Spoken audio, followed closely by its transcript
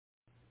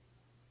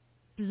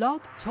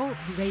Blog Talk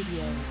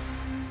Radio.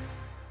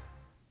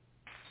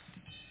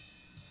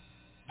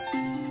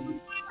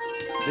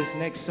 This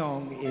next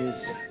song is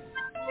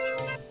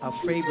a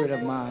favorite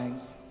of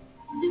mine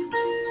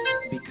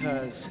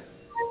because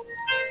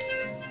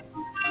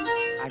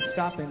I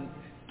stop and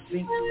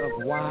think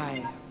of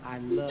why I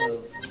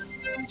love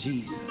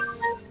Jesus.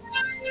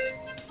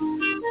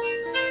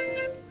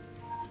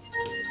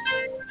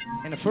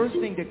 And the first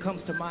thing that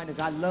comes to mind is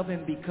I love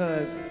him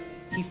because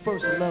he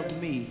first loved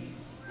me.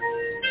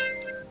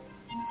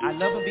 I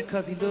love him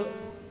because he looked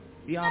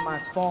beyond my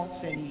faults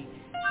and he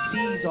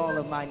sees all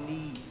of my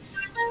needs.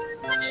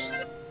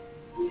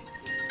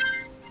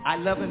 I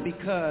love him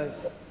because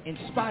in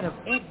spite of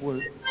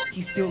Edward,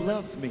 he still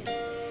loves me.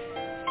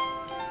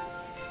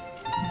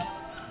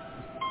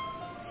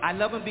 I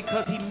love him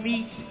because he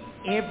meets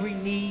every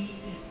need.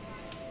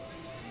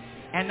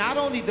 And not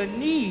only the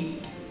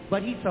need,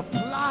 but he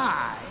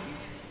supplies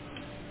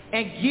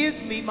and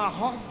gives me my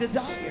heart's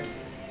desire.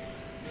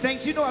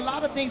 Saints, you know a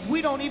lot of things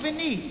we don't even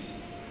need.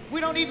 We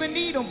don't even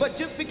need them, but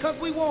just because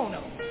we want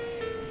them,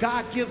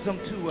 God gives them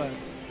to us.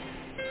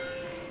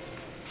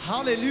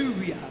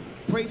 Hallelujah.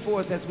 Pray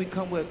for us as we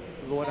come with,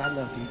 Lord, I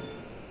love you.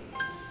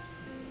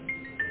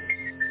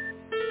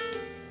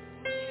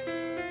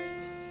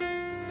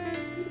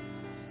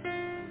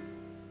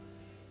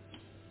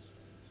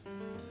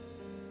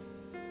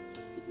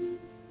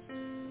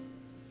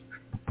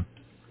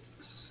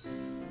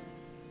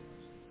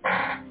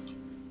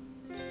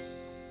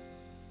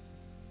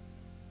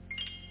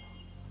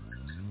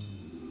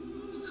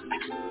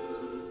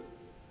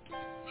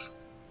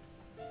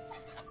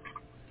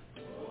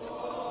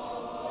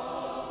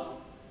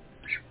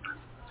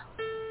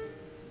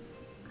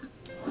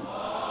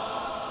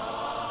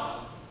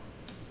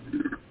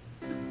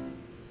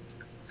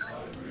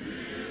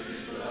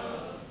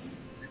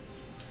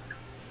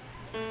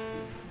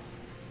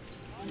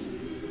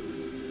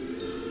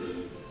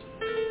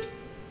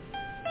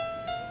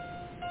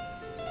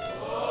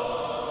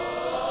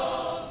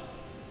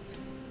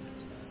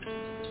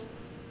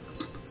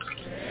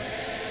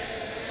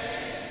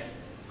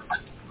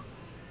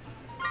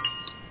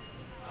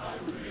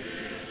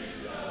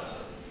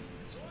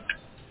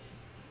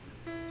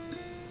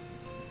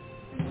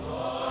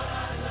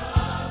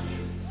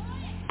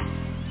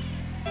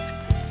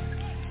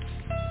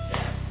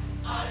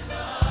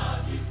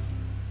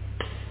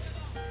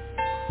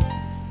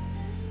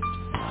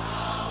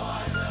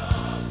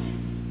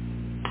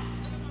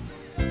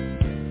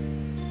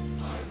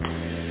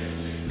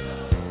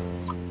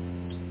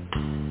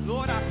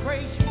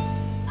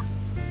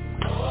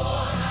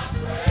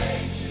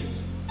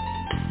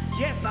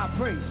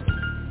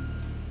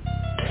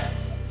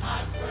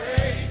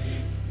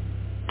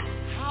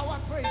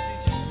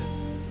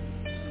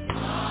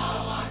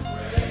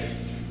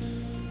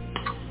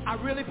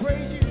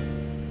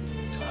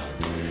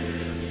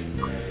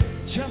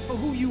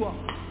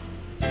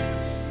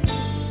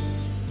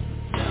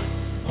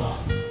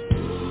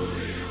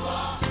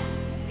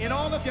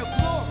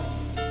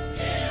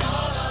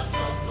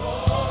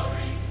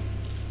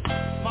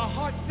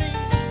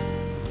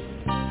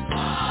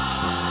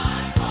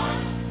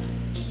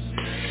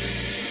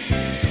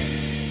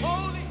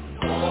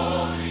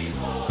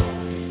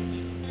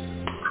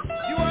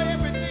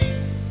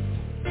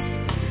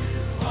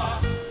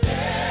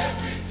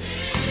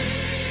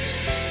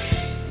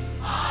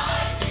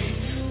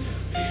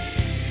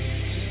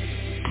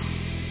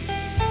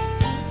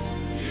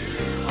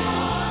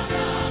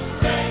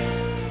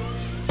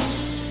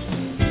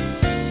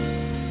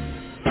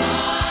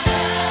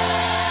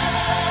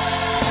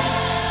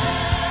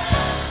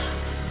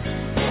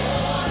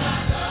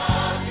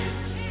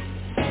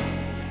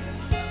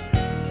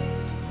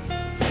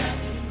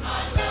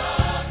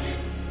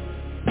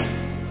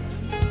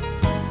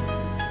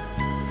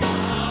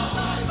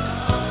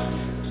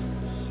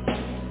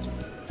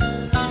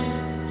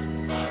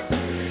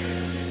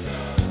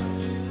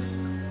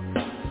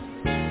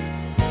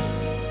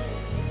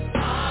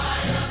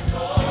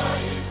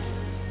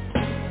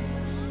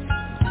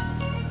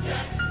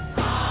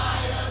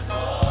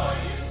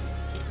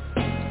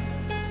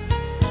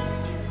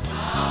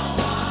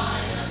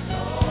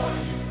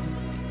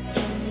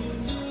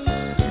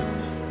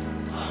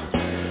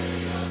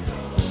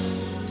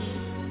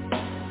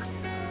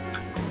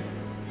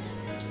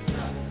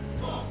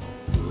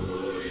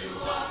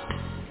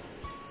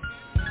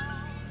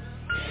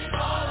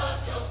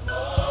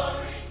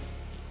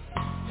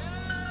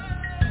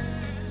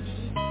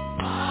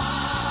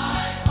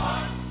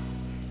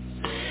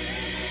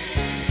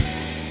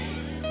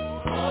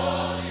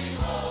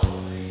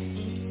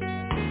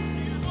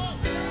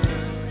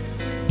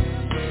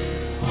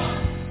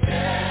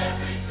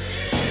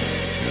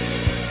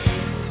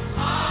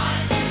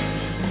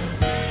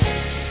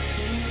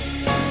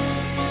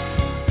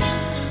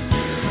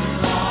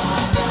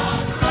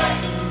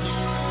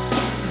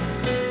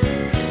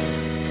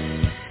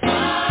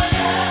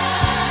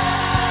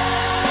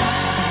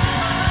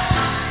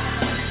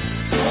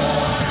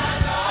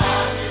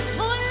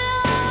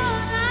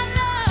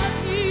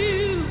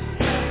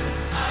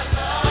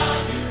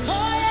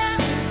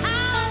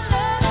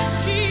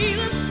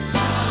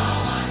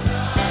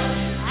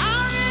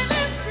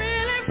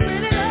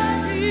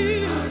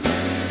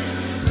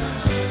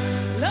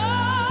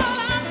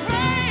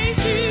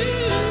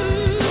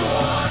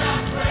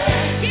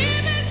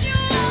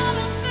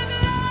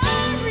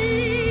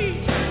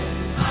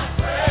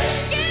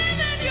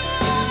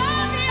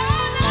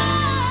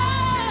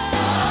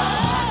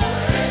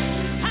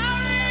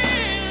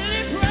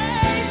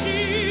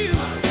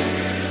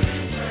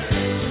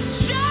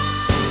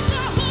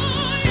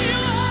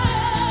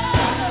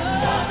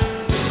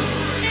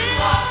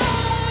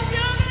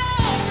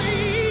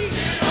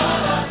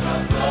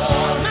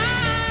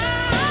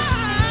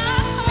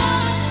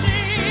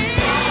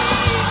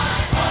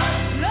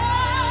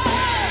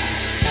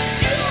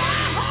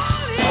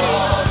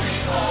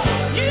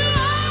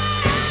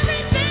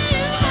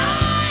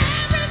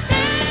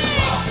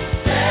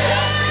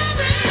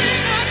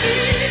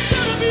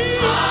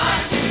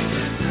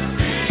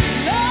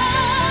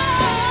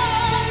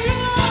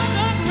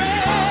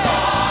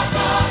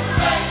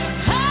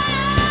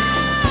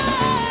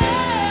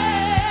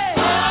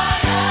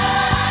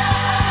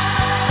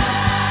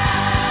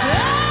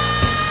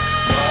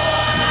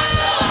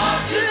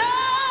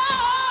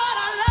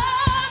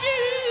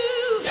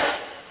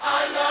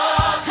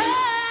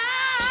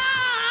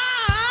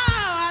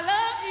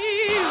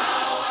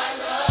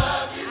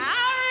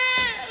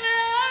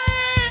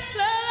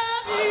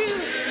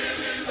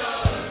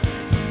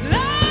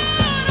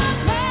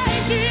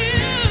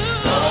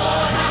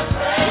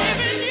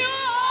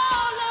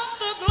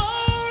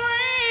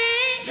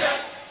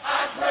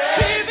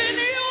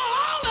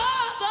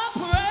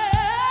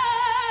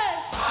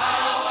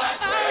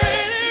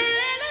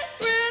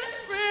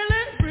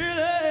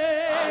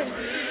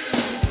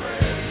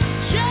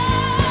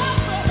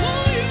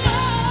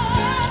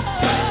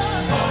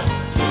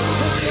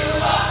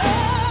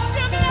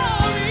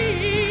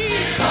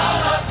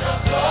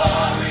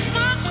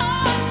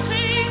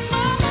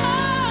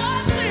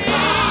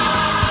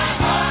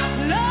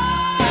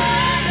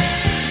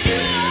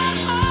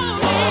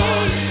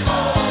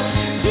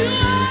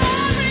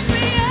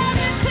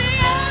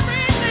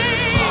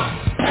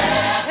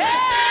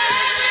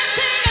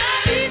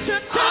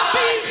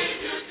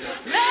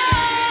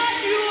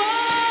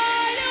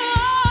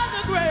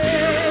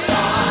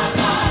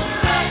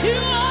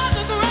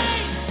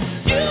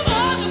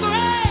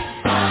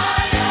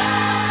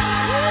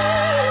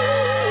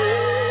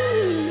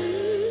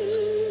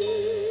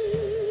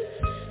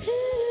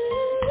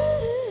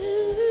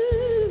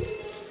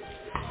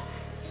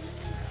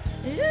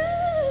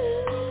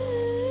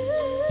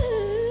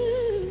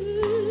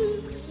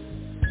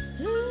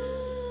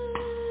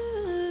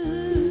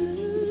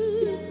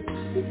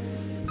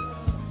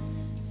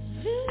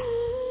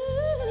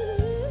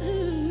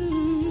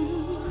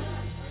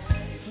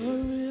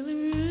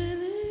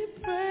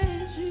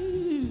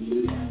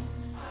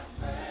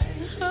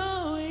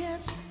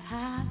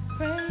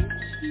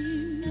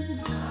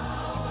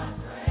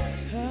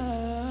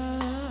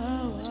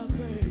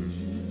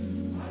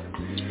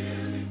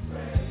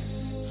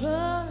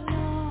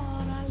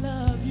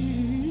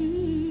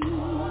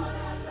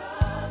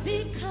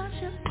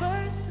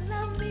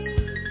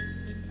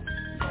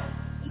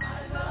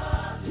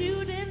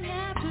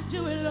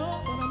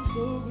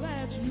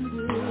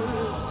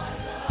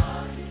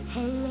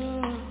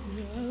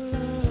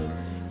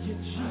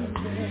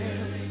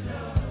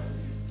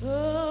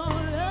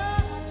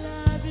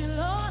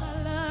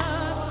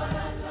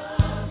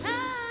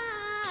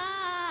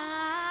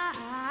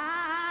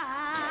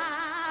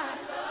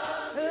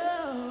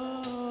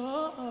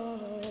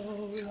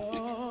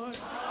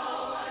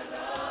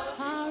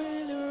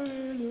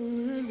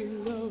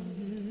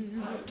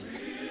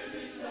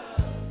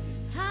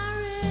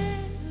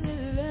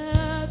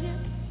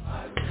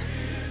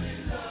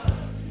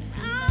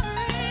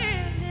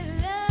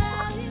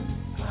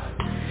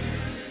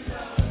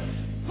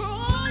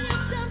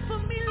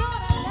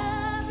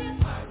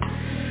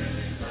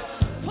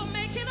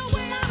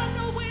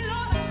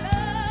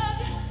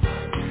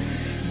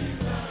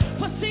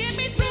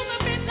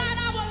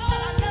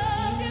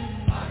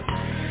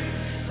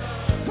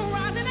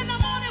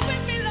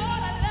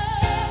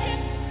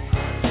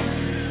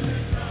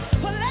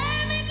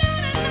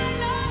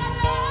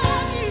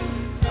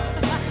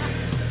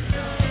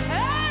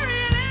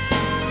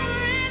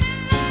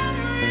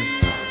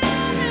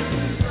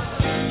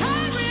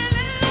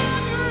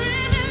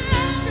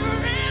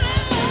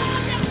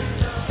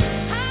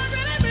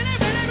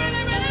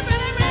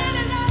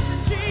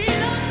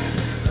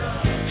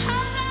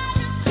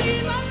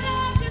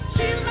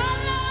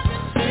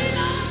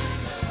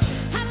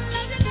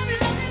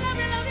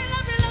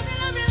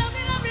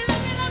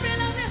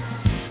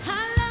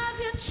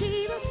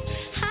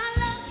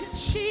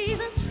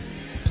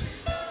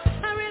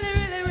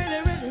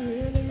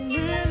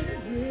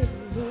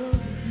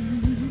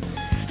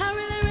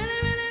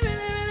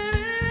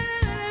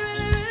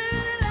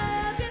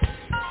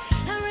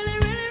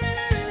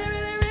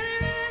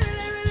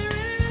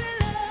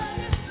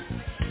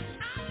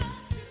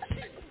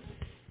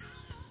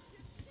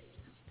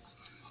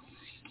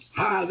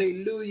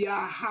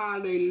 Hallelujah,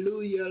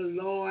 hallelujah,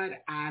 Lord,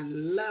 I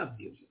love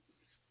you.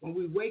 When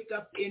we wake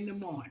up in the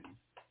morning,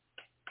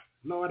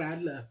 Lord, I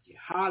love you.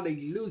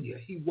 Hallelujah.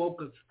 He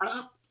woke us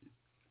up,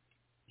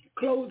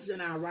 clothed in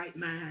our right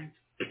mind.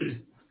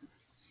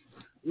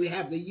 We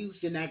have the use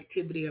and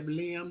activity of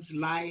limbs,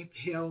 life,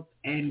 health,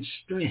 and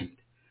strength.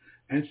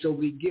 And so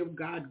we give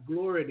God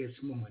glory this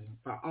morning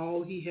for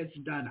all he has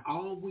done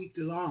all week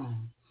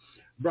long,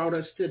 brought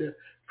us to the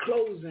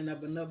closing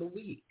of another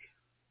week.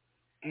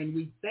 And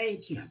we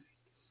thank him.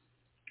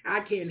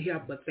 I can't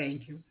help but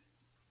thank him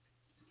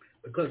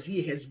because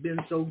he has been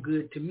so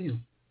good to me.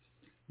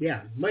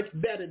 Yeah, much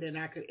better than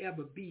I could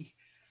ever be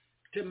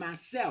to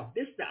myself.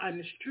 This is the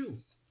honest truth.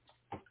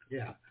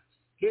 Yeah,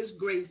 his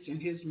grace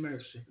and his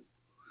mercy,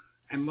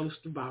 and most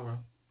of all,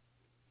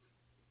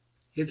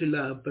 his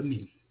love for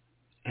me.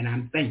 And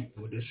I'm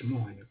thankful this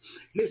morning.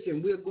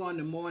 Listen, we're going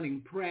to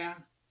morning prayer,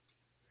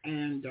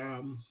 and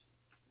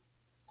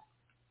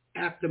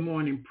after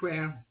morning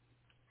prayer,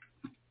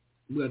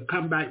 we'll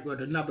come back with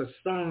another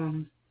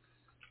song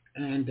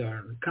and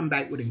come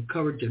back with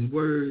encouraging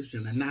words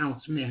and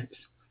announcements.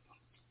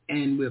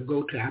 And we'll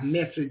go to our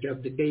message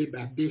of the day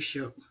by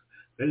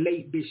the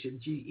late Bishop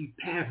GE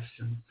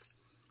Patterson.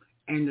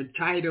 And the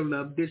title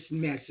of this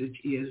message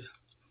is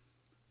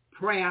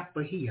Prayer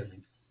for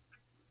Healing.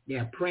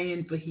 Yeah,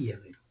 praying for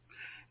healing.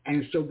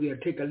 And so we'll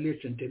take a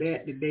listen to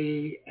that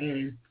today.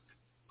 And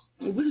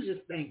we'll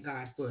just thank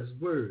God for his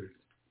word.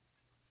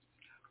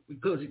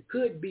 Because it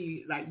could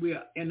be like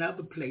we're in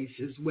other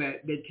places where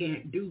they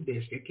can't do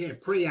this. They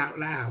can't pray out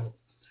loud.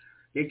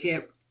 They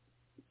can't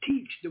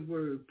teach the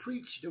word,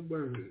 preach the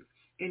word,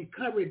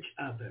 encourage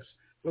others.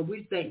 But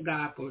we thank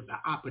God for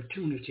the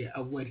opportunity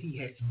of what he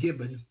has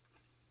given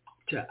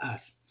to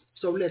us.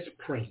 So let's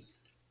pray.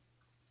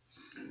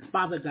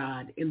 Father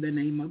God, in the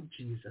name of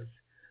Jesus,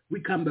 we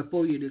come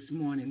before you this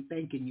morning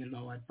thanking you,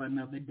 Lord, for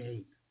another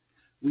day.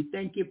 We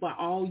thank you for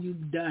all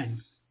you've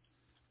done,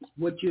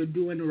 what you're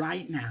doing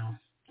right now,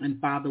 and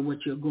Father,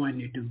 what you're going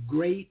to do,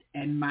 great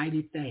and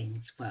mighty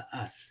things for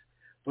us.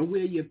 For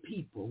we're your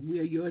people,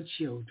 we're your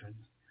children.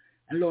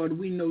 And Lord,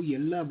 we know you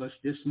love us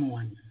this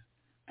morning.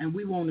 And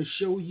we want to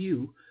show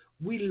you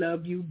we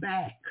love you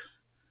back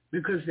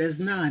because there's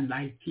none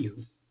like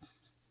you.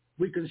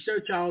 We can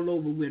search all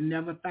over. We'll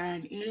never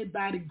find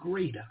anybody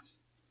greater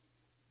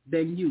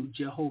than you,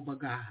 Jehovah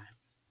God,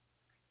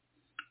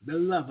 the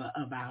lover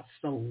of our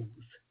souls.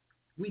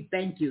 We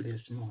thank you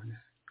this morning.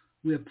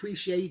 We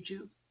appreciate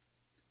you.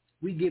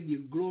 We give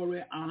you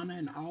glory, honor,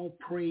 and all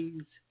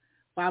praise.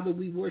 Father,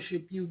 we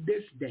worship you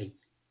this day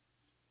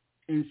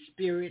in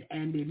spirit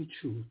and in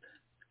truth.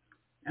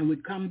 And we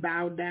come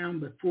bow down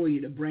before you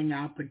to bring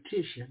our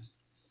petition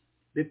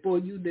before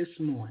you this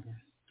morning.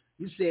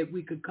 You said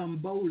we could come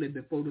boldly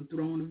before the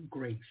throne of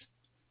grace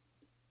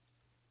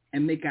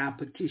and make our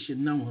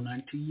petition known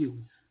unto you.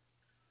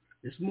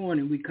 This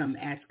morning we come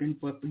asking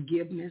for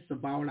forgiveness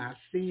of all our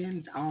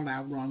sins, all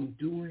our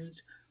wrongdoings,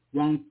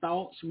 wrong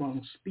thoughts,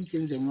 wrong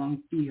speakings, and wrong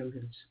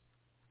feelings.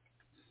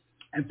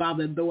 And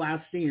Father, though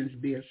our sins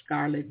be as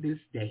scarlet this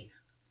day,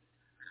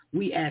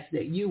 we ask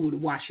that you would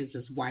wash us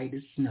as white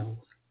as snow.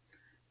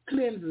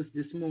 Cleanse us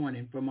this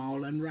morning from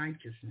all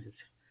unrighteousness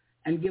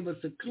and give us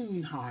a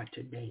clean heart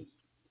today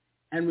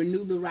and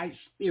renew the right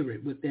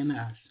spirit within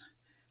us.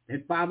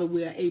 That, Father,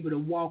 we are able to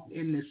walk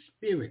in the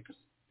spirit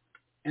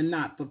and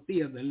not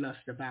fulfill the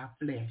lust of our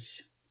flesh.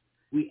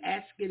 We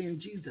ask it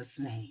in Jesus'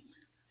 name.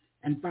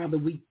 And Father,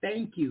 we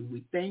thank you.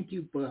 We thank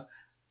you for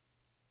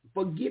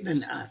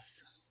forgiving us.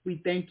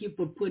 We thank you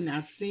for putting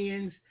our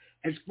sins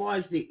as far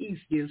as the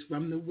east is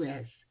from the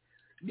west.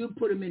 You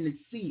put them in the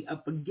sea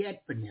of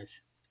forgetfulness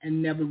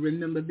and never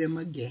remember them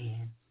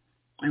again.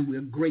 And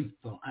we're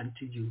grateful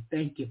unto you.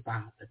 Thank you,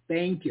 Father.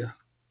 Thank you.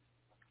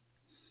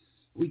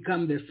 We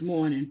come this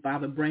morning,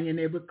 Father, bringing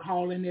every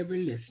call and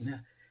every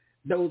listener,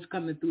 those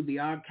coming through the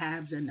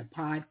archives and the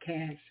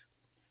podcast.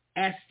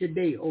 Ask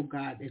today, oh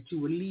God, that you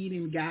will lead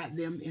and guide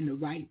them in the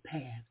right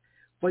path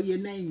for your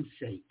name's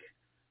sake.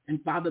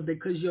 And Father,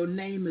 because your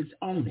name is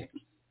on it,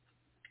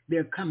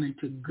 they're coming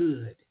to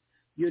good.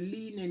 You're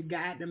leading and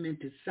guiding them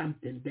into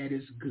something that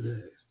is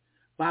good.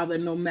 Father,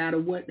 no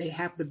matter what they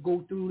have to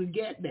go through to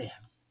get there,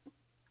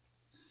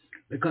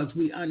 because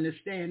we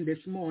understand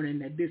this morning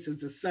that this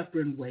is a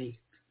suffering way.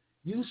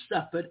 You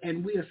suffered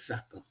and we'll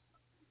suffer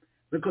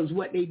because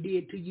what they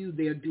did to you,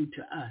 they'll do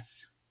to us.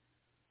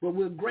 But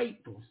we're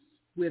grateful.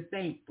 We're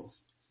thankful.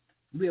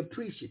 We're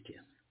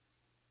appreciative.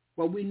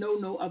 For we know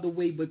no other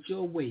way but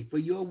your way, for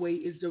your way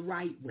is the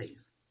right way.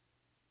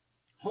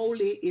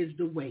 Holy is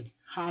the way.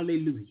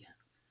 Hallelujah.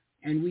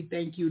 And we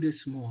thank you this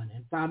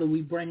morning. Father,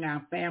 we bring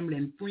our family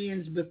and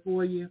friends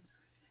before you,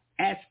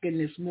 asking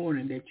this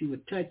morning that you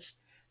would touch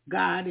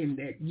God and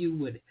that you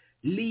would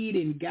lead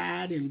and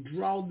guide and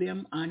draw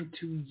them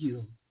unto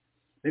you.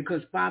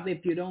 Because, Father,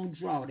 if you don't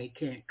draw, they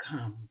can't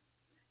come.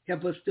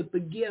 Help us to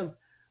forgive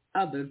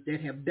others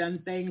that have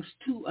done things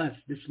to us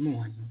this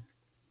morning.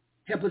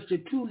 Help us to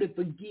truly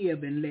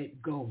forgive and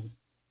let go.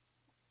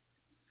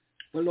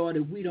 For, Lord,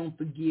 if we don't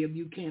forgive,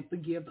 you can't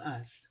forgive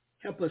us.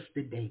 Help us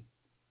today.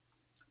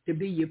 to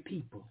be your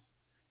people.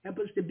 Help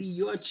us to be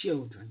your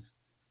children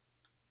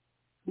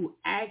who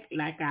act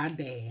like our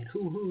dad,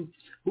 who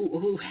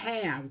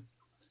have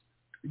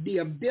the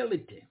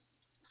ability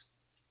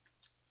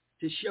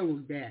to show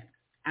that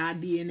our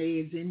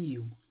DNA is in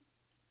you.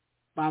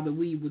 Father,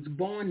 we was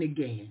born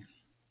again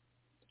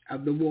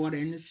of the water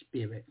and the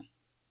spirit,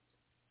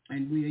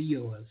 and we are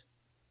yours.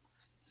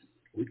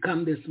 We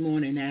come this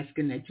morning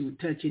asking that you would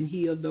touch and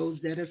heal those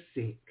that are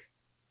sick.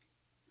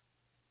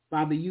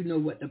 Father, you know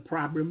what the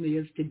problem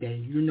is today.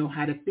 You know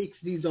how to fix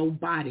these old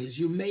bodies.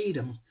 You made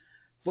them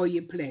for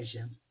your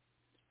pleasure.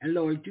 And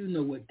Lord, you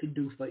know what to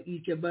do for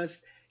each of us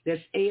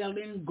that's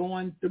ailing,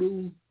 going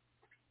through.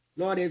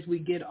 Lord, as we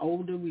get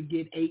older, we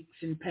get aches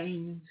and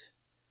pains.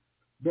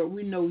 But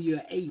we know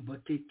you're able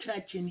to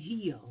touch and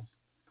heal.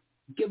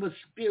 Give us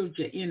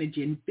spiritual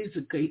energy and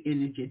physical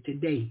energy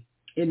today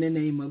in the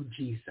name of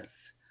Jesus.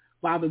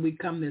 Father, we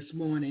come this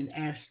morning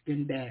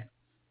asking that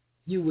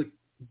you would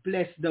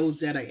bless those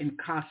that are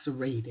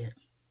incarcerated.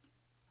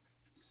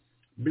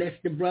 Bless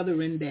the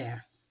brethren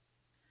there.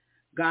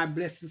 God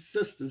bless the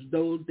sisters,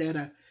 those that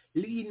are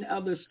leading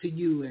others to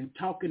you and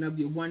talking of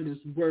your wondrous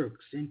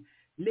works and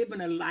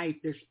living a life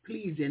that's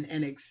pleasing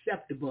and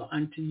acceptable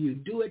unto you.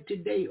 Do it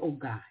today, oh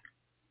God.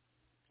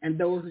 And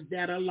those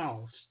that are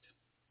lost,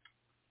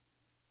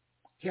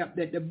 help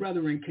that the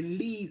brethren can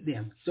lead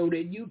them so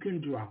that you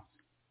can draw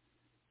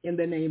in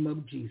the name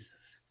of Jesus.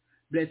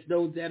 Bless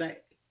those that are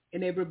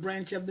in every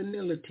branch of the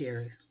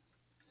military,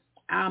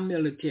 our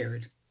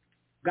military.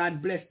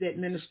 God bless the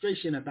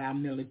administration of our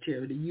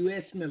military, the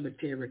U.S.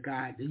 military,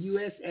 God, the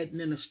U.S.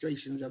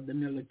 administrations of the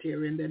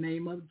military in the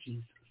name of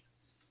Jesus.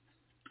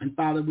 And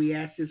Father, we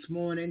ask this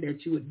morning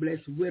that you would bless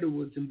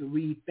widowers and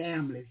bereaved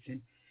families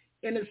and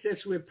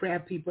intercessory prayer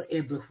people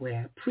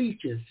everywhere,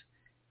 preachers,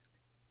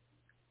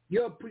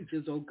 your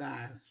preachers, oh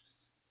God,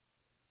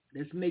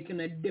 that's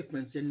making a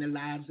difference in the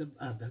lives of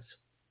others.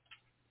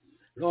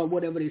 Lord,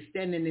 whatever they're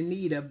standing in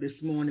need of this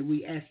morning,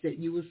 we ask that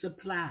you will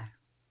supply.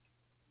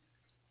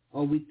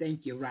 Oh, we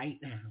thank you right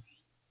now.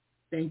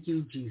 Thank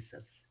you,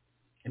 Jesus.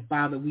 And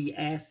Father, we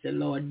ask that,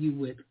 Lord, you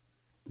would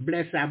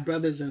bless our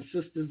brothers and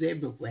sisters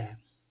everywhere.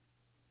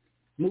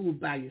 Move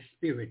by your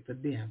spirit for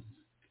them.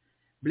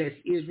 Bless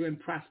Israel and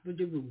prosper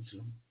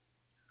Jerusalem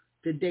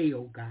today,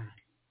 oh God,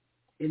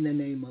 in the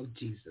name of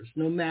Jesus.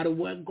 No matter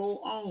what go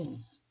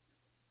on,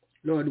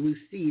 Lord, we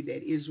see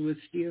that Israel is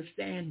still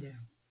standing.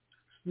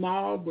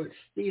 Small, but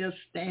still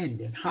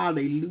standing.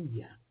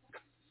 Hallelujah.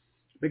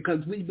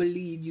 Because we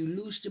believe you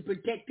loose the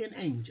protecting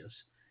angels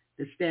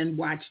to stand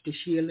watch, to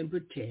shield and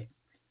protect,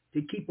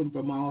 to keep them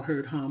from all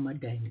hurt, harm, or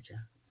danger.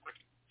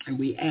 And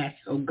we ask,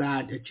 oh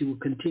God, that you will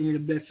continue to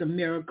bless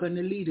America and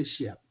the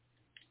leadership.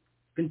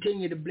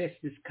 Continue to bless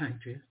this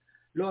country.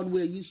 Lord,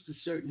 we're used to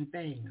certain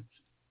things.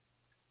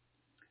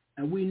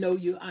 And we know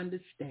you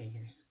understand.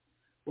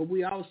 But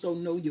we also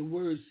know your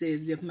word says,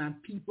 if my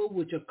people,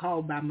 which are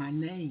called by my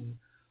name,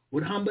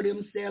 would humble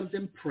themselves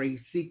and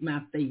pray, seek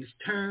my face,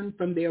 turn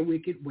from their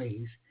wicked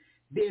ways,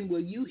 then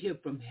will you hear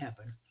from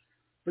heaven,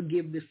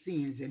 forgive the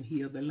sins and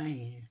heal the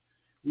land.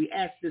 We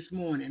ask this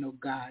morning, oh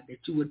God, that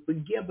you would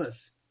forgive us.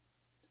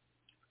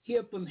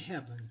 Hear from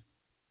heaven.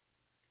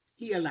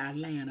 Heal our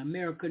land.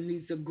 America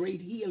needs a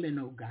great healing,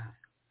 oh God.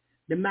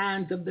 The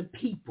minds of the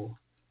people.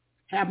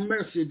 Have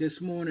mercy this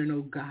morning,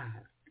 oh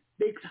God.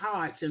 Fix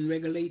hearts and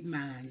regulate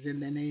minds in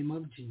the name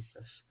of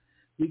Jesus.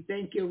 We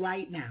thank you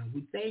right now.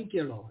 We thank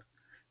you, Lord.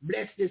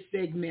 Bless this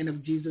segment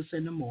of Jesus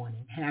in the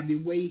morning. Have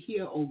your way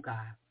here, oh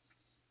God.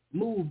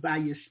 Move by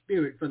your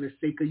spirit for the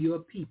sake of your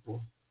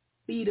people.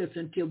 Feed us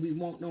until we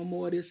want no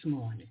more this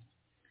morning.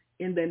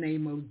 In the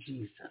name of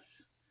Jesus.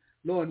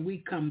 Lord,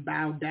 we come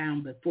bow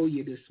down before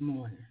you this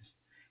morning,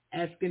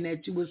 asking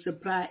that you will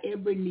supply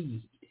every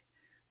need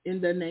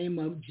in the name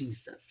of Jesus.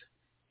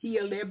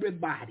 Heal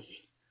everybody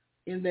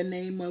in the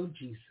name of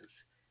Jesus.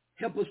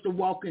 Help us to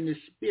walk in the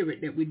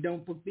spirit that we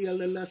don't fulfill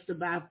the lust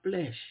of our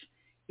flesh.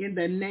 In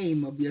the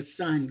name of your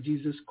Son,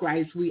 Jesus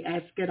Christ, we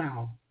ask it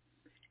all.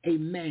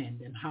 Amen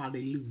and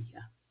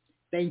hallelujah.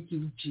 Thank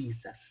you,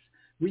 Jesus.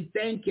 We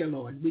thank you,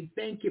 Lord. We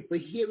thank you for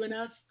hearing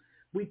us.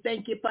 We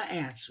thank you for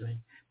answering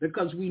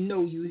because we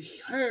know you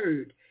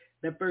heard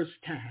the first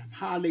time.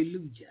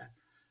 Hallelujah.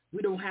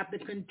 We don't have to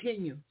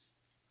continue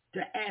to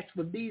ask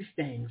for these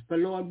things. But,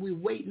 Lord, we're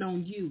waiting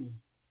on you,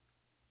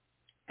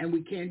 and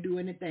we can't do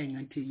anything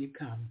until you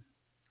come.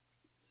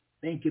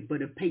 Thank you for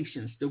the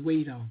patience to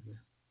wait on you.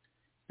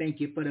 Thank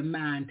you for the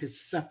mind to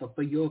suffer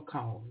for your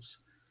cause,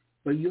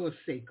 for your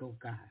sake, oh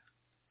God.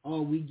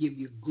 Oh, we give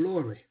you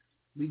glory.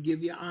 We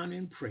give you honor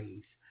and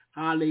praise.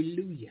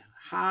 Hallelujah.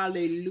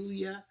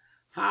 Hallelujah.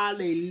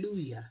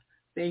 Hallelujah.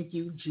 Thank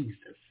you,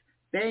 Jesus.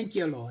 Thank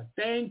you, Lord.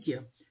 Thank you.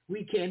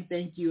 We can't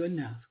thank you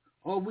enough.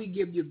 Oh, we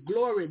give you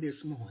glory this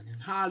morning.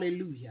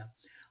 Hallelujah.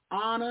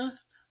 Honor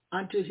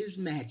unto his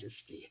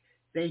majesty.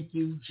 Thank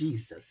you,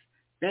 Jesus.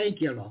 Thank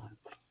you, Lord.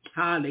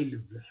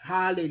 Hallelujah.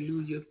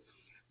 Hallelujah.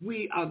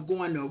 We are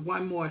going to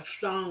one more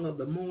song of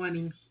the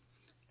morning,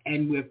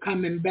 and we're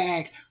coming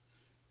back.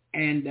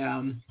 And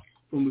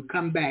when we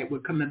come back, we're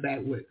coming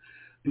back with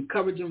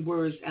encouraging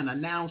words and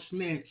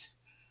announcements.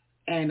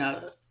 And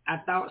I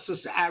thought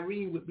Sister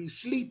Irene would be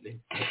sleeping,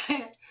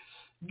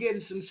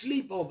 getting some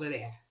sleep over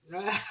there.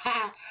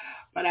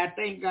 But I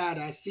thank God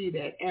I see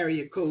that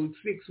area code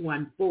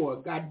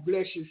 614. God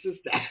bless you,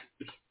 Sister.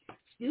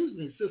 Excuse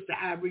me, Sister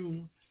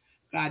Irene.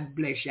 God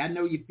bless you. I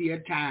know you feel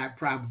tired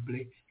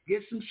probably.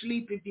 Get some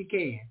sleep if you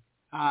can.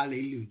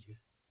 Hallelujah.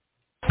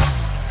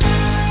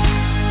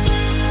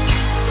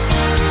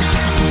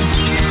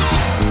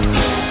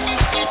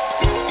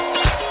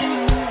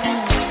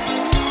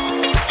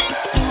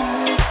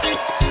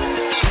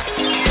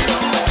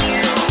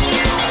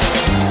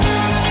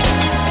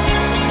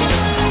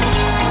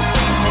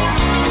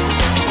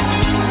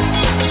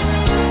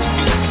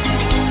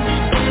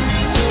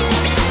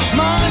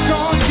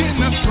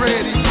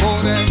 Ready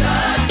for that.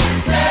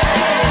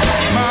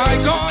 My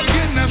God,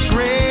 getting us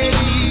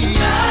ready.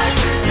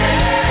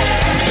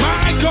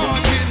 My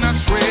God, getting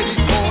us ready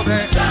for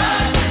that.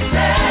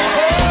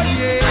 Oh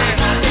yeah.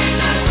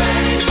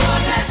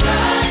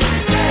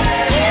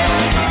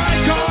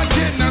 My God,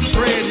 getting us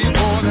ready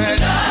for that.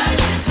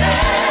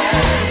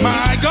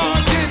 My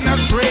God, getting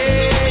us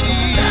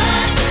ready.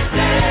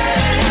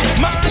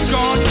 My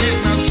God,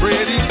 getting us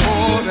ready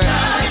for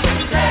that.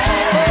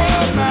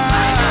 Oh my.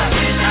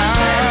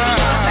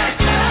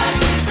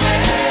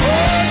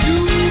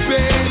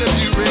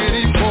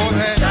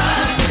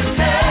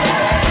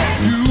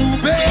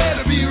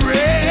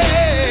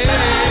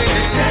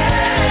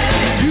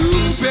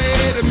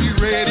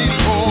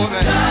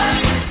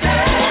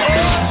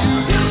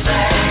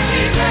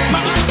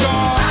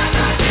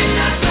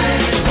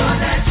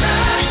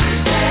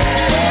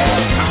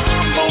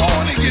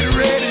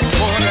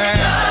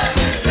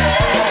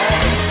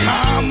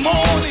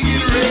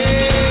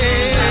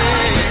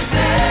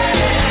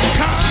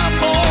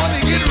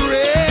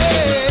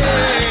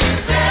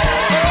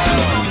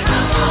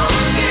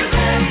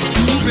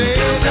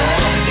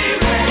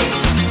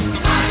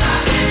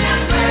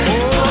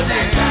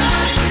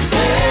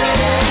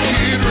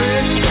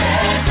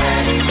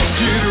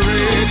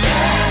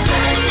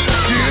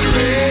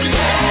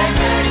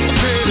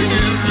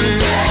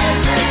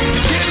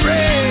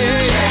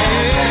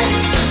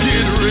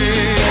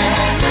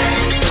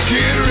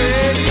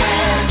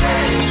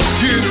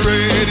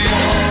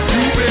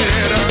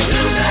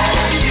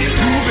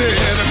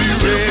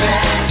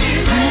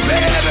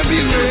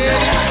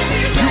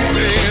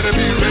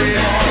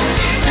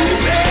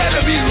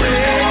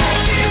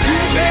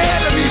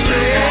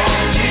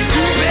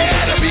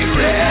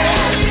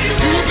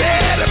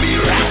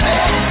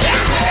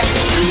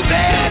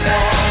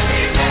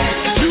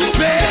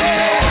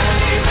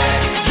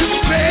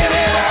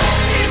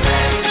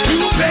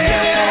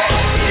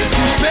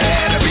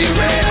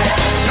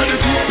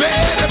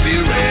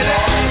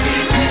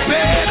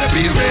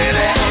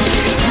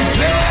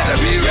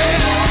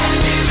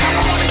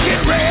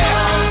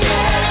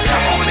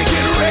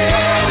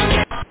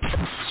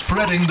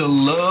 Spreading the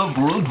love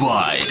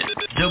worldwide.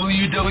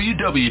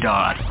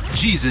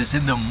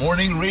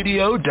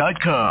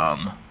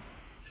 www.jesusinthemorningradio.com.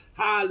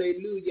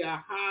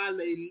 Hallelujah,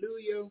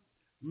 hallelujah.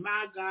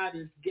 My God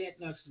is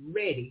getting us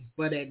ready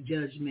for that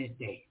judgment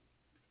day.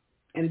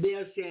 And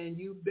they're saying,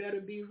 you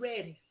better be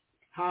ready.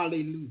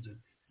 Hallelujah.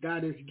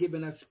 God has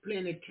given us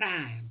plenty of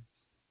time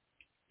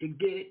to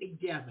get it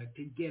together,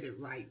 to get it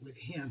right with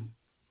him.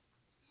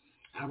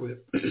 I was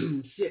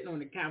sitting on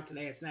the couch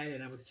last night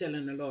and I was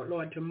telling the Lord,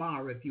 Lord,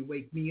 tomorrow if you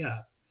wake me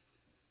up,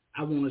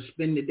 I want to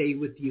spend the day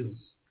with you.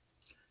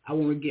 I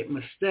want to get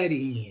my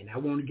study in. I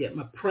want to get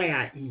my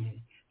prayer in.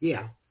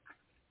 Yeah.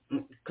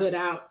 Cut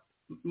out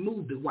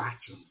movie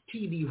watching,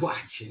 TV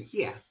watching.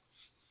 Yeah.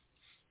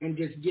 And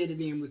just get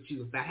it in with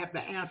you. If I have to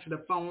answer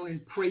the phone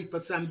and pray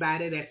for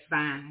somebody, that's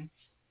fine.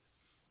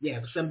 Yeah,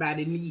 if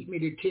somebody need me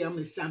to tell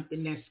me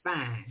something, that's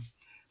fine.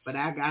 But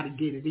I got to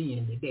get it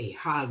in today.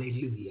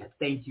 Hallelujah.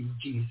 Thank you,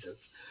 Jesus.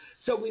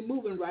 So we're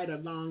moving right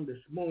along this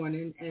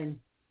morning, and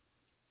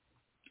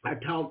I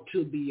talked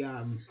to the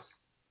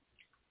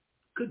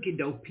cookie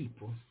dough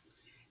people,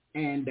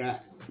 and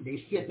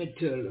they sent me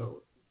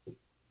to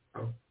a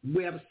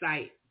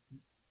website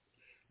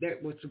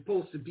that was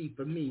supposed to be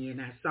for me,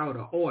 and I saw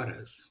the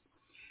orders.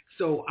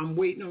 So I'm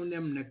waiting on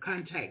them to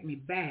contact me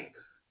back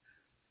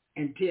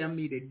and tell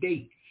me the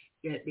dates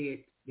that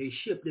they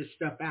ship this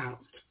stuff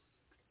out.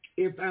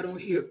 If I don't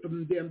hear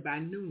from them by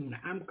noon,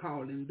 I'm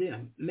calling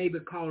them. Maybe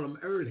call them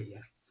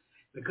earlier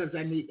because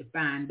I need to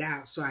find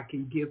out so I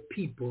can give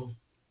people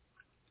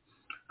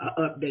an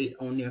update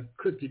on their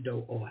cookie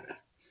dough order.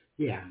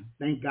 Yeah,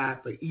 thank God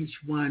for each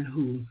one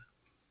who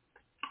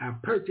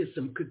purchased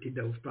some cookie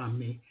dough from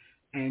me.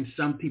 And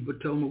some people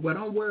told me, well,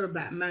 don't worry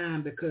about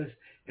mine because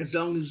as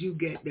long as you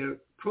get the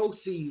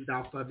proceeds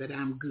off of it,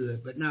 I'm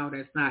good. But no,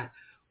 that's not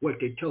what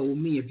they told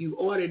me. If you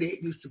ordered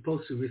it, you're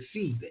supposed to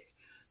receive it.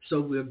 So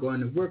we're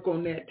going to work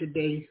on that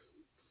today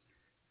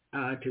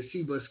to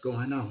see what's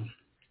going on.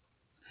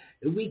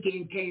 The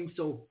weekend came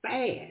so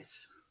fast.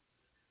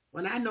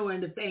 When I know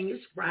anything,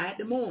 it's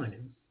Friday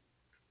morning.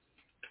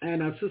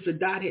 And Sister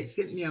Dot had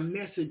sent me a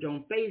message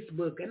on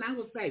Facebook, and I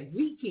was like,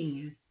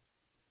 weekend?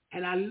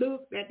 And I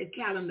looked at the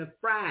calendar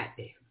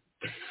Friday.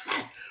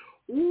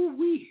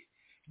 Ooh,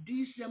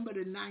 December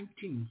the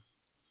 19th,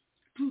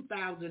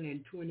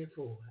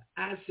 2024.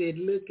 I said,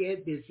 look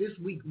at this. This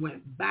week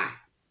went by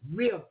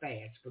real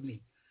fast for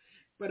me.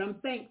 But I'm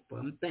thankful.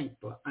 I'm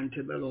thankful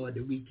unto the Lord.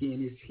 The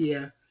weekend is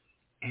here.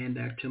 And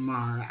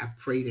tomorrow I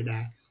pray that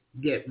I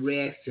get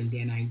rest and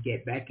then I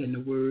get back in the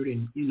Word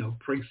and,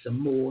 pray some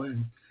more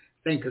and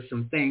think of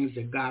some things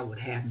that God would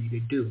have me to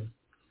do.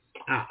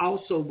 I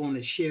also want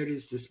to share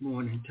this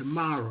morning.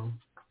 Tomorrow,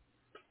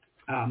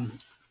 I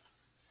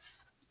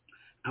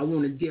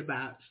want to give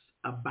out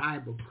a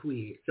Bible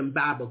quiz, some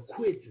Bible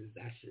quizzes,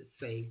 I should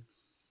say.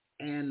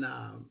 And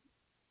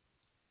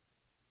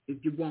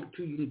if you want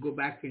to, you can go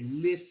back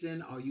and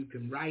listen or you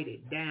can write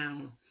it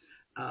down.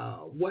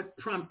 What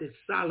prompted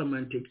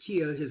Solomon to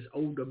kill his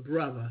older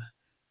brother,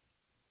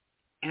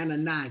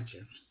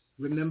 Adonijah?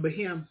 Remember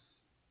him?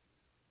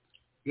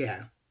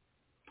 Yeah.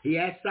 He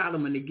asked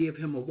Solomon to give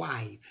him a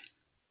wife.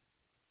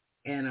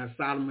 And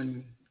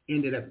Solomon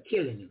ended up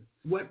killing him.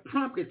 What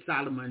prompted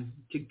Solomon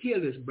to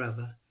kill his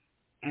brother,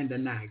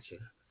 Adonijah?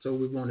 So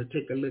we want to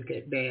take a look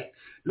at that.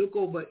 Look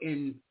over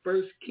in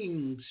 1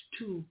 Kings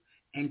 2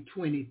 and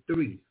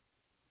 23.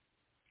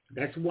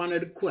 That's one of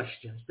the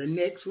questions. The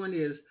next one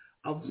is,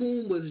 of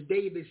whom was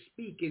David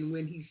speaking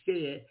when he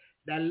said,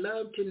 thy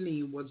love to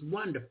me was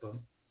wonderful,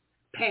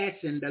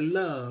 passing the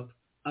love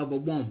of a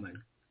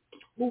woman?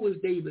 Who was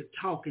David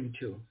talking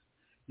to?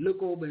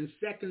 Look over in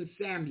 2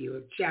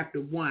 Samuel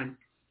chapter 1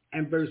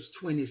 and verse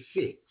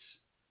 26.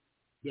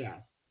 Yeah.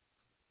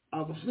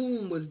 Of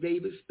whom was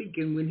David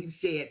speaking when he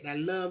said, thy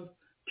love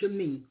to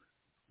me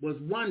was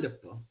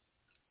wonderful,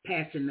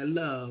 passing the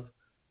love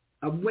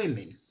of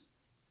women?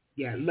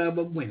 Yeah, love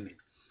of women.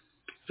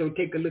 So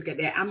take a look at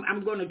that.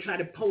 I'm going to try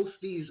to post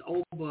these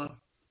over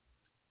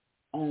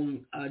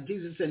on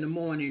Jesus in the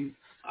Morning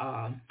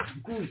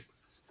group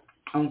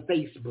on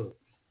Facebook.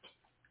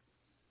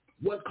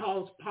 What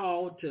caused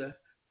Paul to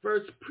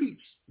first preach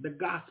the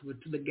gospel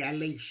to the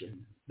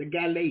Galatians?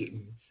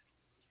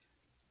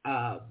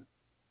 An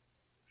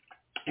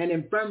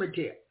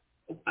infirmity.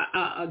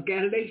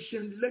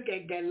 Galatians, look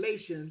at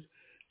Galatians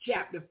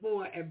chapter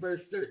 4 and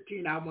verse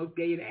 13. I almost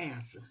gave the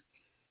answer.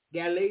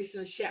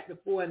 Galatians chapter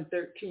 4 and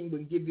 13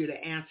 will give you the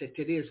answer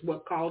to this.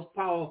 What caused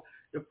Paul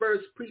to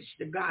first preach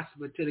the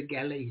gospel to the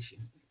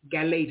Galatians,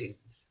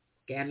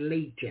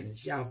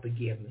 y'all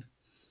forgive me.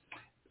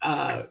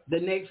 The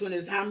next one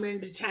is, how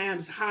many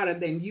times hotter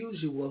than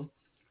usual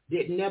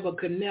did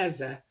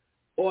Nebuchadnezzar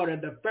order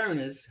the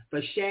furnace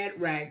for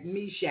Shadrach,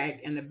 Meshach,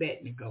 and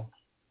Abednego?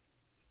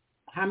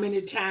 How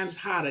many times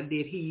hotter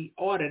did he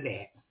order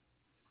that?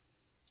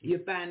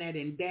 You'll find that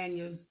in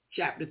Daniel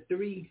chapter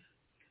 3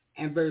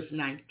 and verse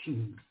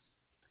 19.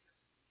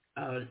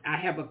 I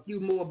have a few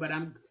more, but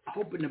I'm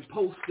hoping to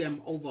post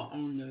them over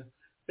on the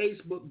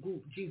Facebook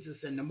group Jesus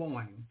in the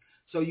Morning.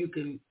 So you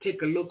can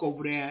take a look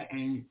over there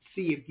and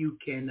see if you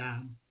can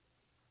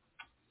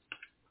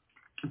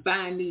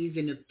find these.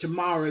 And if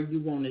tomorrow you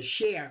want to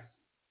share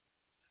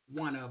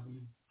one of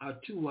them, or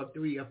two or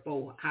three or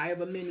four,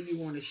 however many you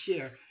want to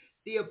share,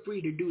 feel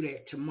free to do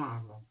that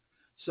tomorrow.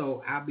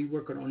 So I'll be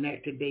working on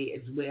that today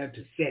as well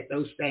to set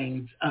those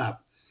things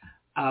up.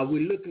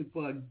 We're looking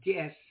for a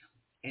guest,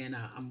 and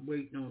I'm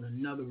waiting on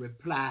another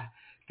reply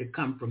to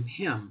come from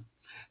him.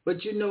 But,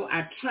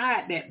 I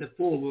tried that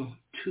before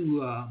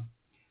to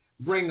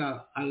bring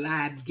a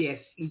live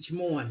guest each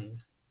morning.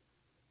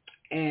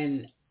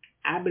 And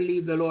I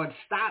believe the Lord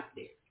stopped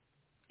it.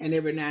 And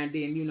every now and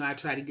then, I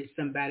try to get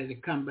somebody to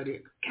come, but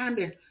it kind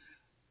of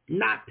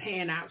not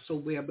pan out so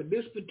well. But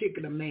this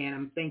particular man,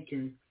 I'm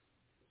thinking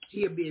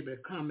he'll be able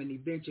to come, and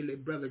eventually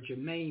Brother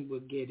Jermaine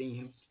will get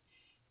in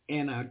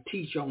and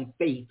teach on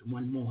faith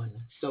one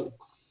morning. So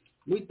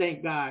we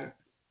thank God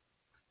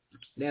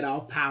that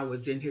all power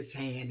is in his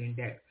hand and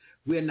that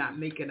we're not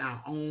making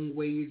our own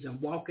ways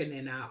and walking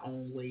in our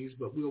own ways,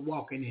 but we're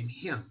walking in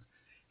him.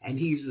 And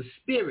he's a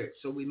spirit,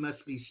 so we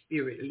must be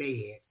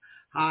spirit-led.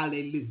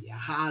 Hallelujah,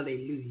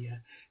 hallelujah.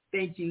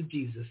 Thank you,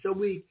 Jesus. So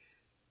we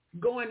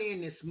going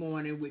in this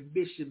morning with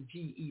Bishop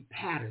GE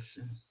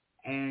Patterson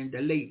and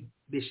the late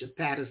Bishop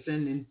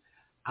Patterson,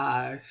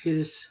 and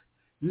his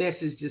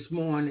message this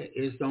morning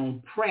is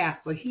on prayer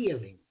for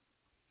healing.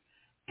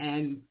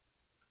 And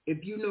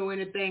if you know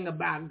anything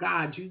about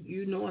God,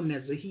 you know him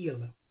as a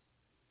healer.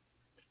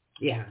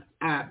 Yeah,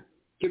 I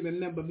can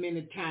remember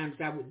many times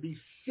I would be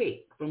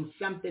sick from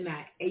something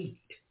I ate,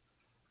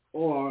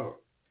 or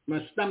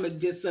my stomach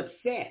just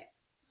upset,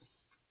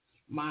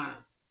 my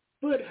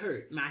foot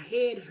hurt, my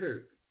head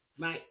hurt,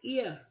 my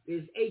ear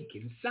is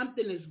aching.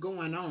 Something is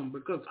going on,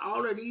 because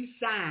all of these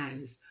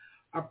signs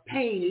of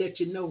pain let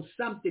you know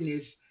something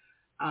is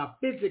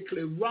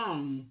physically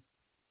wrong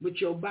with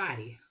your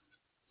body.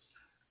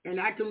 And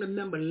I can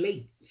remember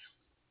late,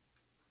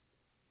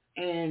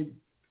 and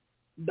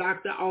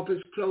doctor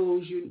office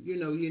closed.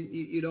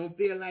 You don't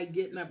feel like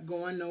getting up,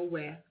 going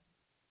nowhere.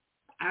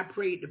 I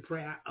prayed the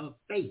prayer of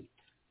faith,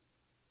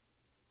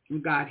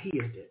 and God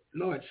healed it.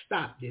 Lord,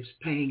 stop this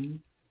pain.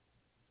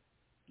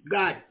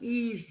 God,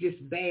 ease this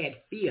bad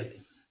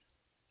feeling.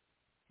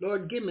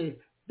 Lord, give me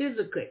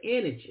physical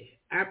energy.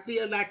 I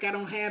feel like I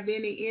don't have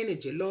any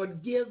energy.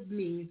 Lord, give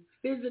me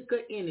physical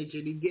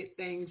energy to get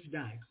things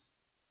done.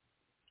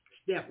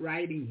 Step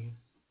right in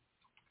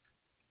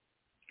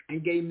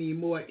and gave me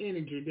more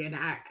energy than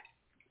I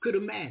could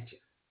imagine.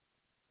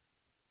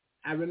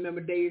 I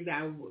remember days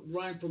I would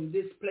run from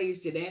this place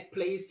to that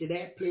place to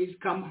that place,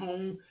 come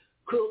home,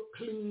 cook,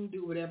 clean,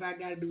 do whatever I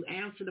got to do,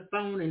 answer the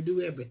phone and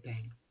do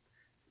everything.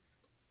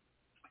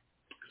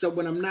 So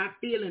when I'm not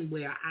feeling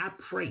well, I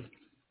pray.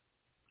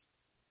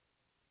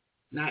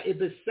 Now,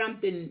 if it's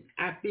something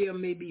I feel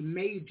may be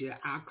major,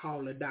 I'll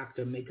call a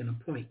doctor and make an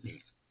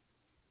appointment.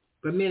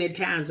 But many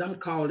times I'm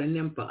calling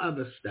them for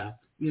other stuff,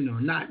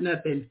 not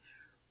nothing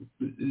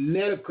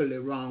medically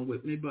wrong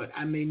with me, but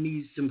I may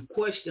need some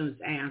questions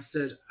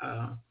answered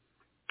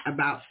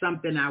about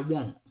something I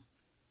want.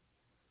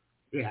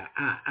 Yeah,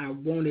 I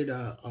wanted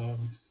a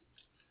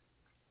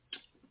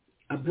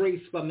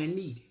brace for my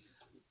knee.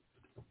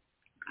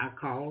 I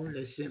called,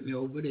 they sent me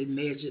over, they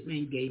measured me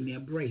and gave me a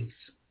brace.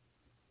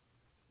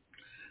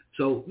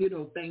 So,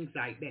 things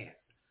like that.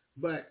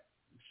 But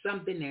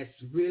something that's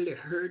really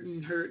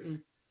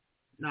hurting,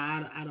 no,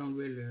 I don't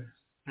really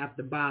have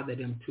to bother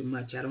them too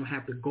much. I don't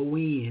have to go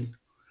in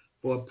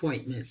for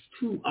appointments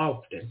too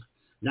often.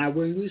 Now,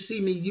 when you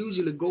see me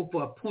usually go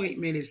for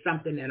appointment, it's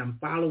something that I'm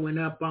following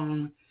up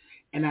on,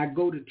 and I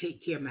go to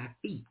take care of my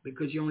feet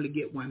because you only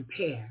get one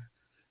pair.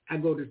 I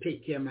go to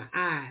take care of my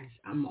eyes.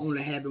 I'm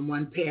only having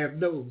one pair of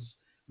those.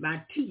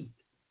 My teeth,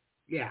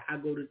 I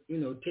go to,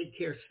 take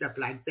care of stuff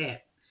like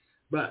that.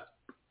 But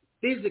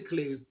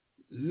physically,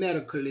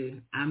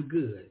 medically, I'm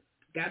good.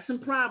 Got some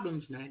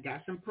problems now,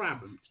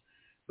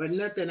 but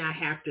nothing I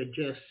have to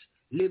just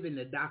live in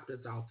the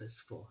doctor's office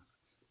for.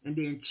 And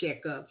then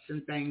checkups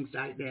and things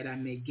like that I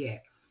may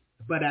get.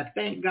 But I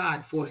thank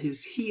God for his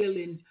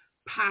healing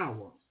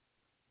power.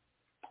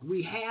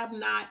 We have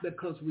not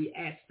because we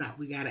ask not.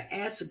 We got to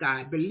ask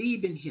God,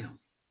 believe in him.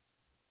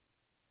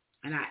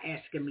 And I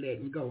ask him, let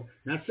him go.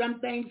 Now, some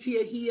things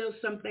he'll heal,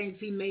 some things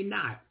he may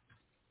not.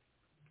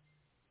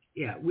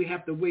 Yeah, we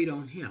have to wait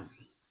on him.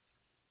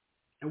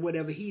 And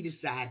whatever he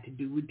decides to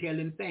do, we tell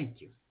him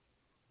thank you.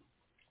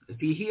 If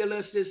he heal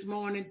us this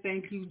morning,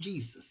 thank you,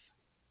 Jesus.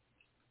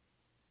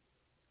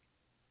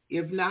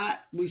 If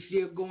not, we're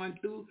still going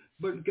through.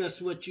 But guess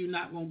what? You're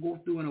not going to go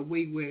through in a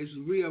way where it's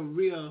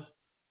real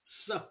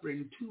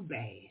suffering too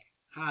bad.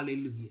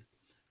 Hallelujah.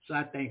 So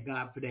I thank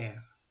God for that.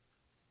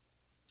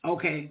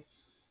 Okay.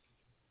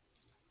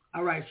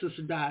 All right,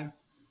 Sister Di.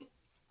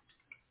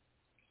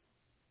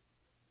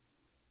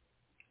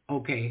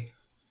 Okay.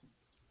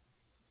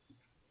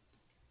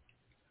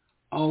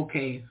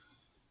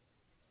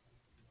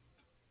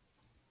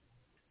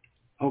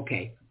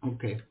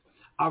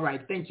 All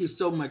right, thank you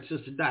so much,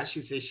 Sister Dot.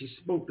 She said she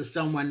spoke to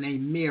someone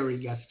named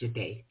Mary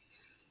yesterday,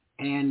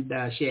 and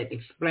she had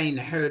explained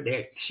to her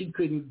that she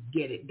couldn't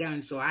get it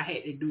done, so I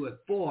had to do it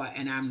for her,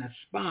 and I'm the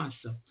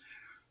sponsor.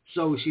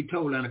 So she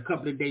told her in a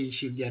couple of days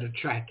she'd get a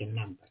tracking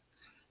number.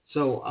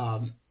 So,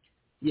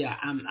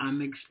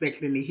 I'm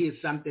expecting to hear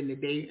something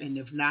today, and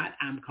if not,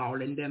 I'm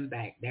calling them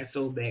back. That's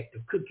over at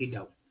the cookie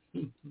dough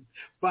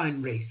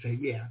fundraiser,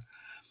 yeah.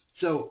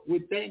 So we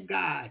thank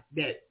God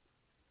that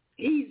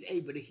he's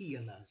able to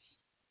heal us.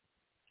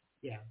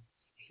 Yeah,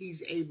 he's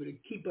able to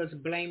keep us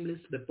blameless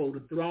before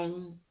the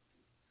throne.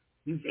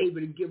 He's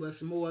able to give us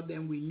more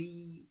than we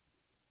need.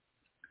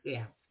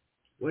 Yeah,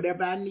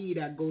 whatever I need,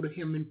 I go to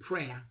him in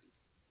prayer.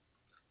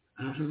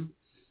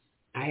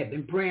 I had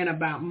been praying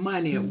about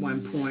money at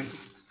one point.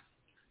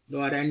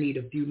 Lord, I need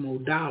a few more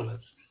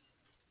dollars.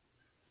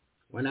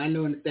 When I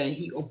know anything,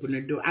 he opened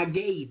the door. I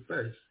gave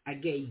first.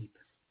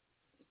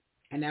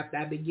 And after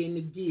I began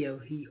to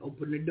give, he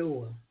opened the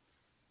door.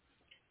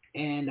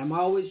 And I'm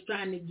always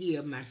trying to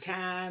give my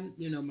time,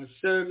 my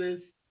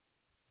service,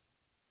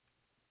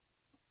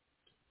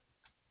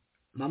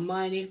 my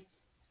money,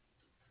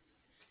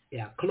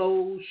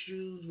 clothes,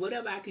 shoes,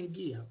 whatever I can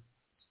give.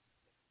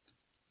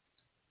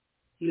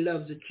 He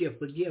loves a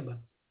cheerful giver.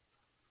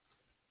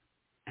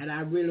 And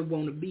I really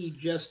want to be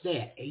just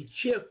that, a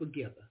cheerful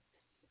giver.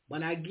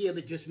 When I give,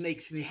 it just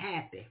makes me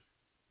happy.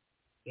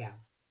 Yeah.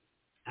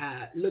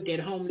 I look at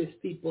homeless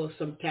people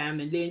sometime,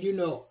 and then,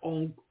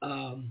 on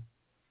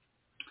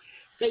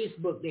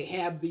Facebook, they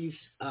have these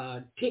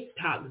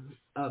TikTok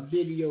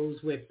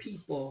videos where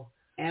people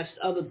ask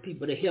other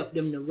people to help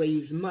them to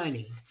raise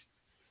money.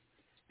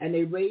 And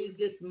they raise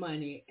this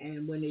money,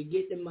 and when they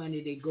get the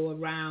money, they go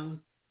around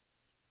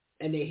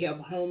and they help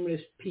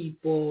homeless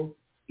people,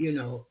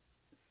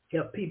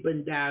 help people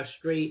in Dire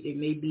Straits. They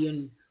may be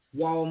in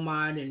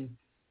Walmart, and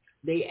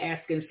they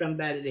asking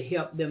somebody to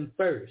help them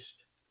first.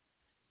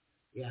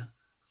 Yeah.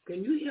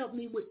 Can you help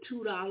me with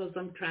 $2?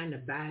 I'm trying to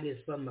buy this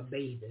for my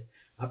baby.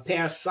 A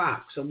pair of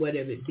socks or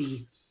whatever it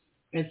be.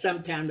 And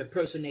sometimes the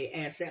person they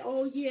ask say,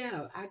 oh,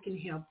 yeah, I can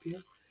help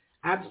you.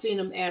 I've seen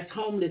them ask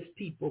homeless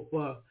people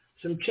for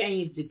some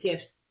change to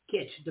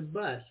catch the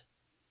bus.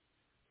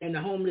 And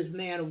the homeless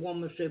man or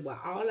woman said, well,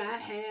 all I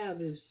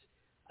have is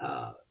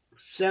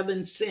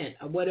 7 cents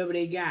or whatever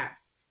they got.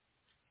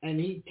 And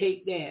he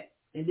take that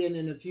And then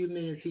in a few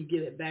minutes, he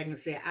give it back and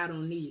say, I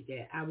don't need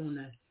that. I want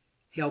to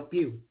help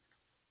you.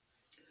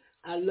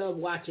 I love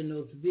watching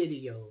those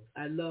videos.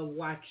 I love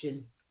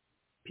watching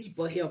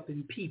people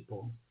helping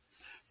people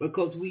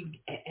because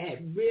we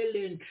had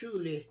really and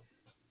truly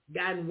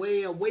gotten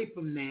way away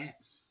from that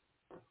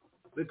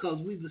because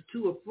we was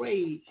too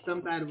afraid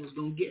somebody was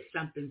going to get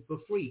something for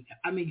free.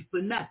 I mean,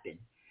 for nothing.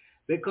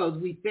 Because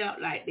we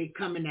felt like they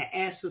coming to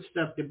ask us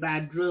stuff to buy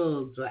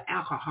drugs or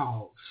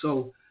alcohol.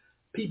 So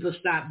people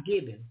stopped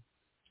giving.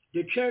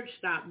 The church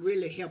stopped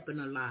really helping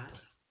a lot.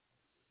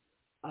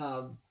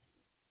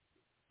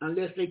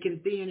 Unless they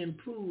can then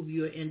improve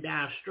you're in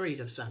dire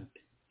strait or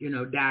something,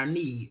 dire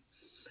need.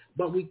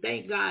 But we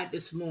thank God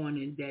this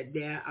morning that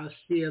there are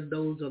still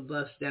those of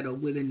us that are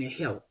willing to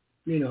help.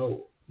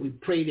 We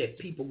pray that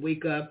people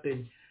wake up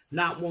and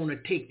not want to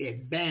take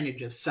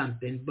advantage of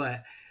something,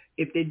 but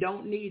if they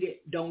don't need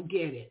it, don't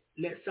get it.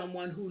 Let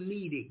someone who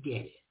need it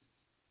get it.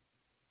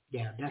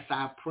 Yeah, that's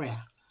our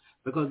prayer.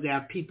 Because there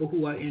are people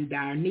who are in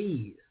dire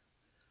need.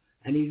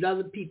 And these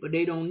other people,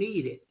 they don't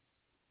need it.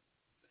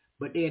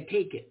 But they'll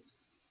take it.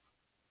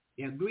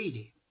 They're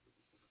greedy.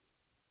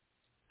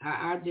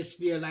 I just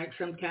feel like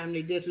sometimes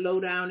they just low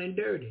down and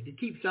dirty to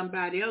keep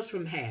somebody else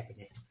from having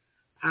it.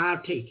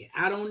 I'll take it.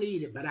 I don't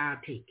need it, but I'll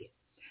take it.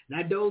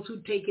 Now, those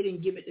who take it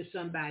and give it to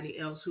somebody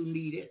else who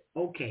need it,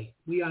 okay,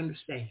 we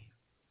understand.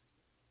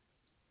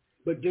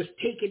 But just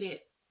taking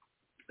it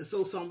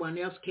so someone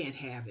else can't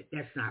have it,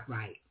 that's not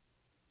right.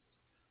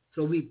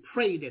 So we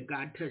pray that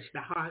God touch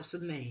the hearts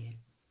of man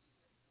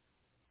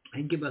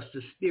and give us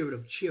the spirit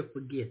of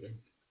cheerful giving.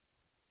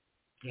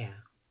 Yeah.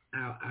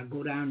 I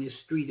go down this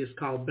street, it's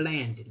called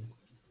Blandon.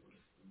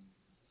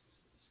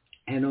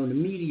 And on the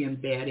median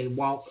there, they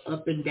walk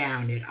up and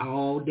down it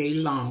all day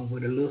long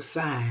with a little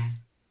sign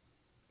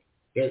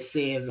that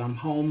says, I'm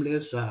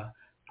homeless,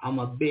 I'm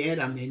a bed,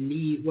 I'm in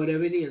need,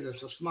 whatever it is.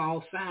 It's a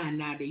small sign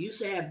now. They used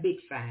to have big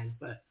signs,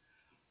 but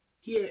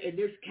here in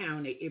this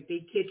county, if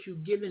they catch you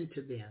giving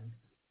to them,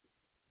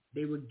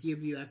 they would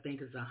give you, I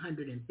think it's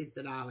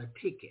 $150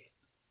 ticket.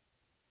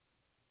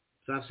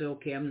 So I said,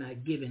 okay, I'm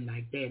not giving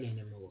like that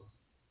anymore.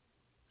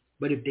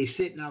 But if they're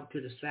sitting off to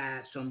the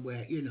side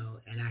somewhere,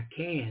 and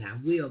I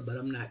will, but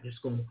I'm not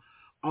just going to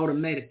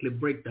automatically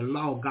break the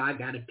law. God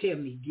got to tell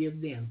me,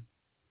 give them.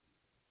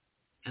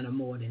 And I'm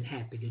more than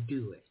happy to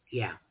do it.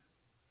 Yeah.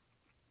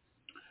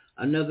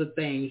 Another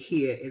thing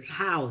here is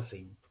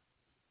housing.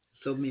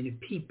 So many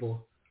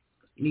people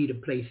need a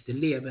place to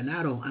live, and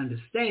I don't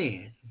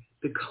understand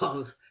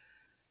because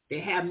they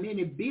have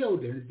many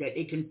buildings that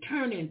they can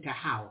turn into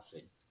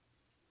housing.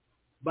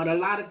 But a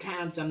lot of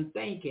times I'm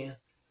thinking,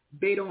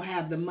 they don't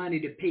have the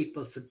money to pay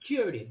for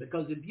security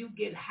because if you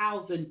get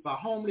housing for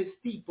homeless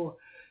people,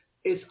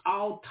 it's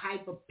all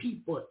type of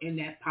people in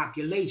that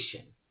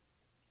population,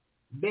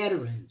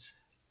 veterans,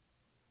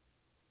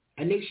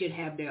 and they should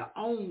have their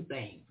own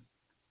thing.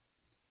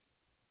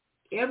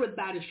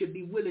 Everybody should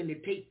be willing to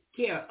take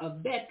care of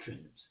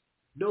veterans,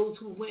 those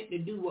who went to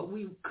do what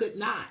we could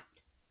not,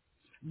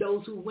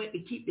 those who went to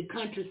keep the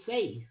country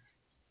safe.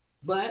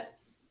 But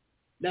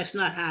that's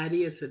not how it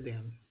is for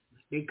them.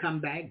 They come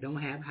back,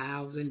 don't have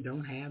housing,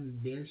 don't have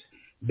this,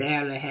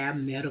 barely have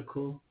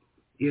medical,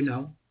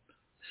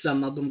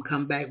 Some of them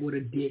come back with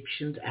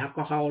addictions,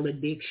 alcohol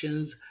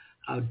addictions,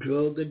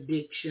 drug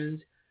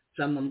addictions.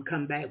 Some of them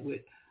come back with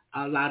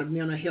a lot of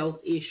mental health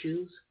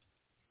issues.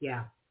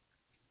 Yeah.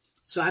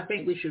 So I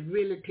think we should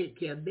really take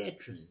care of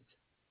veterans.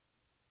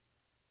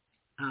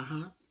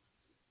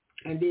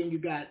 And then you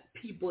got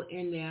people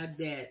in there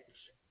that,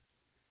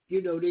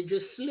 they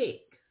just slick.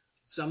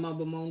 Some of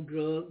them on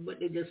drugs, but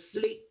they're just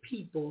slick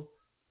people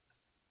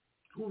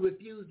who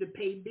refuse to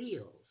pay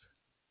bills.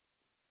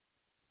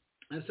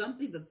 And some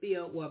people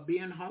feel, well,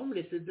 being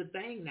homeless is the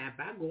thing now. If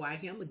I go out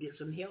here, I'm going to get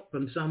some help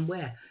from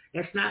somewhere.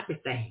 That's not the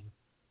thing.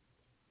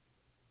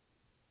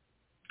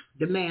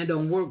 The man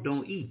don't work,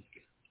 don't eat.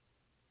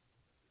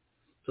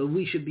 So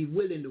we should be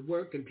willing to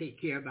work and take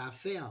care of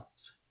ourselves.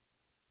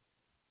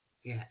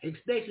 Yeah,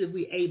 especially if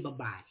we're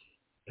able-bodied.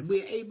 If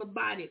we're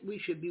able-bodied, we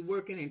should be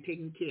working and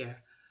taking care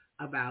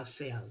of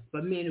ourselves.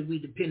 But many, we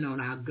depend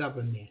on our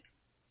government.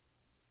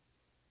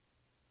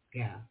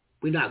 Yeah.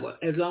 We're not,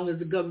 as long as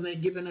the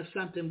government giving us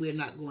something, we're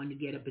not going to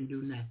get up and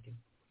do nothing.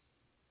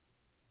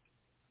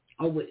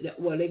 Oh,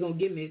 well, they're going to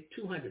give me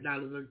 $200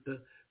 worth of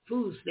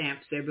food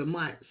stamps every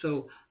month,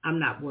 so I'm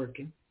not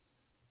working.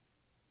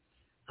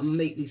 I'm going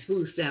to make these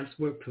food stamps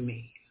work for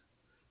me.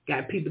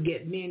 Got people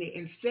get many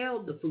and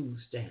sell the food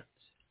stamps.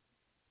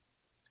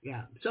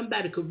 Yeah,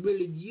 somebody could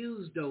really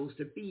use those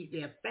to feed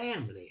their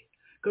family.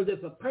 Because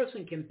if a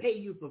person can pay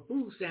you for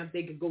food stamps,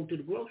 they could go to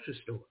the grocery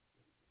store.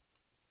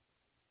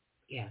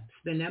 Yeah,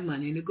 spend that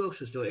money in the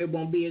grocery store. It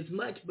won't be as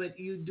much, but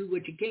you do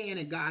what you can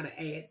and God will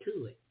add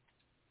to it.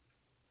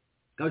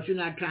 Because you're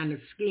not trying to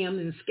skim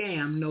and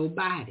scam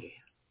nobody.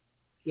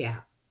 Yeah.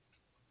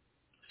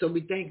 So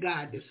we thank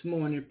God this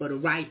morning for the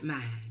right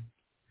mind.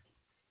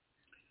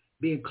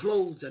 Being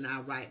clothed in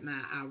our right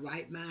mind. Our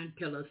right mind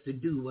tell us to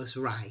do what's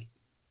right.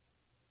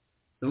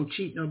 Don't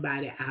cheat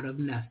nobody out of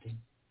nothing.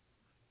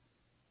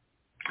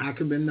 I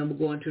can remember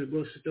going to the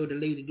grocery store. The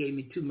lady gave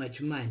me too much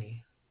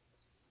money.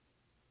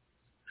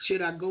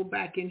 Should I go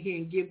back in here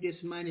and give this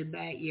money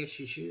back? Yes,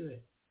 you should.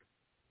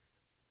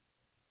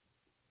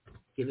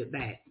 Give it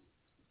back.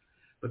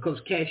 Because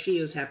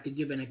cashiers have to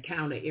give an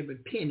account of every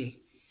penny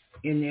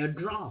in their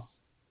drawer.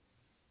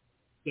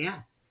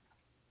 Yeah.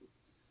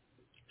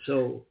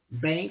 So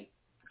bank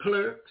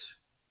clerks,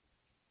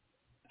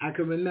 I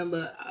can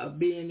remember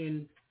being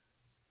in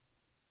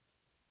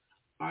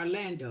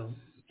Orlando,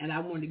 and I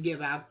wanted to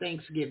give out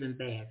Thanksgiving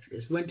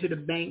baskets. Went to the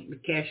bank to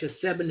cash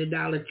a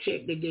 $70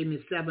 check. They gave me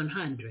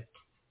 $700.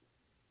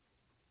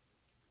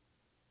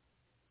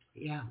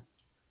 Yeah.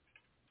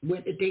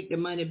 Went to take the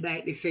money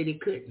back. They said they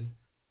couldn't.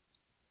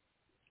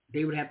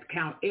 They would have to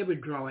count every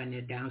drawer in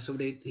there down. So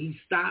he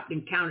stopped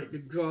and counted the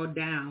drawer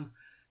down.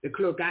 The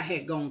clerk I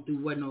had gone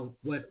through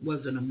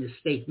wasn't a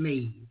mistake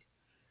made.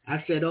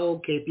 I said,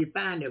 okay, if you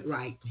find it,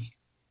 write me.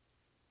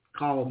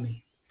 Call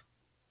me.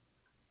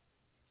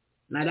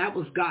 Now, that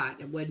was God.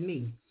 That wasn't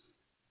me.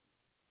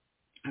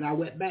 And I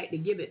went back to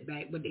give it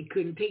back, but they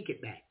couldn't take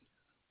it back.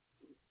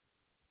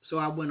 So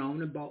I went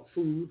on and bought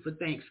food for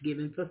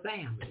Thanksgiving for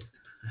families.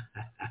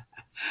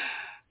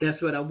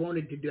 That's what I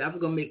wanted to do. I was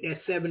going to make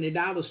that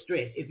 $70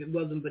 stretch. If it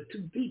wasn't but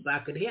 2 people, I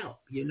could help,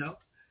 you know.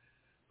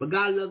 But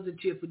God loves a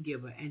cheerful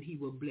giver, and he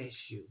will bless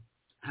you.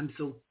 I'm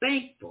so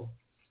thankful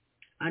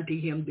unto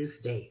him this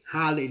day.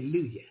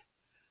 Hallelujah.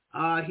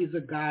 He's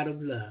a God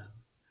of love.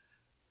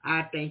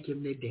 I thank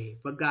him today,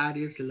 for God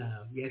is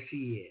love. Yes,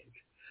 he is.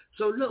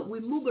 So look,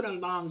 we're moving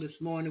along this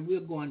morning. We're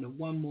going to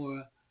one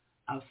more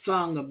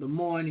song of the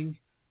morning,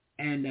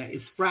 and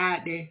it's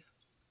Friday,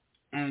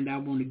 and I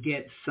want to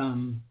get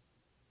some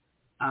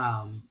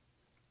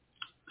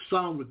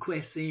song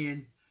requests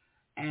in,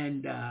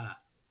 and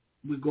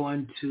we're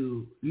going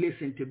to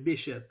listen to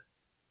Bishop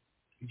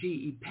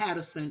GE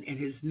Patterson and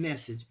his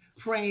message,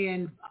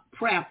 prayer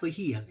for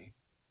healing.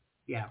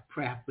 Yeah,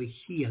 prayer for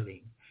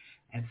healing.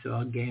 And so,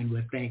 again,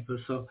 we're thankful.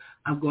 So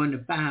I'm going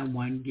to find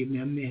one. Give me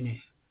a minute.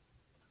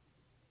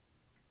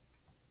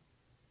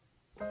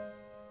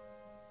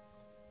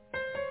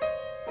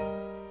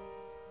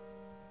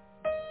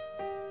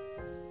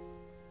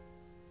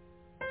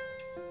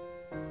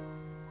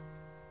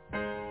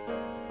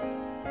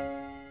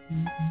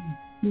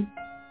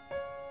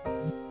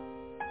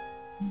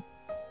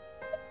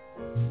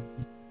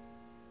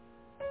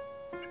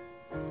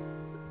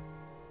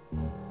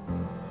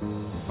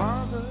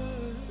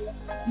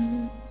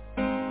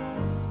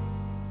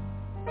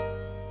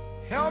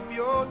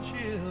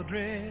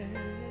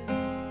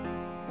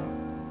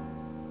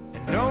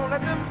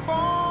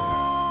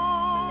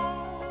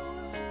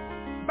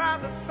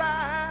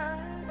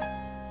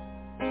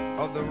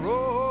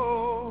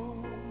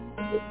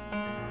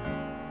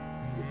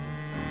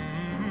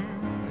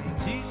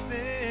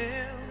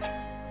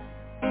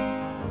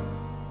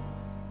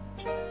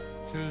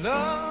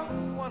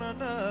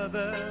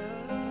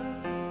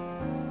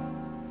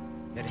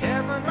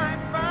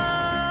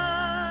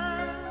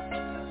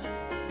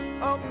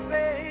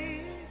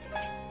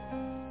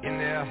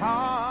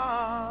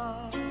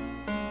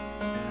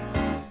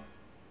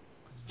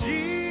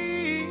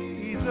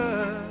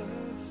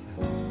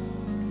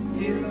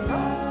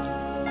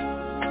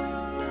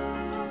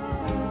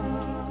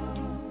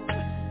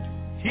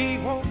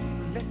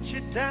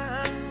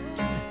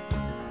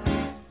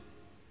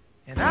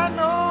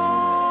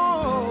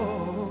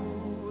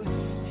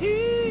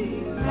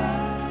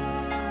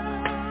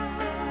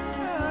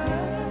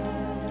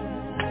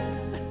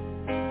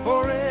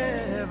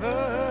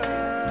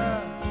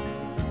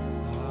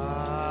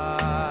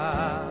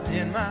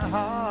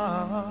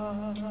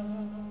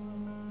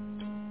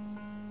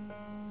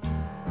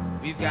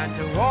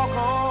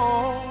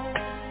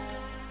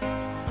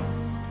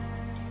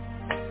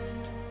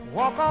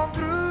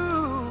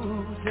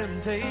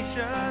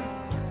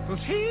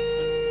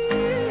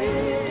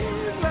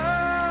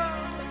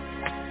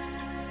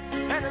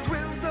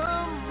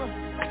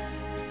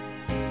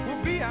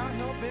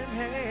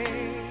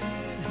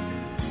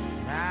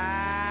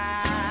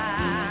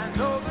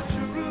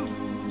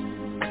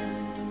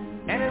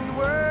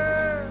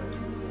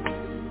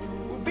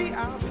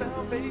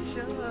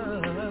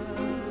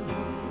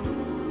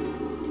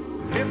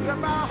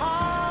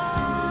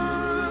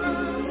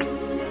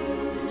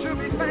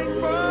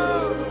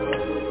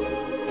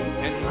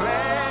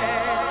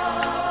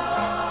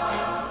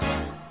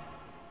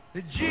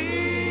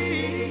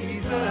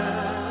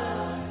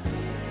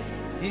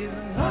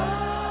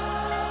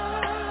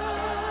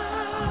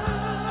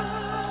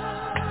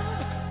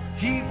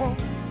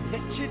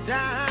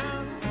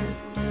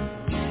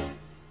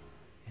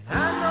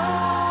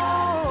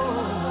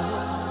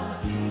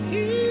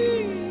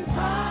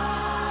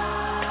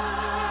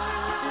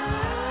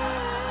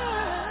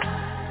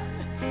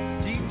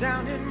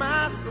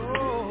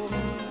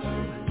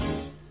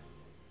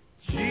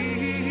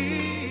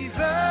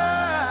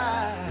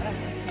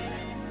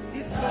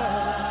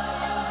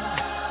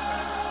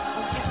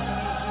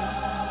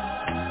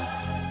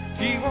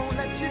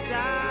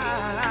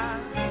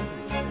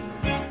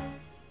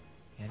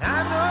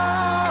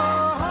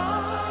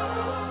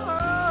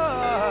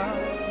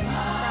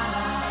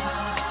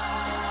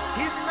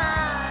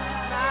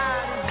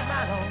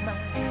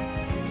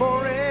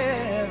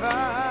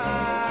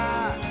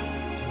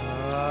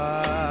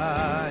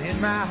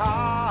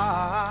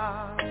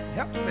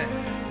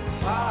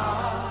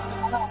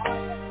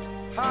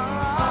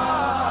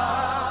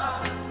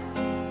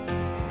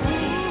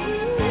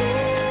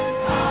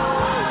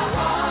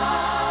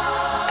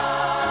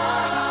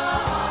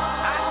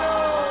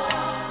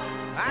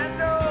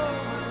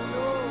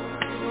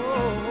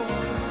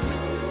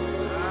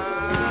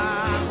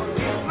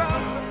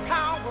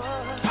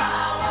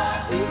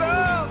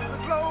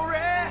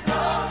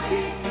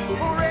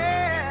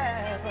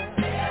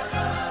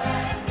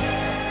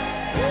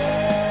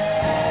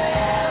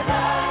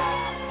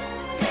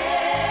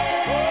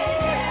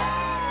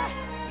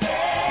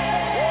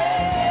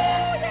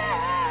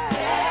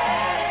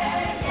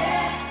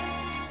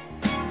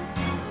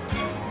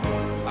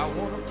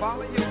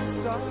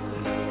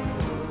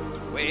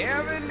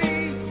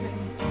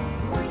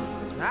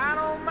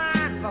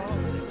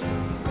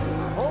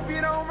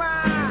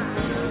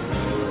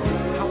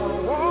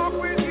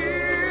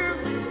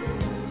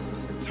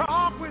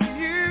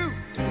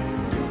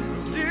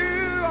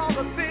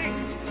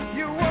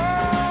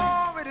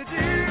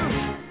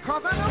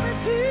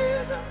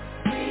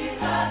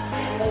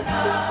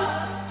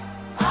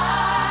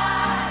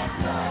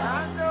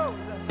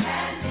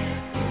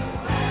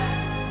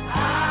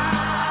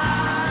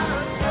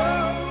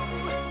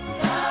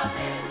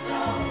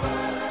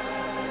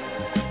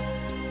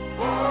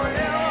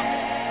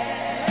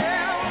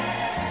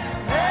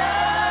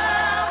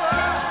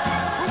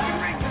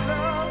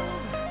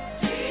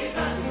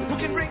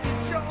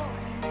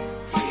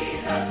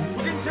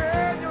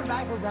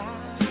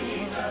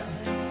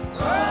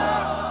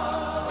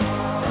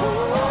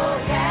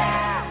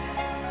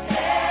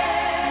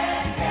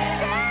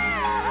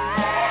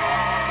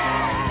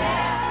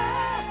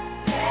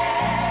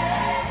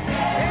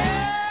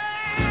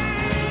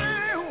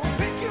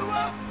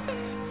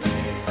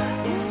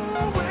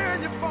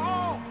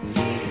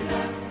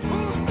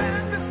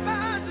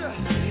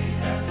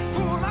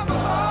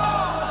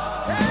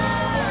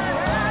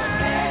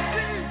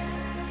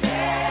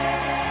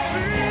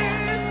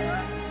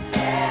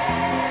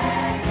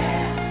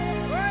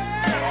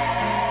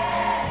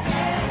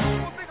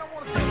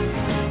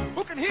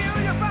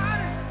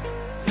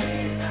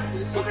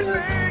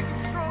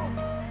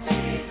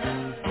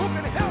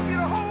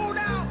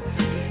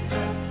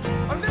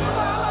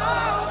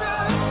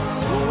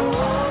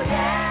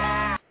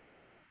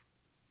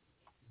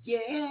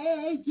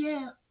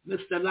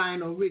 Mr.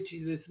 Lionel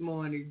Richie this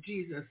morning.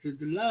 Jesus is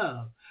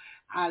love.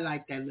 I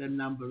like that little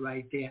number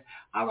right there.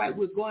 All right,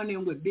 we're going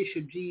in with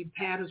Bishop GE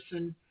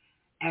Patterson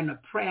and a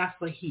prayer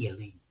for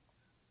healing.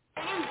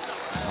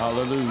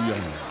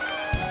 Hallelujah.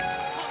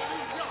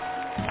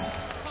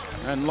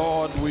 And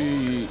Lord,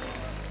 we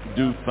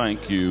do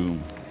thank you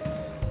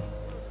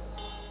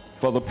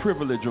for the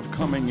privilege of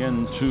coming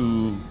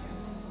into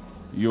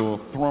your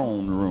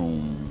throne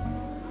room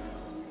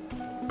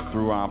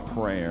through our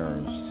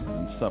prayers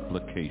and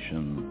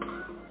supplication.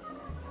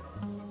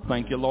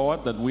 Thank you,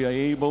 Lord, that we are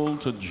able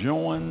to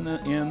join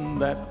in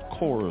that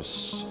chorus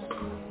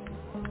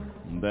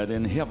that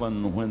in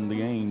heaven when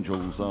the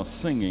angels are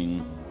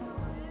singing,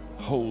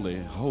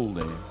 holy,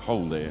 holy,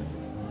 holy.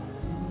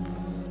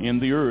 In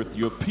the earth,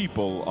 your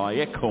people are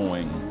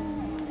echoing,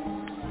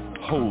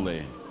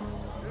 holy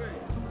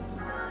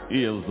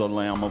is the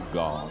Lamb of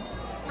God.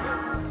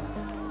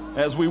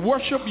 As we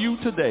worship you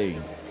today,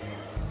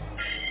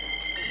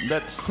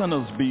 let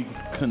sinners be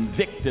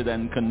convicted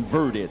and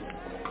converted.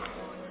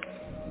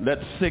 Let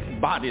sick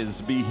bodies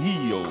be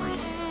healed.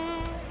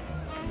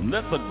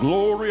 Let the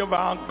glory of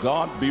our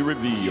God be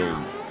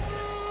revealed.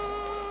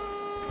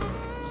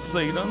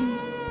 Satan,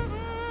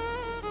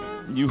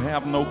 you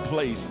have no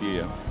place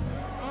here.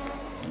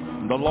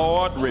 The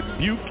Lord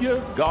rebuke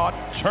you. God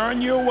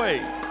turn you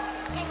away.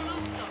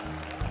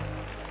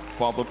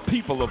 For the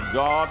people of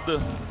God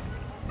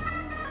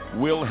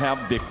will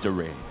have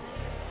victory.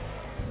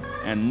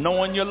 And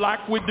knowing you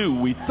like we do,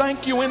 we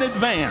thank you in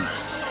advance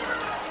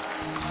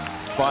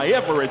for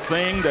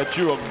everything that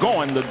you are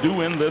going to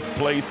do in this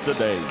place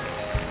today.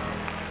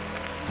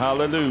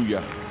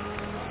 Hallelujah.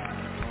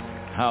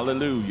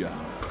 Hallelujah.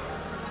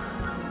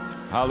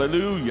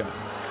 Hallelujah.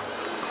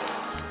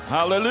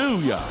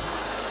 Hallelujah.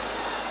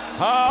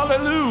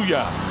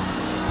 Hallelujah.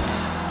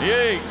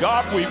 Yea,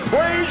 God, we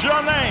praise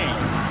your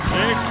name.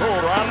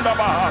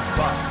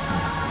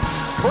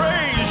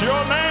 Praise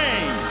your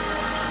name.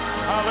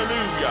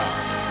 Hallelujah.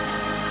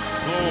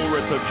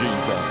 Glory to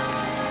Jesus.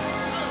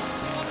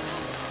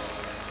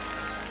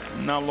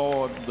 Now,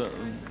 Lord,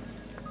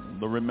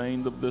 the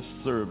remainder of this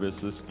service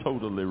is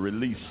totally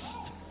released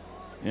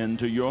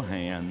into your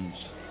hands,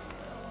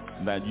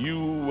 that you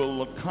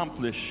will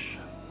accomplish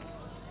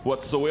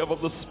whatsoever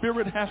the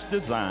Spirit has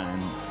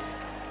designed.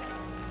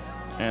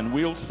 And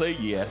we'll say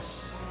yes.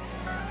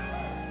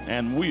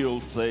 And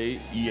we'll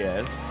say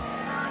yes.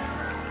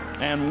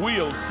 And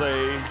we'll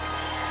say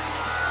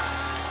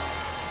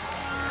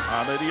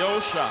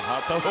Hallelujah.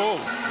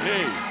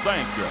 Hey,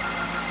 thank you.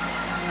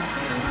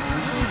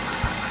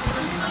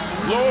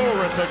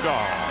 Glory to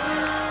God.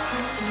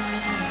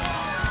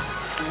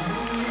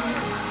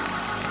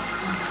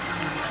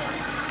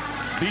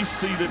 Be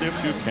seated if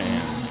you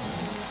can.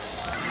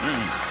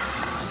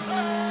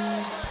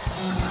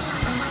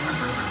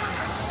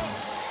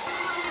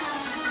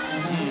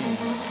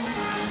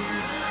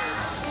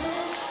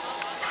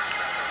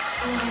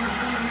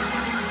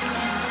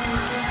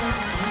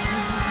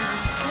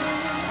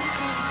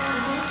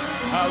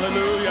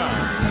 Hallelujah.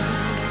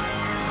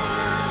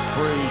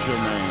 Praise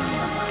your name.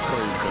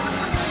 Praise your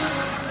name.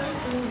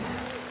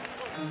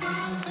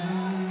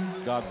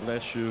 God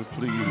bless you.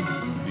 Please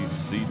be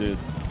seated.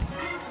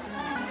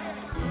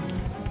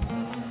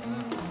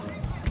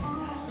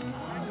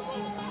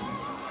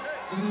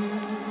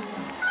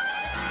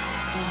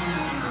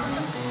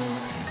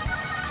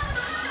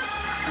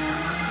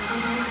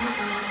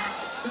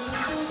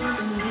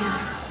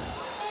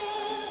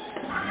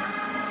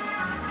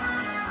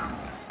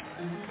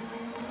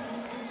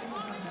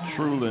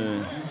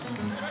 Truly,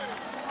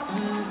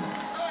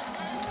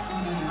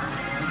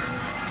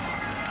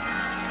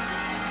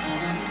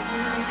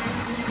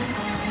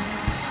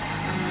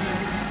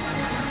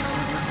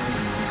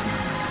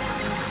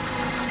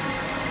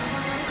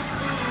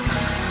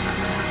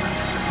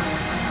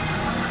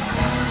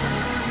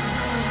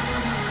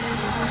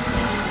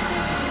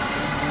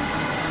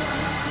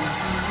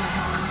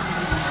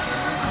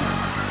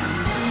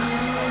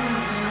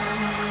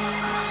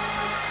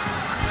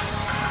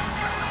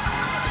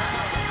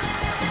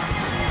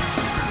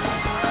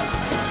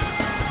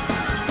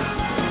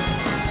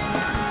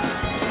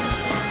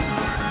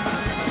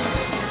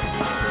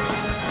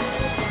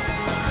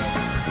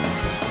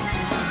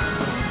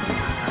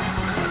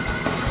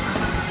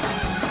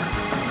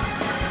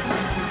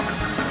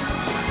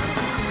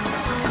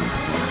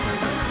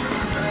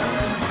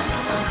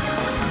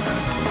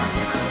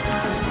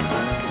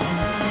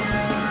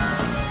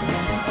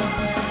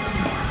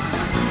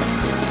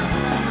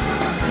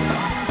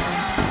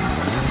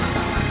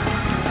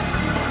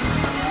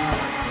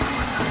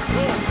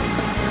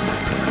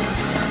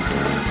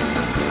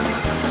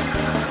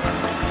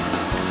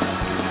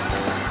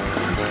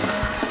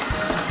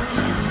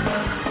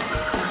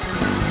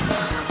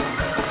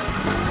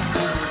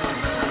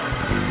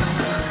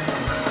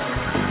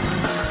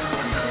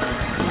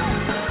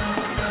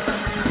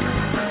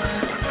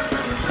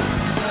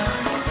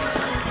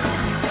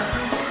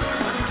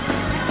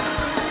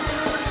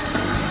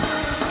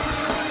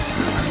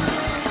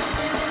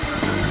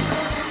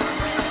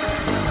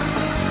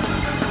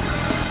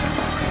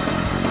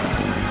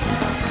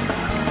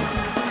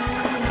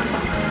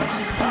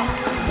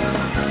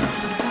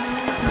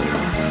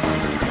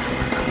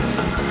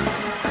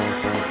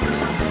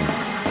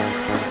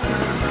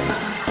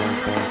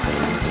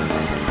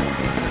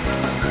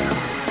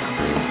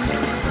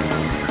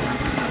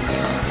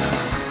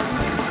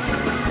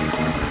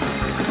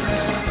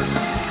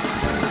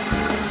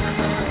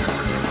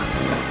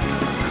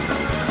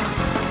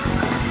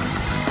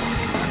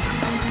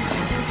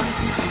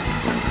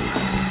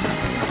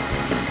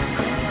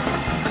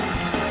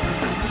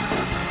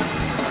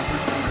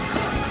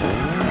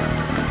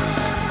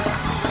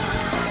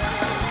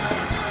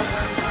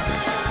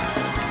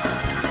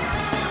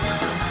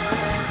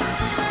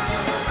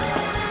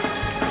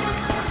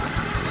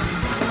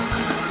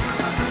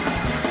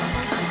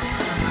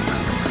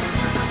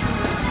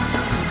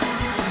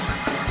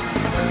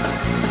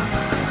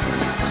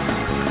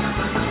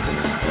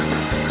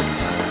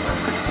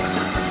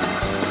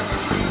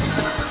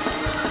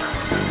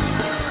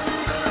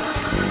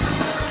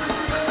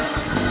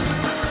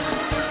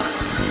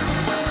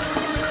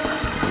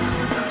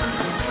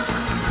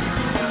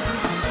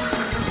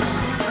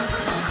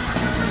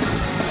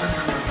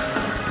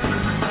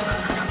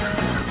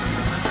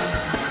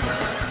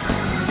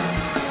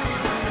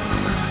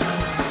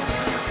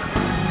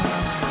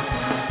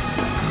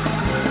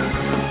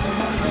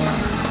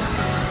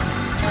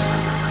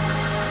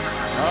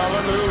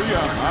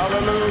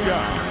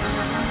 hallelujah.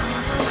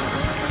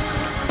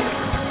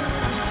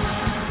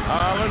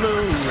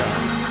 Hallelujah.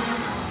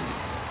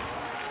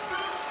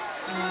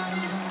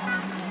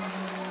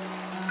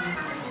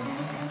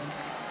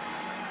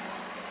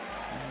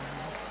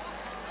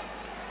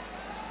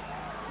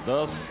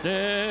 The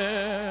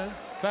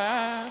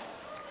steadfast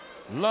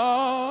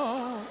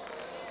love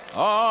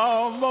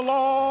of the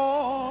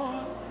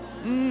Lord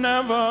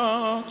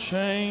never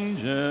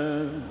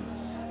changes.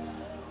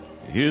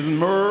 His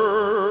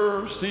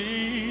mercies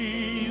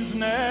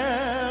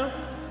never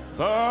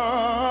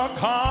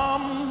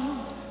come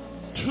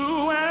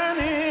to an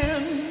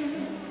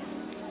end.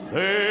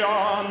 They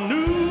are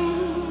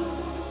new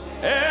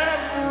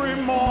every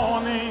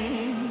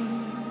morning,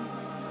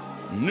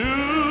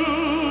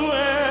 new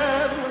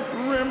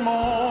every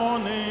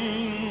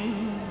morning.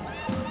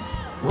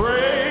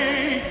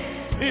 Great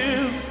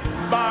is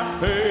thy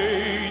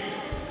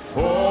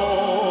faithfulness,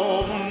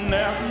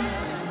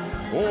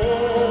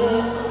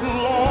 oh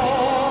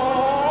Lord.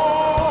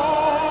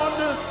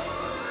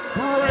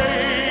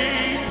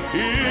 Great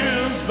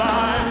is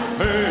thy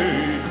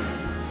faithfulness.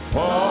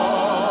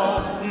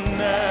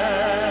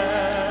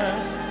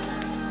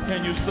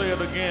 Can you say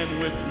it again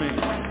with me?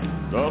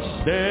 The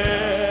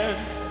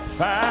steadfast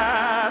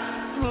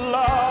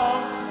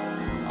love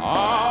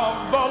of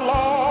the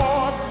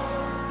Lord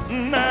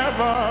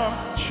never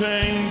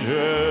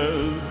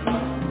changes.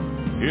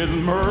 His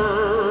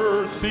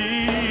mercies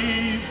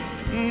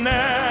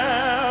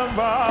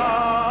never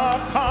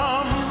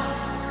come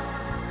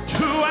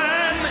to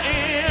an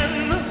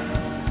end.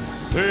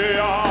 They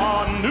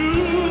are new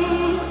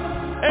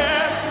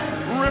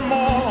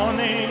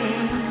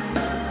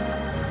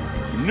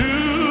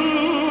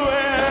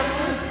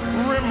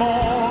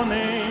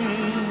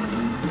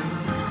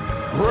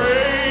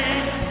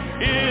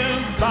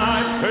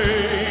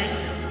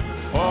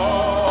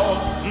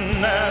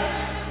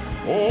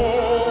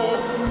Oh,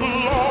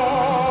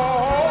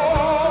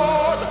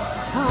 Lord,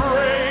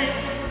 great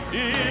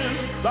is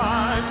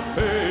thy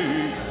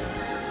faithfulness.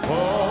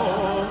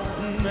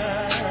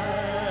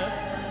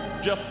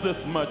 Just this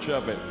much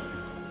of it.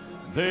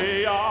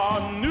 They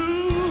are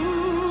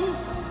new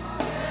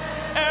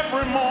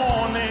every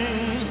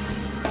morning,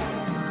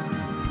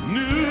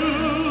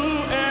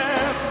 new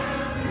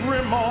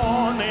every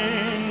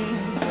morning.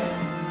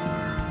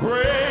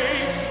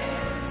 Great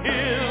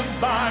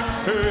is thy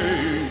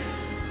faithfulness,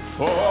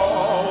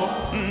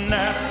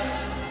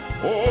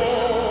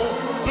 oh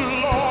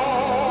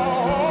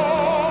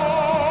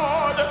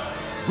Lord,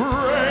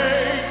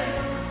 great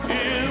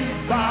is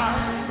thy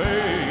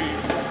faithfulness.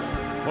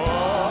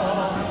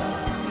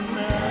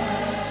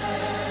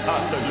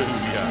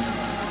 Hallelujah.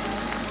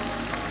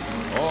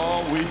 Oh,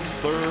 we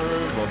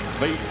serve a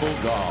faithful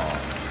God.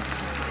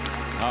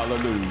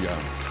 Hallelujah.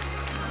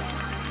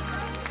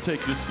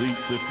 Take your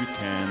seats if you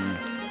can.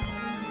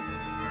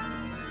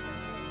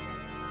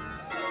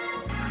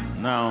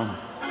 Now,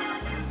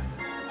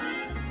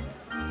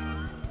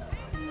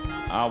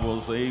 I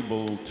was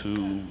able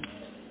to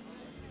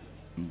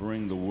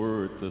bring the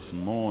word this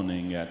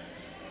morning at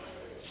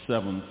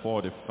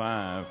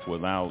 7:45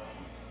 without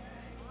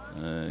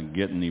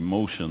getting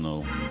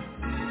emotional.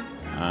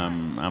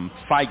 I'm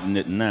fighting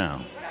it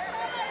now,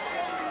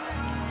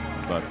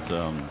 but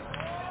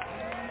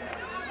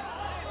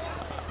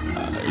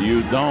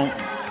you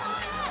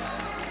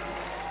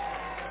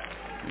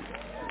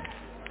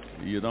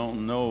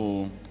don't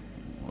know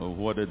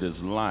what it is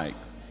like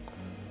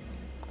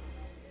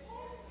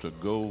to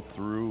go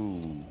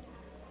through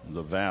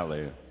the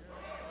valley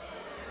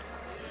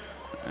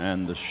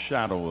and the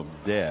shadow of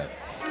death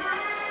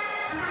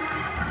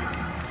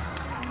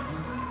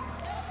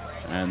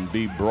and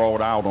be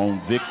brought out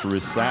on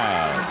victory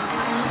side.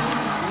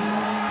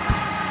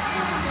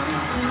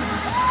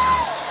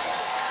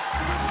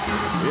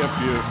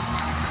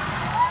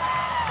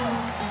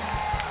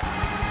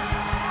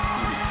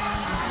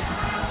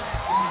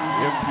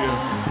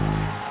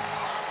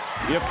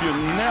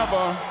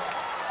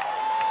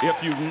 If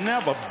you've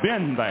never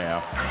been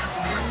there,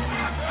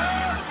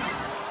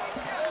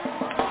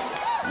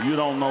 you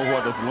don't know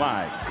what it's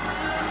like.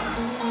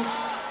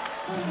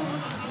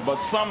 But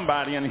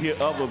somebody in here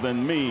other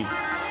than me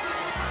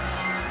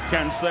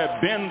can say,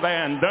 been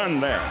there and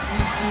done that.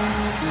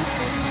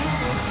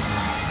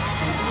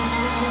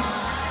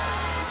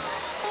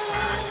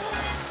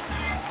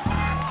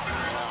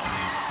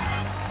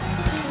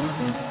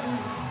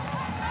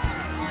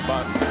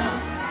 But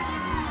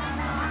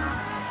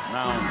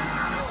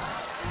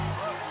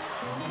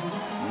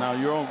now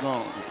you're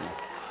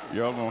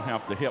gonna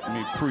have to help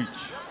me preach.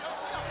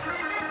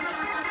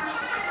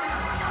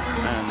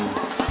 And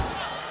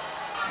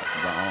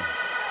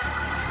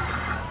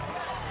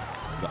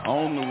the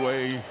only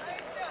way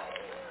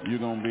you're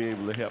gonna be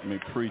able to help me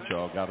preach,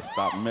 y'all gotta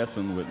stop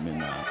messing with me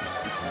now.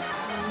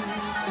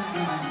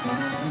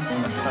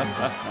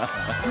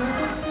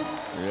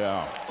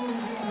 Yeah.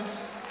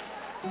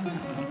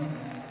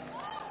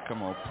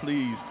 Come on,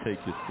 please take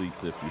your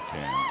seats if you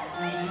can.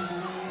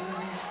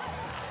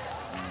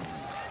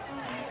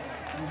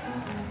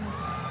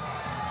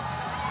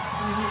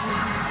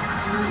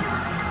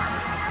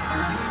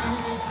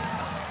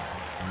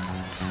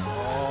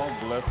 Oh,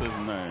 bless his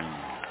name.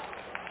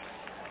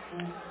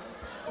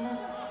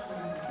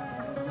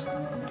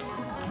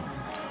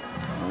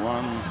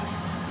 One.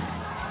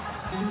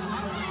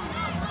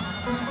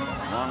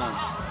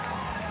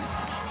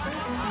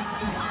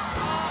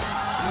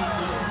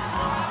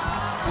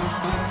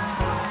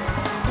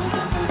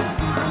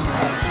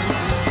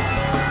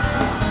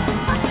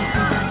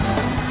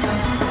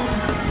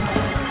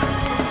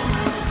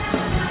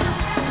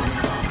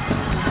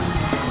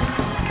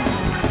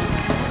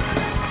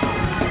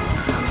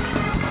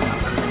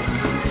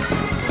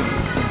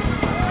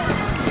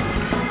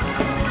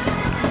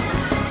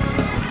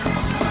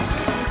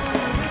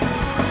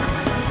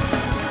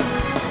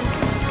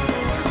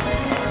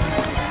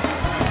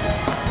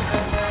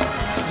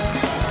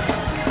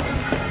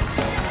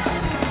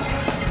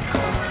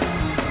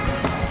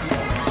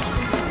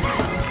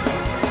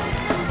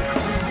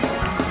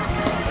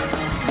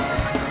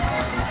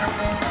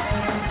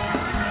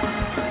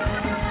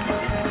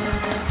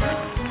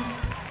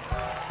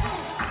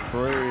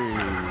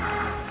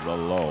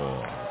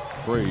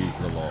 Praise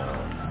the Lord.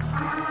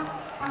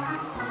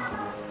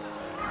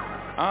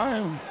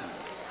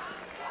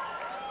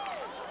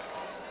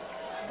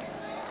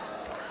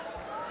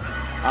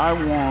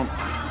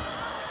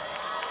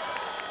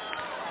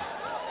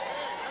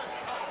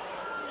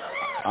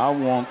 I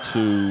want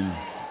to,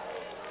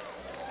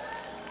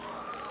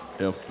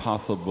 if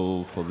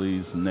possible, for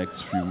these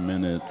next few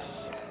minutes,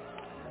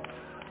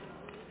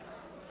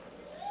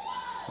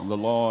 the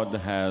Lord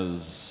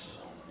has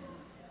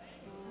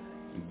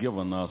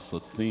given us a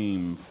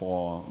theme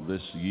for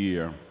this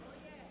year,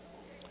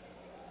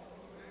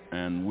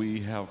 and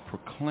we have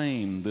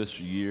proclaimed this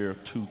year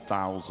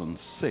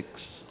 2006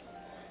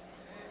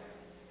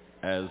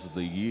 as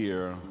the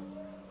year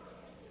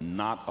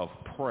not of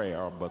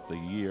prayer, but the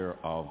year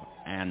of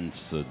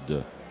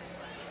answered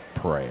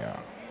prayer.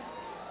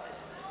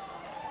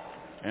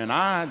 And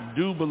I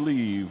do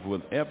believe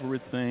with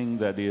everything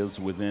that is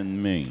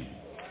within me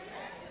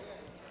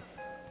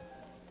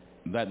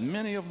that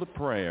many of the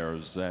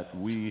prayers that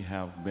we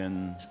have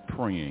been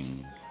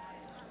praying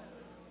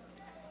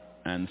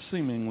and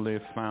seemingly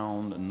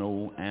found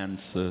no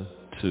answer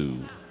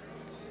to,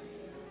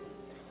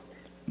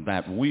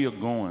 that we are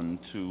going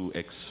to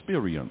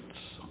experience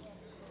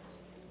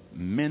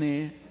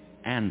many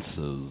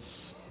answers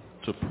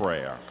to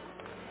prayer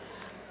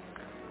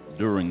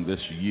during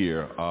this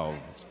year of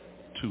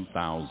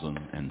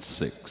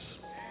 2006.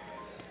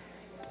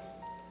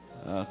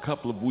 A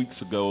couple of weeks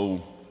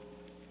ago,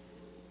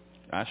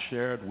 I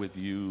shared with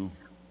you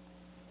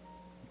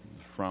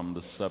from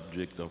the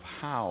subject of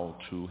how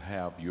to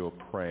have your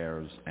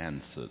prayers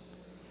answered.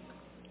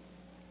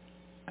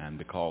 And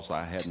because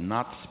I had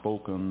not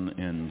spoken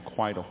in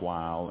quite a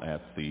while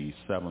at the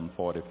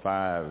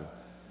 7:45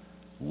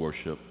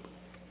 worship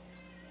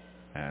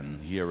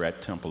and here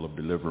at Temple of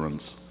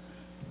Deliverance,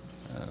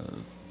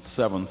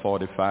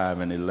 7:45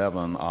 and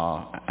 11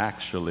 are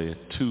actually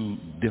two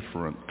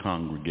different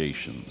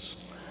congregations.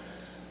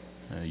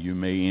 You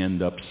may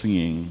end up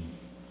seeing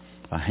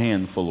a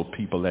handful of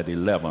people at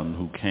 11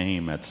 who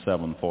came at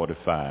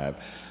 7:45.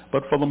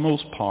 But for the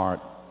most part,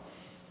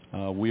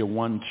 we are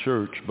one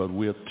church, but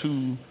we are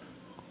two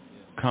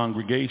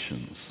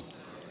congregations.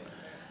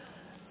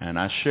 And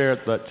I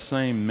shared that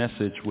same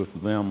message with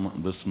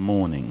them this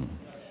morning.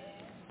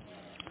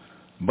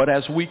 But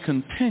as we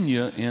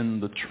continue in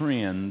the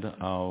trend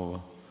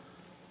of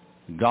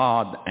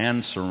God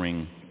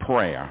answering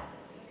prayer,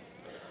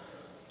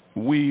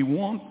 we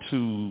want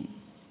to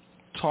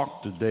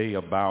talk today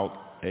about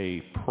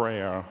a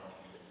prayer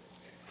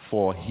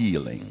for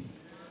healing.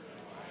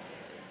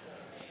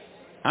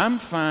 I'm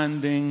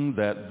finding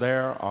that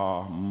there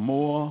are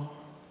more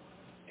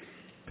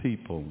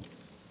people,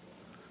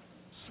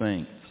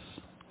 saints,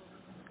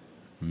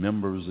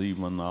 members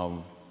even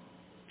of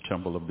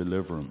Temple of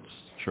Deliverance,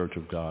 Church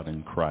of God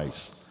in Christ.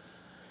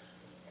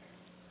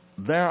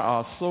 There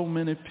are so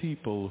many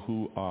people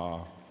who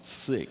are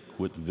sick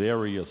with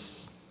various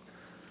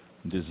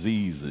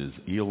diseases,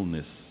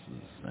 illnesses,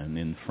 and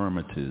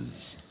infirmities.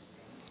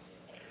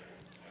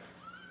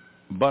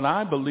 But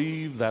I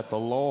believe that the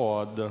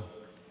Lord,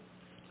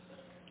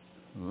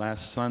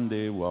 last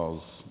Sunday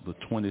was the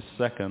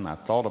 22nd. I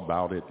thought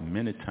about it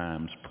many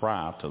times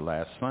prior to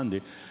last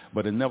Sunday,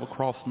 but it never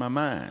crossed my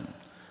mind.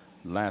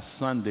 Last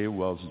Sunday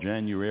was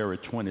January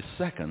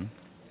 22nd.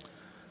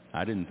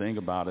 I didn't think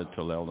about it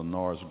till Elder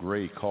Norris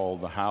Gray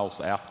called the house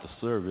after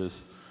service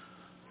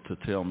to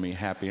tell me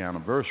happy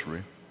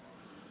anniversary,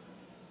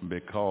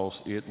 because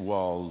it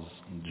was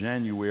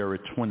January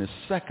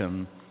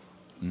 22nd,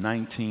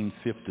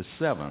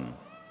 1957,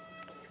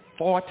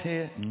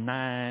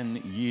 49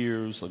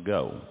 years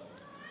ago,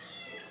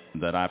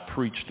 that I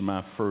preached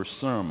my first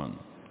sermon.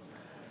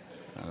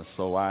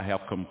 So I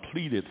have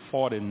completed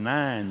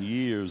 49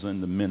 years in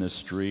the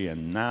ministry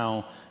and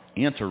now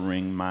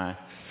entering my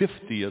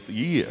 50th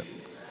year.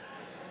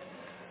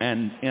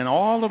 And in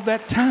all of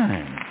that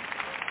time,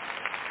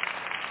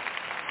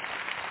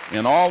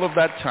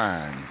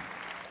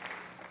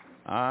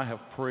 I have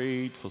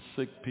prayed for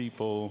sick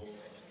people.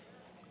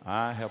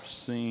 I have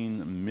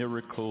seen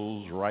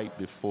miracles right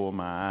before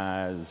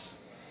my eyes.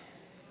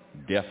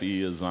 Deaf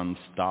ears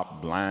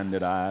unstopped,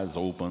 blinded eyes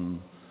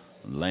open,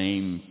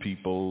 lame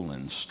people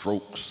and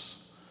strokes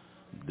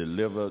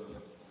delivered.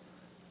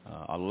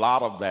 A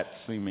lot of that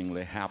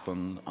seemingly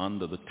happened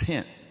under the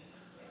tent.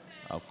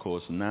 Of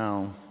course,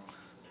 now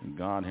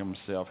God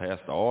himself has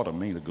to order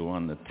me to go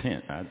under the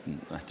tent. I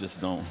just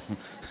don't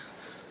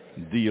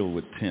deal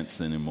with tents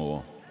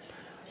anymore.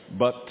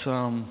 But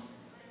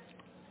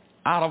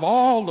out of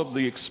all of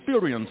the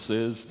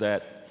experiences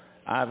that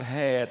I've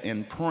had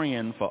in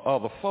praying for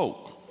other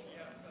folk,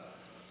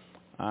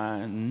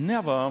 I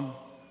never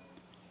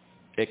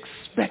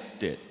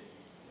expected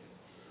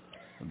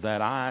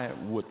that I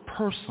would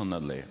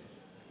personally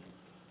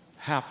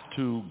have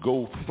to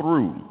go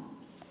through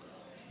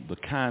the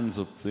kinds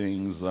of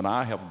things that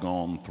I have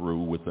gone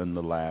through within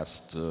the last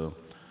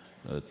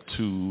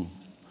 2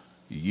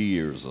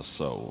 years or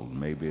so,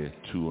 maybe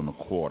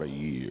 2.25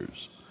 years.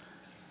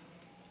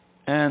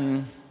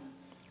 And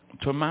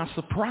to my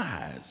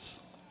surprise,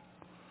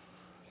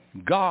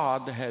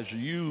 God has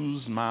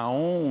used my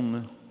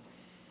own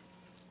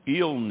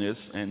illness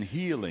and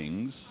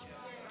healings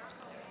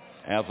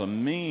as a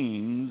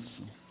means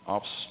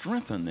of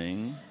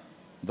strengthening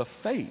the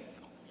faith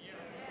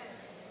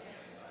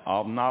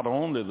of not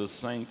only the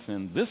saints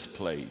in this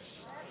place,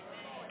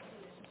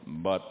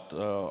 but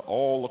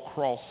all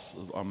across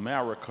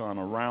America and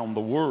around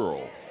the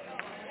world,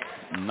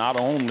 not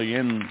only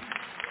in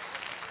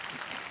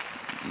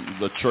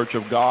the Church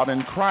of God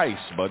in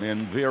Christ, but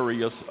in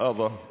various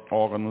other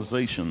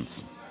organizations.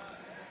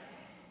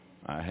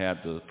 I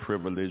had the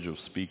privilege of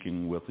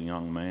speaking with a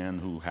young man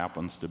who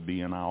happens to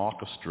be in our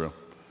orchestra,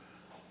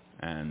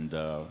 and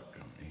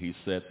he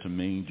said to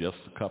me just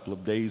a couple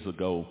of days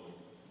ago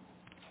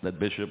that,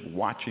 Bishop,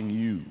 watching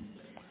you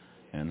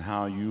and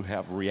how you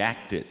have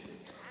reacted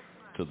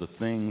to the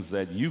things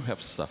that you have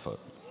suffered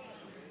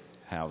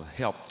have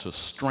helped to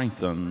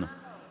strengthen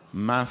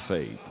my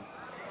faith.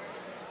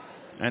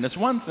 And it's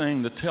one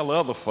thing to tell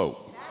other folk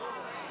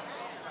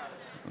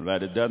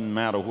that it doesn't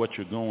matter what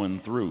you're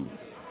going through.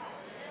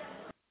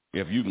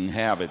 If you can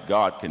have it,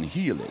 God can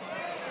heal it.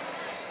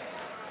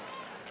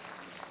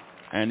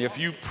 And if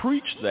you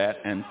preach that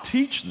and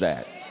teach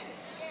that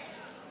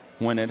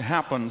when it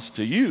happens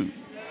to you,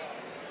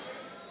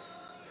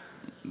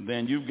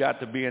 then you've got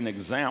to be an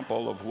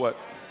example of what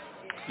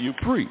you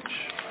preach.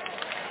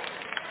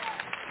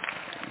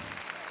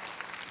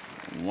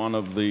 One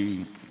of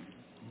the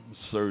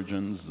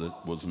surgeons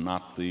that was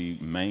not the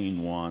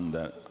main one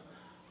that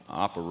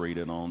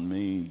operated on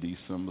me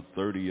December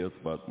 30th,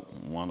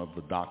 but one of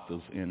the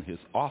doctors in his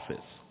office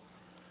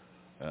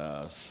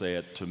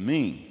said to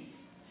me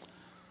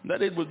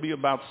that it would be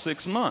about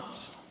 6 months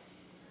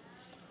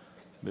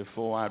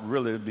before I'd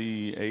really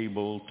be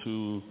able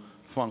to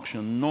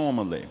function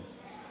normally.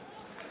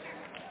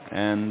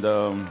 And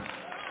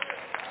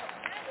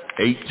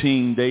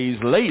 18 days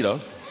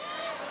later,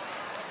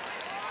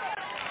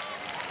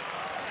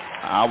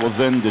 I was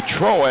in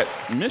Detroit,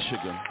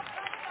 Michigan,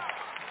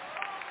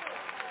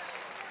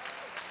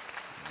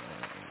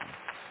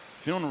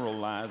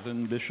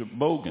 funeralizing Bishop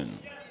Bogan.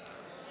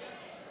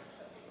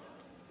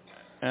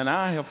 And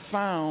I have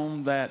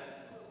found that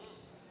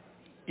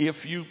if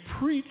you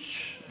preach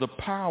the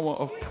power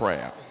of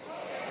prayer,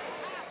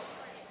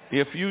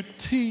 if you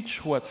teach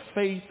what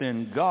faith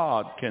in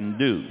God can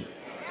do,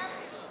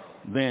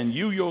 then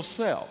you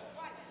yourself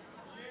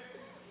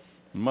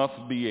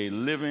must be a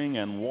living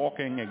and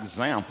walking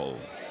example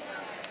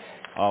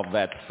of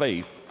that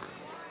faith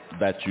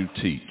that you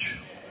teach.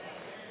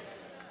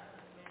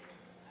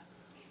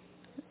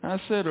 I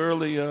said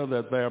earlier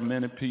that there are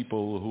many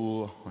people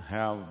who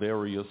have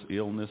various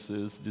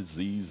illnesses,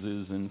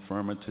 diseases,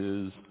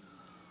 infirmities,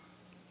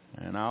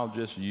 and I'll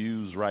just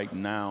use right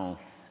now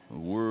the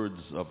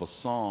words of a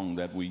song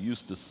that we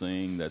used to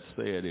sing that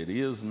said, "It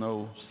is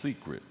no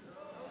secret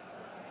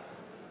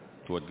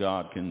what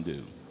God can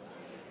do."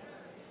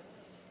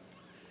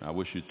 I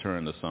wish you'd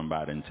turn to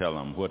somebody and tell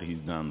them what he's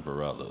done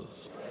for others.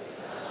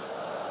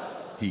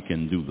 He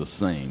can do the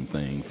same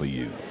thing for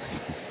you.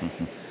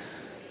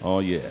 Oh,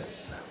 yes.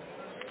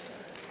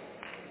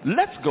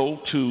 Let's go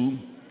to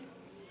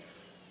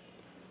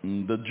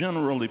the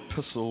general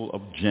epistle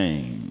of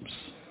James.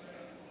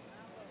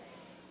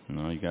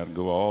 No, you got to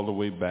go all the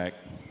way back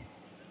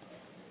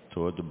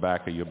toward the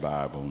back of your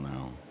Bible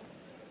now.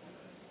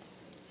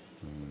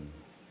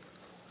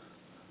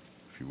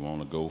 If you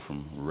want to go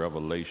from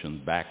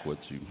Revelation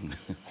backwards, you can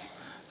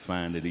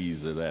find it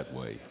easier that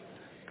way.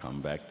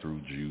 Come back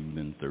through Jude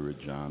and 3rd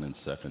John and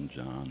 2nd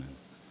John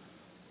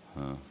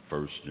and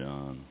 1st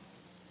John,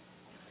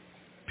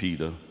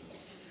 Peter,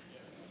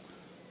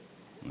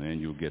 and then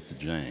you'll get to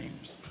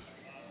James.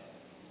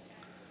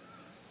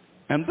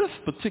 And this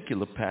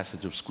particular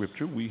passage of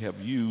Scripture we have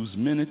used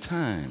many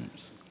times.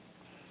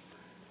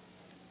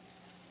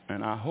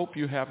 And I hope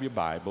you have your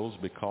Bibles,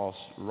 because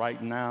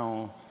right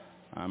now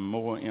I'm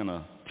more in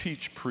a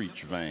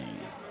teach-preach vein.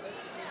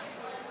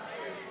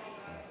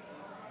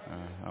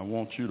 I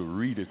want you to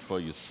read it for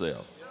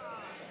yourself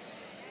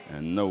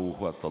and know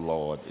what the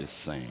Lord is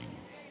saying.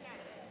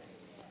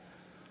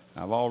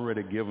 I've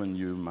already given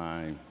you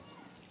my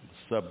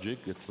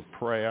subject. It's a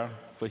prayer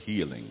for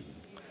healing.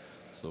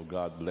 So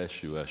God bless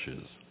you,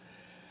 ushers.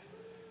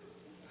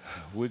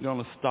 We're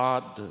going to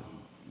start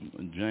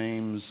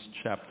James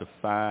chapter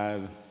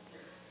 5,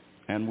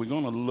 and we're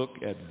going to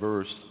look at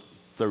verse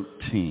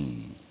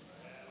 13.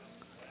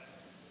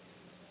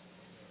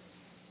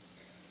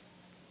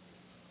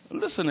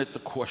 Listen at the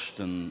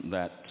question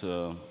that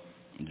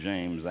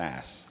James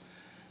asked.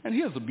 And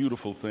here's the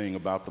beautiful thing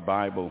about the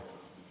Bible.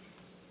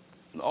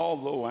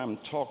 Although I'm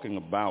talking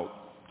about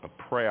a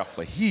prayer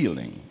for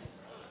healing,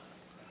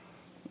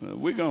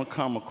 we're going to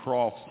come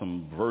across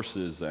some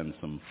verses and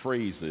some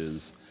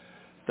phrases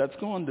that's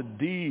going to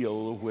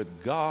deal with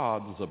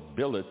God's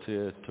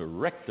ability to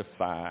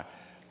rectify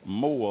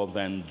more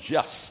than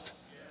just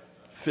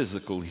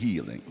physical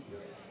healing.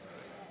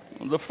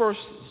 The first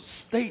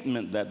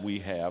statement that we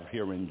have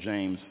here in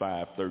James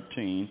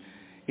 5:13,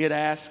 it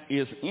asks,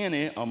 "Is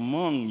any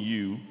among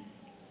you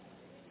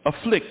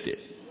afflicted?"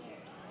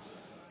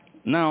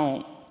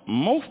 Now,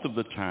 most of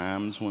the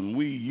times when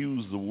we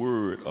use the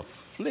word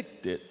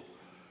afflicted,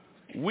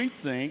 we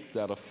think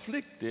that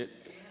afflicted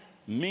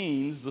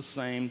means the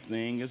same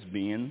thing as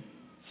being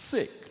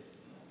sick.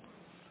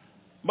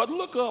 But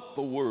look up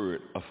the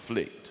word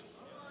afflict.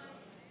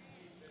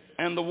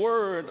 And the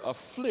word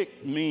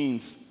afflict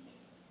means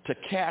to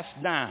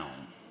cast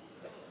down,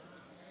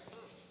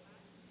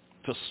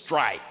 to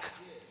strike,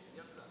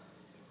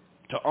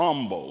 to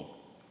humble,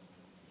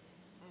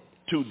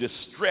 to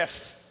distress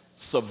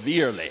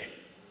severely,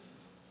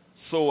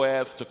 so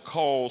as to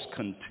cause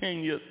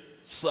continued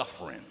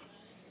suffering,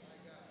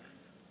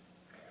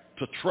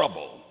 to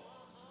trouble,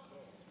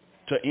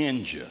 to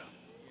injure.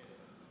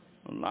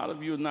 A lot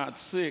of you are not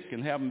sick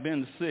and haven't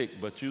been sick,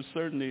 but you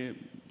certainly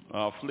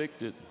are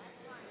afflicted.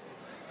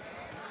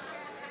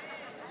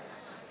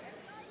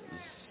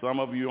 Some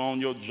of you on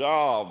your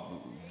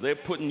job, they're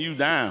putting you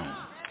down.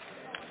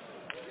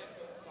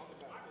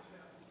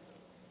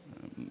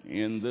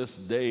 In this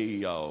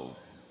day of,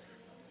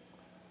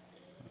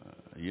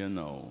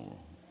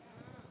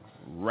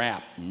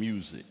 rap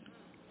music,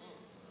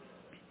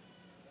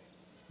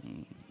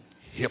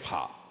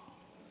 hip-hop,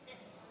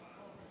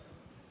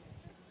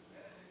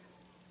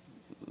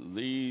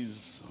 these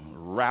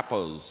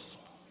rappers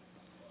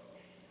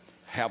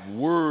have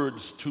words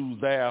to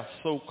their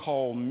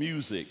so-called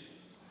music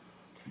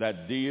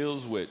that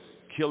deals with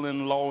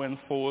killing law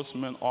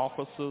enforcement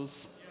officers,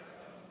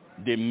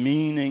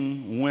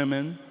 demeaning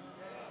women,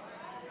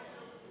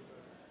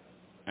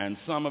 and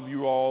some of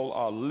you all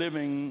are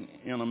living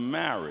in a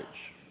marriage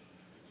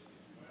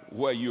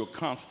where you're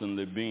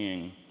constantly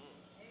being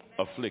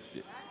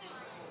afflicted,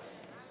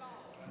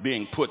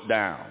 being put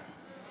down.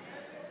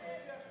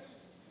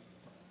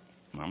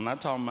 I'm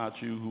not talking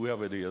about you,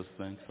 whoever it is,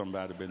 think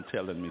somebody been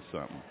telling me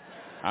something.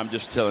 I'm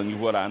just telling you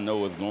what I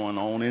know is going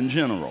on in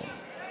general.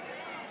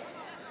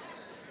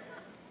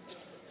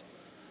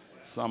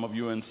 Some of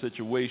you are in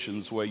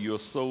situations where you're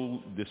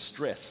so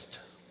distressed,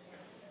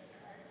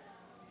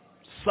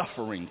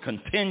 suffering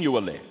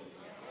continually.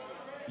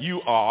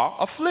 You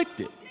are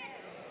afflicted.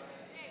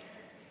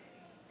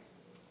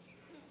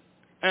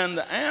 And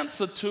the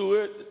answer to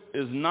it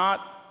is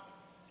not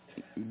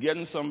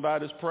getting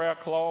somebody's prayer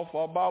cloth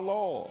or by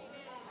law.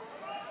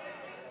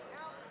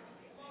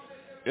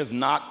 It's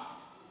not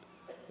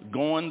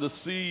going to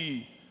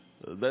see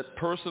that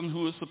person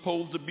who is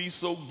supposed to be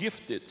so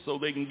gifted so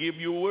they can give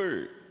you a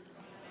word.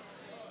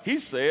 He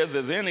says,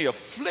 if any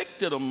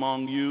afflicted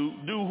among you,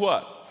 do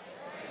what?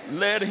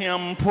 Let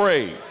him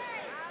pray.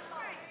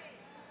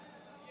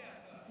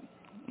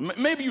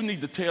 Maybe you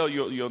need to tell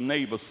your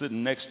neighbor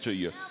sitting next to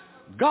you,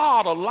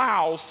 God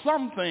allows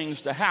some things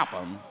to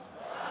happen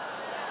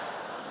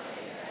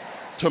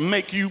to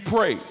make you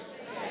pray.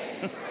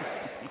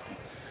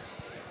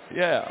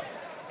 Yeah.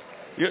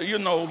 You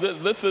know,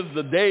 this is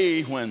the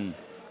day when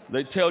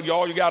they tell you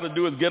all you got to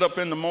do is get up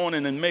in the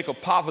morning and make a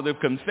positive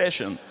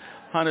confession.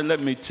 Honey, let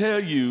me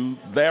tell you,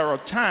 there are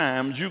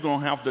times you're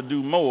going to have to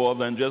do more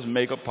than just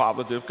make a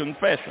positive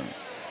confession.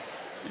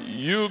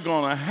 You're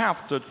going to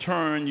have to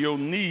turn your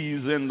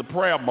knees in the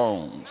prayer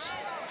bones,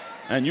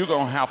 and you're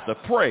going to have to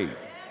pray.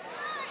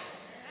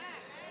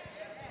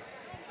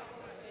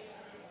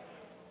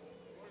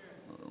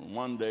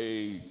 One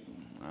day,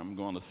 I'm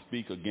going to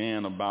speak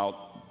again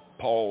about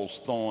Paul's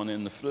thorn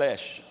in the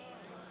flesh.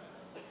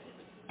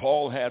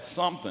 Paul had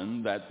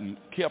something that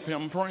kept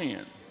him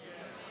praying.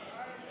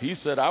 He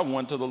said, I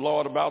went to the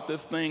Lord about this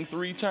thing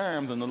 3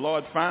 times, and the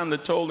Lord finally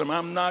told him,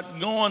 I'm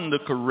not going to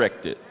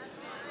correct it.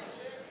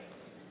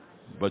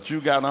 But you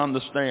got to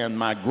understand,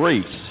 my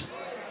grace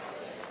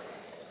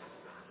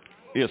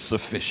is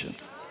sufficient.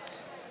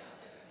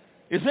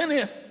 Is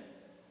any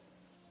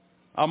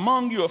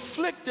among you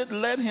afflicted?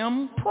 Let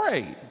him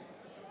pray.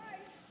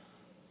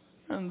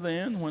 And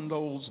then when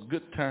those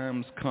good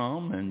times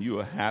come and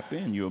you're happy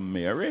and you're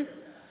merry,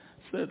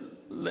 said,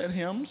 let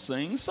him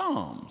sing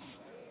psalms.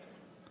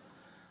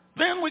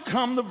 Then we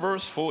come to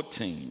verse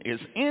 14. Is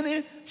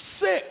any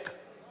sick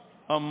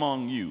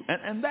among you?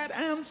 And that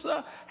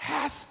answer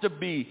has to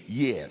be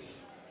yes.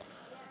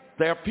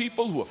 There are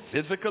people who are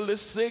physically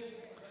sick,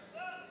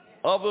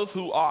 others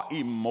who are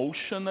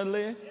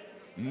emotionally,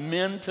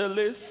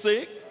 mentally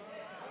sick.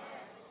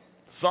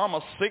 Some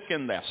are sick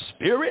in their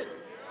spirit,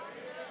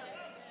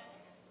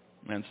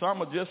 and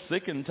some are just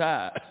sick and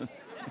tired.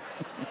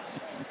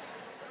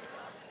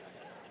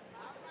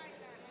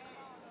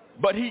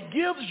 But he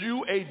gives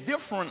you a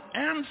different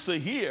answer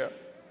here.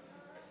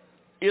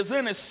 Is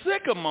any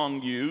sick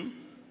among you?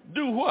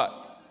 Do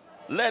what?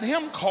 Let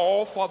him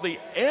call for the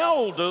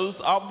elders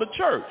of the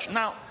church.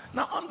 Now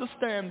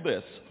understand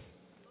this.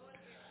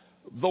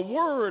 The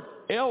word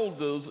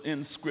elders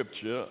in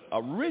Scripture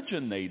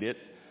originated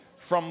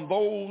from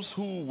those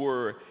who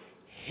were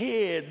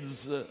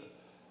heads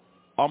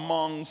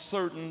among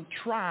certain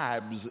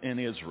tribes in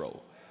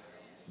Israel.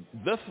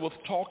 This was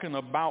talking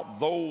about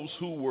those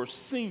who were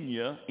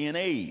senior in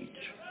age.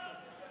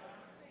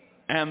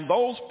 And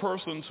those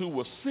persons who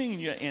were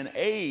senior in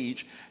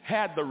age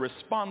had the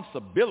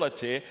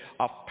responsibility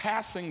of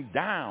passing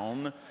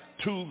down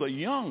to the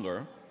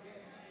younger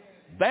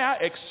their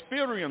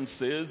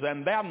experiences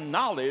and their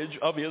knowledge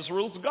of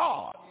Israel's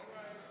God.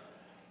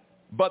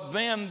 But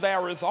then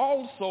there is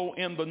also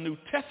in the New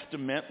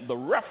Testament the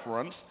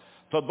reference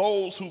to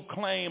those who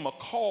claim a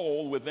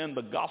call within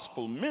the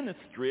gospel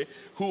ministry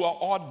who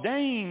are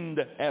ordained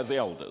as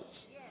elders.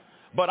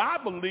 But I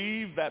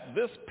believe that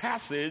this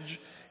passage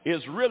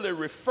is really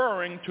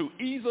referring to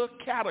either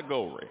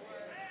category.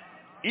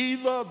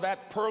 Either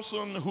that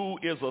person who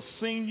is a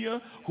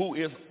senior, who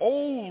is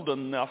old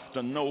enough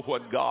to know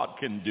what God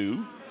can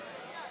do,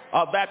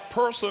 or that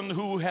person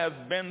who has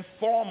been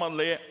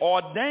formally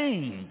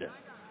ordained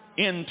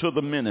into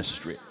the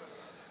ministry.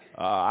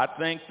 I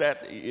think that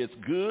it's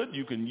good.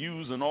 You can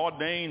use an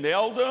ordained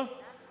elder,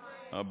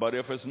 but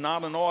if it's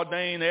not an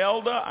ordained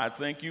elder, I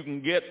think you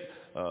can get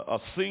a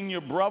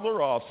senior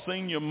brother or a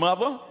senior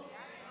mother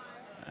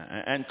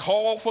and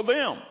call for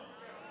them.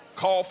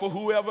 Call for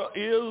whoever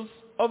is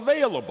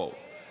available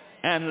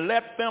and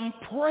let them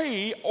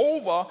pray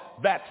over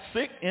that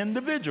sick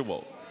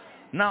individual.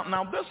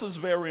 Now this is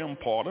very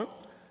important.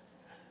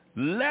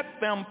 Let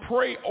them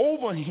pray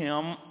over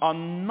him,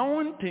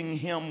 anointing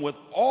him with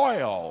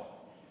oil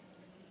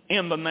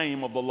in the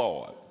name of the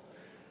Lord.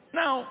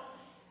 Now,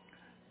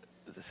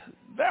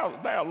 there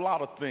are a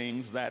lot of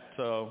things that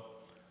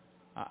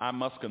I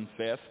must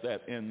confess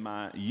that in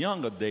my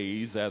younger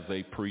days as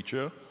a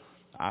preacher,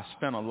 I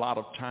spent a lot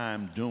of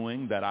time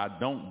doing that I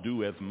don't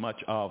do as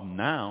much of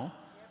now.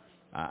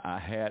 I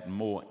had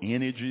more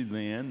energy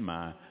then.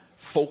 My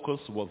focus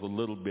was a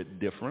little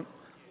bit different.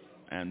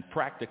 And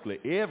practically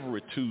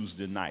every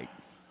Tuesday night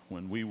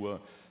when we were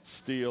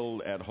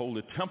still at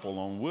Holy Temple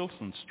on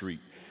Wilson Street,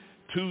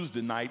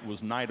 Tuesday night was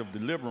night of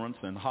deliverance,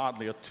 and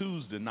hardly a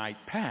Tuesday night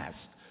passed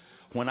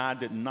when I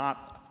did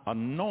not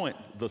anoint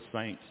the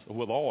saints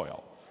with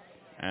oil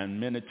and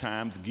many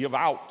times give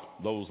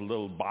out those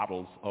little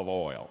bottles of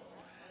oil.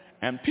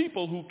 And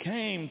people who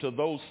came to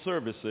those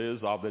services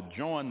or that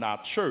joined our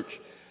church,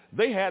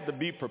 they had to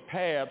be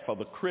prepared for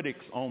the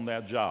critics on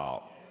their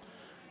job.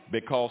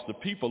 Because the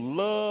people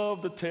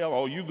love to tell,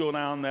 oh, you go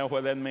down there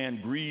where that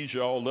man greased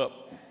you all up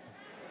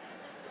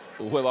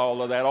with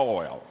all of that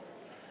oil.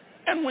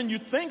 And when you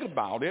think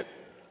about it,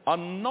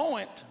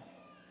 anoint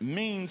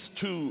means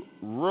to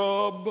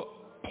rub,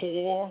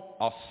 pour,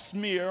 or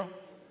smear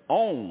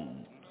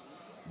on.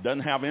 Doesn't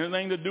have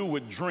anything to do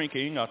with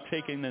drinking or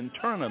taking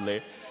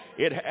internally.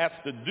 It has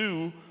to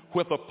do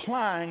with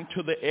applying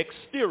to the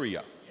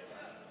exterior.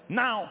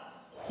 Now,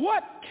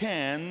 what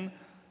can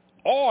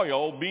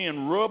oil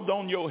being rubbed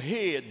on your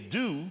head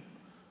do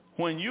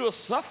when you're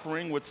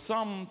suffering with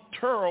some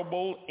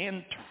terrible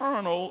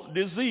internal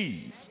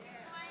disease?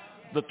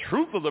 The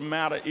truth of the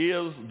matter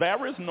is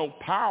there is no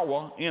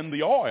power in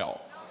the oil.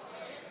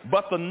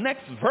 But the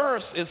next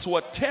verse is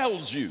what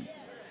tells you.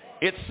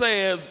 It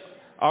says,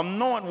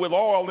 anoint with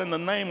oil in the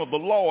name of the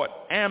Lord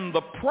and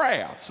the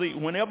prayer. See,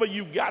 whenever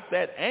you got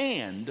that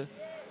and,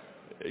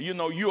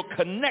 you're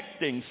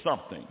connecting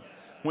something.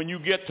 When you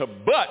get to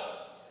but,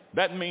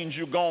 that means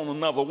you're going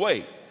another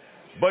way.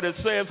 But it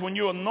says when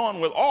you anoint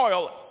with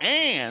oil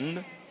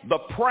and the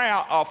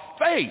prayer of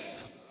faith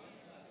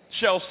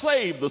shall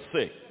save the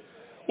sick.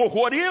 Well,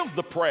 what is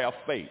the prayer of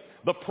faith?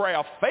 The prayer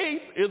of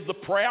faith is the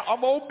prayer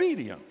of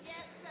obedience.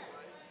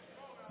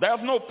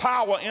 There's no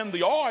power in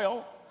the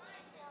oil,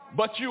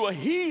 but you are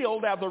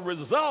healed as a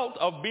result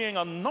of being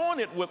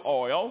anointed with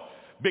oil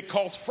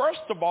because, first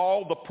of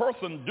all, the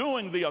person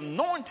doing the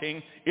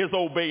anointing is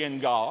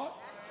obeying God.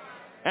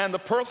 And the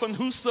person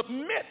who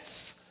submits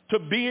to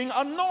being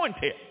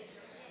anointed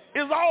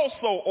is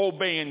also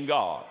obeying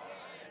God.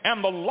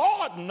 And the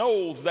Lord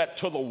knows that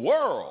to the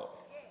world,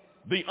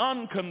 the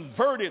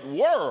unconverted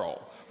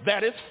world,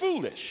 that is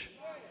foolish.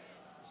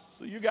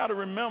 So you got to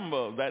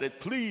remember that it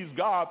pleased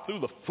God through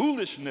the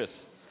foolishness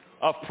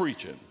of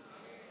preaching.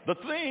 The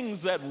things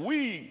that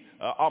we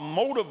are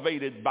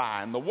motivated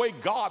by and the way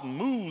God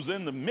moves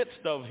in the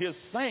midst of his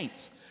saints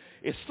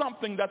is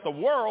something that the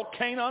world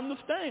can't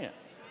understand.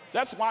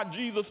 That's why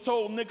Jesus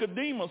told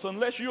Nicodemus,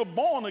 unless you're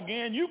born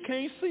again, you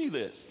can't see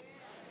this.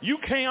 You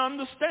can't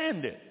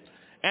understand it.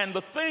 And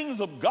the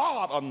things of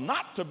God are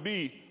not to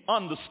be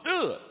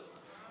understood.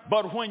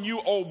 But when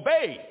you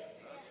obey,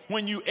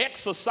 when you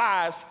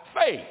exercise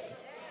faith,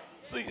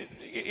 see,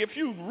 if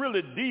you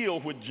really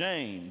deal with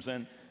James,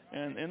 and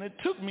it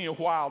took me a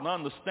while to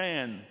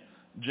understand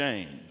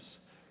James,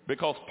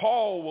 because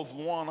Paul was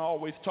one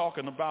always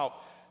talking about,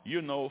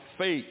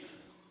 faith.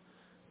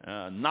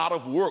 Not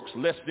of works,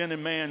 lest any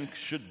man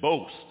should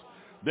boast.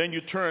 Then you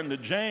turn to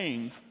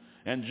James,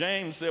 and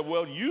James said,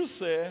 well, you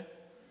said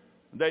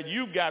that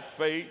you got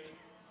faith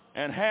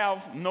and have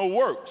no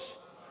works,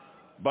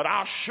 but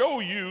I'll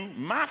show you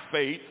my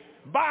faith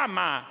by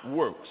my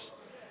works.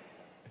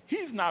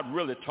 He's not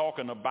really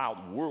talking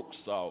about works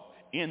of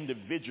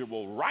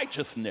individual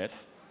righteousness,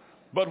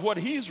 but what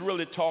he's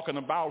really talking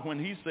about when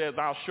he says,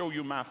 I'll show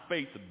you my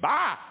faith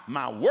by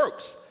my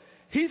works,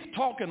 he's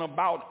talking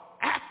about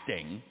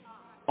acting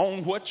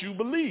on what you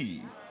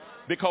believe,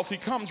 because he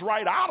comes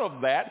right out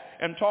of that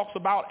and talks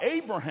about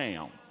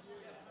Abraham.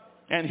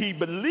 And he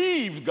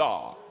believed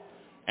God.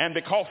 And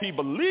because he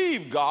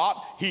believed God,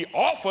 he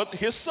offered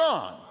his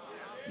son.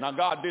 Now,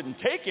 God didn't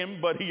take him,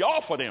 but he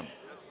offered him.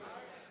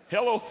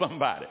 Hello,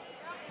 somebody.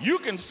 You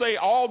can say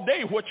all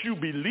day what you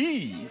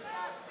believe,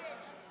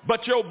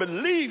 but your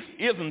belief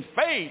isn't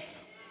faith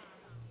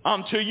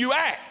until you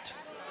act.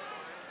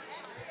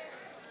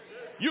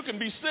 You can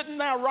be sitting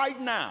there right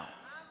now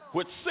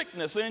with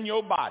sickness in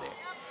your body,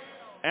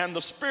 and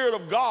the Spirit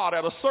of God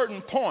at a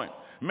certain point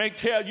may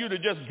tell you to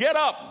just get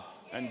up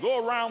and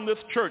go around this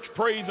church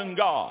praising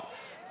God.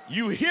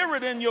 You hear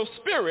it in your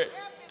spirit,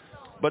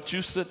 but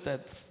you sit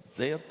there,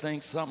 they'll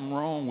think something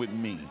wrong with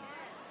me.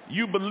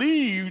 You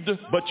believed,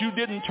 but you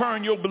didn't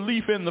turn your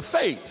belief into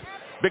faith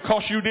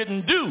because you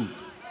didn't do.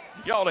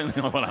 Y'all ain't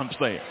know what I'm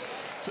saying.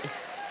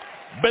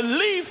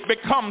 Belief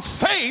becomes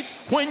faith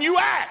when you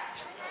act.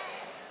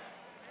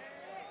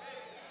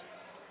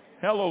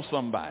 Hello,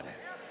 somebody.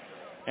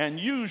 And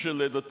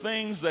usually the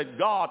things that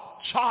God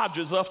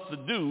charges us to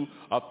do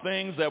are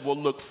things that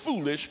will look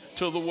foolish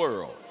to the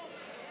world.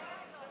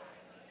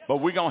 But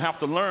we're going to have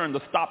to learn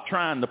to stop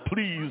trying to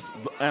please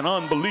an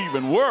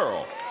unbelieving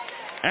world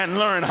and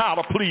learn how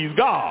to please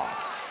God.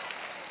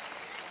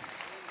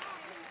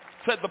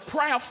 Said the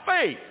prayer of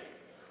faith,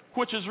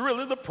 which is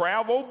really the prayer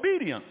of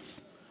obedience,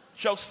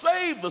 shall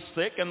save the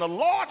sick, and the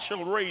Lord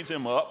shall raise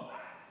him up.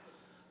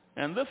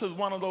 And this is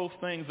one of those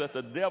things that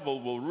the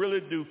devil will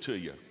really do to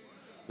you.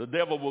 The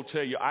devil will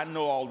tell you, I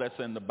know all that's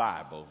in the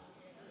Bible,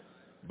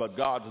 but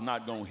God's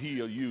not going to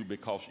heal you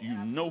because you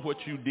know what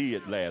you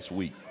did last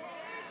week.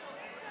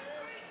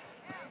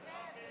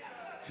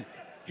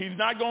 He's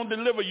not going to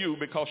deliver you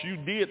because you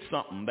did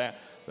something.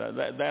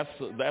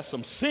 That's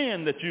some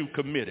sin that you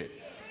committed.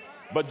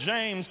 But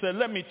James said,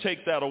 let me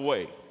take that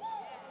away.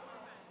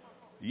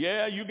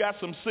 Yeah, you got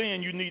some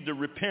sin you need to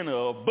repent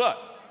of, but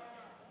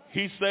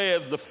he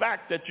says the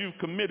fact that you've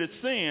committed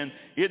sin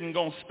isn't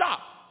going to stop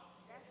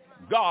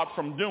God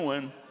from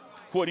doing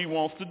what he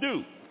wants to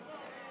do.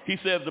 He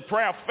says the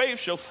prayer of faith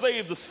shall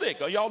save the sick.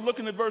 Are y'all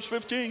looking at verse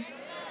 15?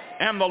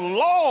 And the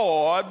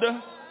Lord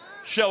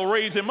shall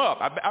raise him up.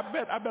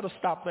 I better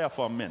stop there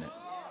for a minute.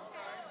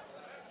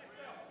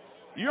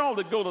 You ought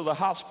to go to the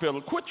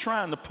hospital. Quit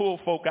trying to pull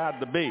folk out of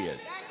the bed.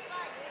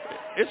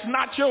 It's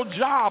not your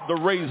job to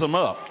raise them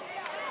up.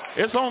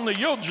 It's only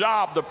your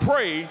job to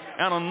pray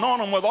and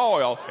anoint them with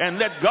oil and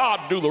let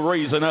God do the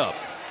raising up.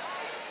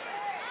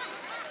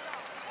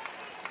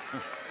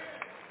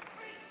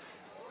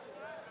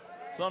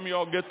 Some of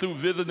y'all get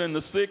through visiting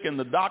the sick and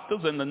the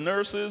doctors and the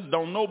nurses.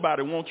 Don't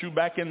nobody want you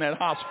back in that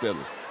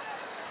hospital.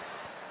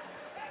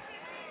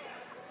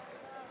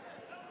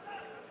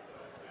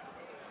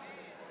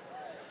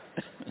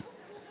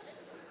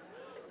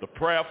 The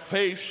prayer of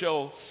faith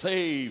shall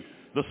save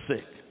the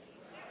sick.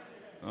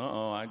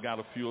 Uh-oh, I got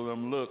a few of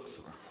them looks.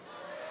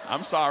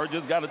 I'm sorry,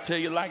 just got to tell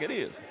you like it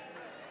is.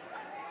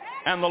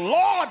 And the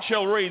Lord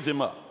shall raise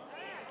him up.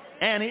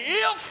 And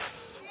if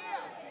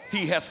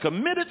he has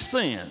committed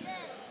sin,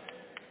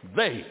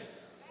 they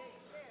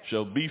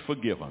shall be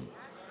forgiven.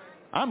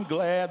 I'm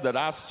glad that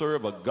I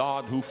serve a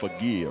God who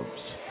forgives.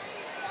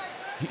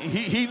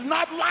 He's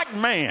not like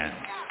man.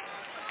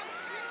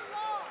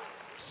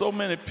 So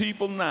many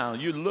people now,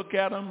 you look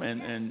at them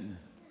and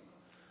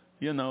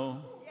you know,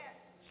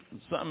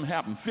 something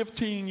happened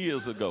 15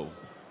 years ago.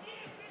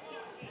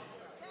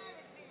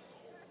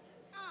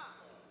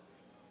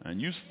 And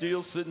you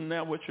still sitting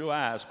there with your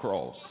eyes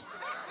crossed.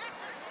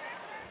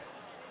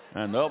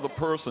 And the other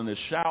person is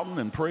shouting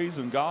and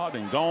praising God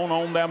and going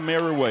on their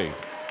merry way.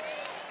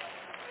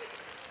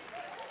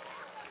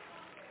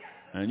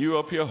 And you're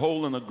up here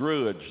holding a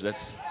grudge that's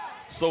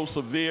so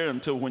severe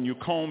until when you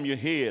comb your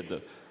head,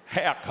 the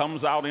hair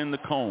comes out in the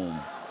comb.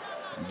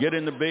 You get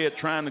in the bed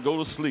trying to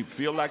go to sleep.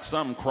 Feel like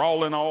something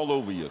crawling all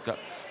over you.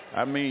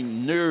 I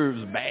mean,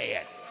 nerves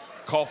bad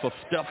because of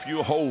stuff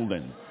you're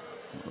holding.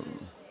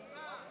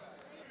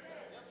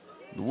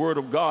 The Word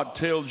of God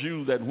tells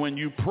you that when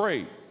you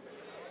pray,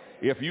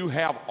 if you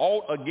have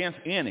aught against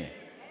any,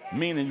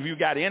 meaning if you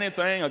got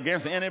anything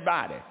against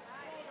anybody,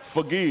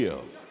 forgive.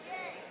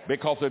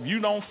 Because if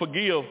you don't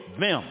forgive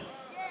them,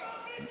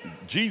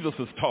 Jesus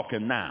is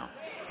talking now.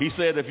 He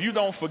said, if you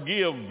don't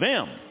forgive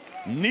them,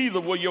 neither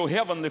will your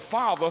heavenly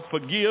Father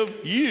forgive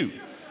you.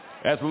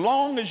 As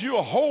long as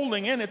you're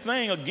holding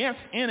anything against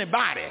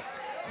anybody,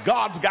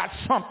 God's got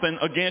something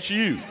against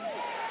you.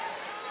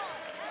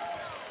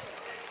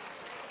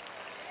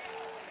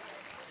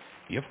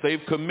 If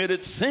they've committed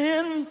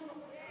sin,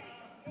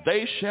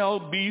 they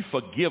shall be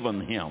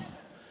forgiven him.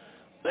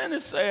 Then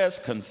it says,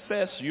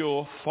 confess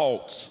your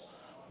faults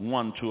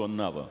one to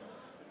another.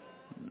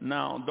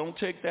 Now, don't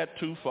take that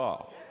too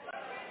far.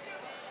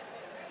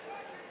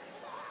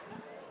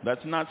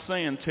 That's not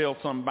saying tell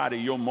somebody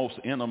your most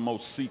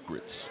innermost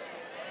secrets.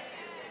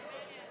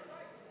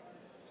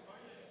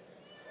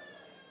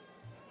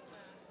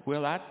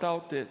 Well, I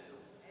thought that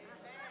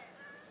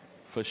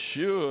for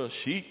sure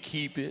she'd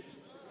keep it.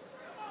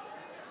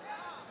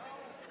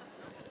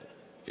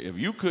 If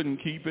you couldn't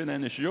keep it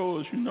and it's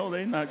yours, you know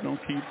they're not going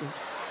to keep it.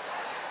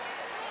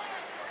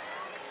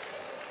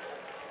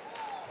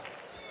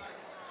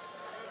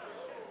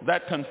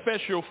 That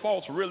confess your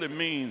faults really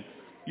means,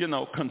 you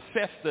know,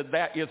 confess that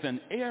that is an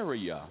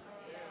area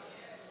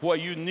where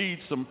you need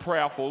some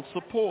prayerful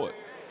support.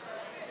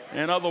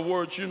 In other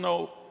words, you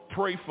know,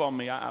 pray for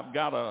me. I've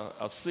got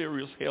a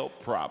serious health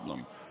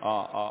problem.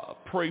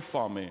 Pray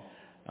for me.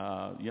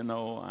 You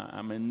know,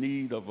 I'm in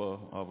need of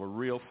a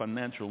real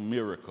financial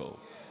miracle.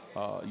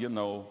 You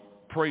know,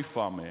 pray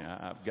for me.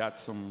 I've got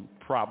some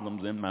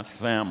problems in my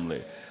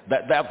family.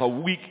 That's a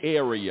weak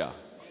area.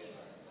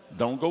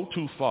 Don't go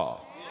too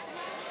far.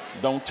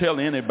 Don't tell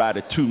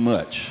anybody too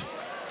much.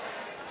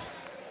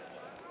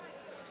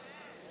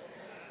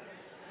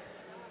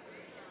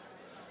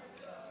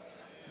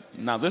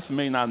 Now, this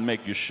may not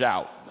make you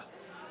shout,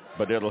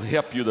 but it'll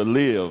help you to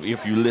live if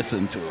you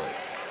listen to it.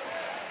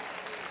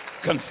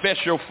 Confess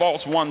your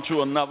faults one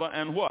to another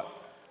and what?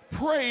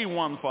 Pray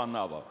one for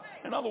another.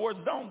 In other words,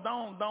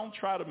 don't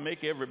try to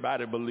make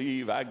everybody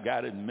believe I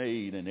got it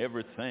made and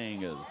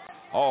everything is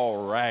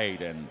all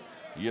right and,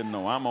 you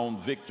know, I'm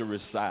on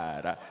victory's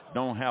side. I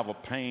don't have a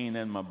pain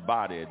in my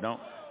body.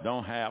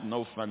 Don't have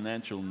no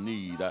financial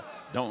need.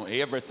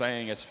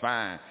 Everything is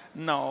fine.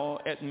 No,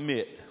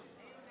 admit.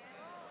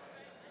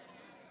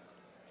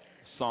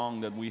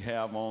 Song that we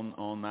have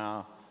on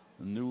our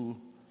new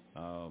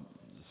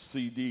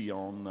CD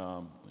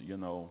on,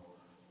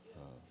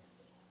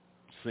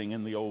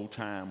 Singing the Old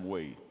Time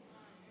Way.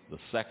 The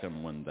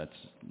second one that's,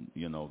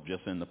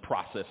 just in the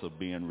process of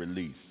being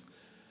released.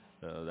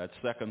 That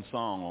second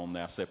song on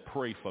there said,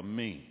 pray for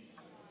me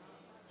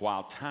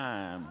while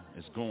time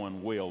is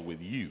going well with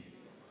you.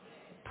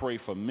 Pray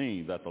for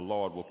me that the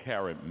Lord will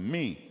carry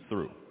me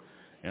through.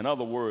 In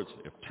other words,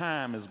 if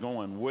time is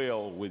going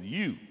well with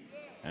you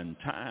and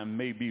time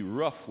may be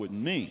rough with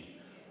me,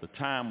 the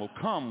time will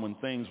come when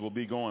things will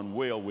be going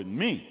well with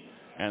me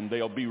and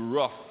they'll be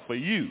rough for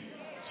you.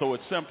 So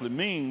it simply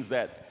means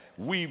that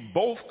we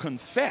both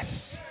confess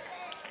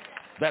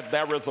that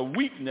there is a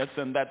weakness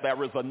and that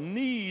there is a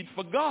need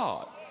for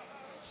God.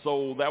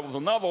 So that was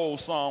another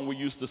old song we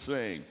used to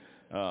sing.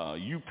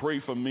 You pray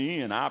for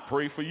me and I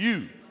pray for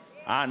you.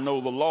 I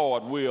know the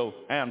Lord will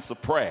answer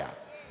prayer.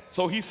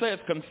 So he says,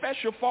 confess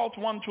your faults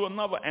one to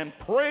another and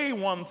pray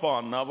one for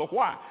another.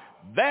 Why?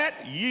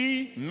 That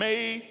ye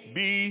may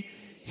be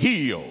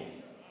healed.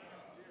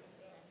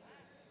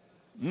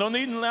 No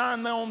need to lie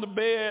there on the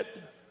bed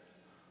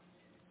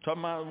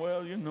talking about,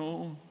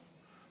 well,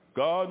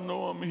 God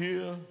know I'm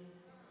here.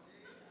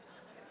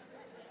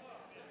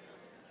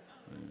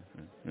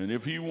 And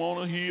if he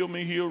want to heal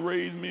me, he'll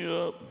raise me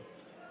up.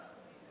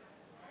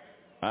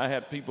 I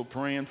had people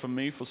praying for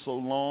me for so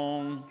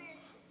long,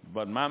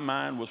 but my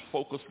mind was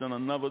focused in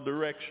another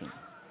direction.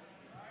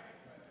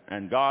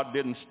 And God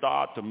didn't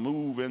start to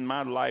move in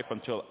my life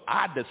until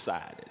I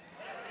decided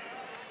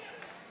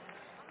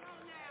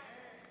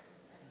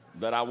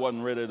that I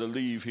wasn't ready to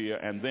leave here.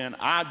 And then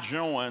I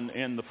joined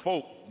in the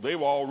folk. They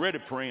were already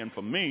praying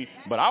for me,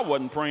 but I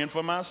wasn't praying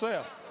for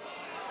myself.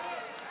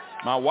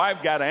 My wife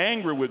got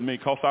angry with me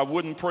because I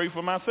wouldn't pray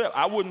for myself.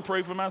 I wouldn't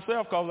pray for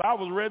myself because I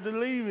was ready to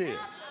leave here.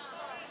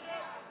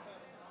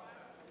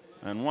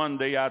 And one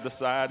day I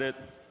decided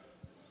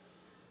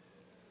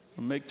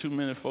I'll make too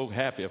many folk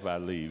happy if I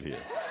leave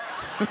here.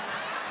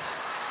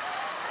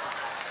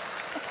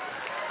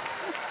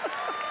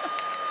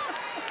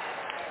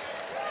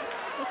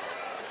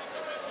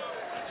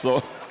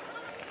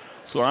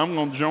 So I'm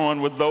going to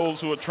join with those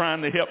who are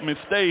trying to help me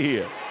stay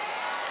here.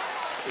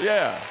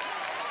 Yeah.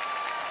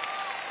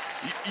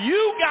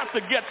 You got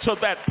to get to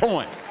that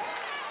point.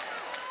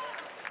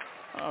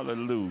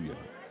 Hallelujah.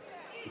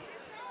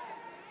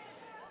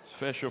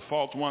 Confess your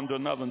faults one to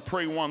another and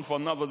pray one for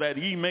another that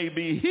ye may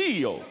be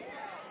healed.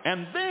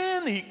 And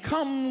then he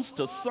comes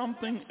to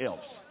something else.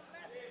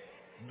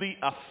 The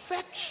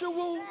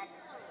effectual,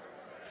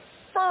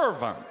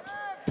 fervent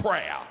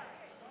prayer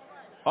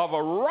of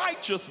a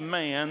righteous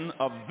man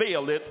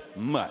availeth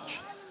much.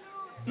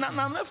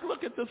 Now let's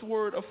look at this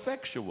word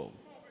effectual.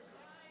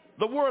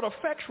 The word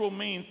effectual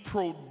means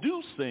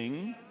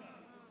producing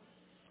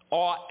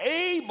or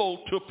able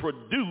to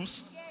produce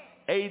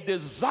a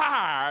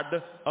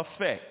desired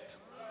effect.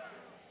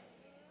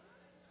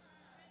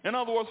 In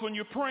other words, when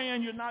you're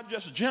praying, you're not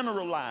just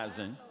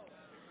generalizing,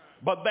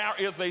 but there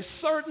is a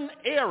certain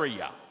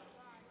area.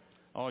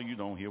 Oh, you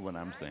don't hear what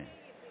I'm saying.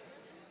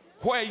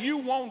 Where you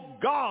want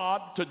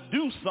God to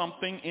do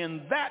something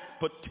in that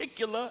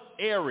particular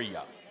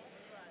area.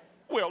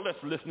 Well, let's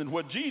listen to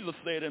what Jesus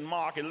said in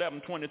Mark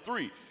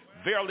 11:23.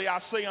 Verily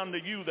I say unto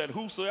you that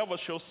whosoever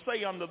shall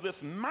say unto this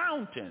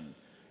mountain,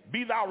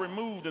 be thou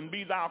removed and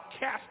be thou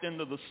cast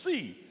into the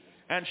sea,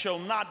 and shall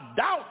not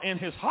doubt in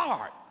his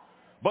heart,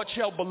 but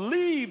shall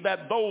believe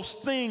that those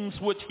things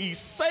which he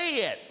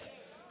saith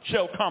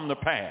shall come to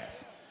pass,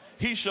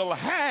 he shall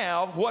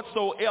have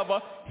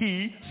whatsoever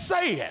he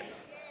saith.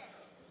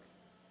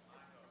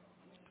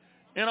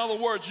 In other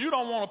words, you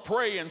don't want to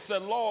pray and say,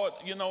 Lord,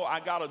 I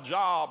got a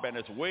job and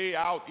it's way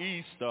out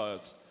east,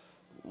 it's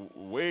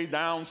way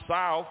down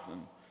south,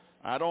 and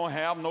I don't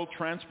have no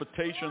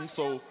transportation,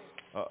 so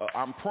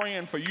I'm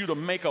praying for you to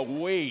make a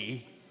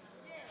way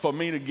for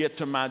me to get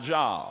to my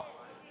job.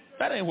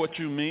 That ain't what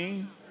you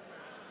mean.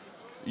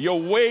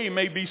 Your way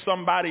may be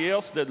somebody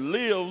else that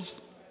lives,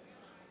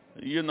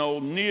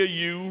 near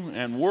you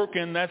and work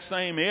in that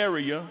same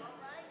area,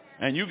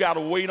 and you got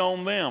to wait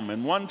on them.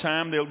 And one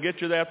time they'll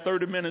get you there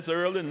 30 minutes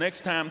early,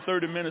 next time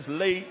 30 minutes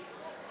late.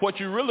 What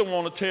you really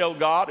want to tell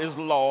God is,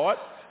 Lord,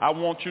 I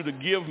want you to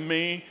give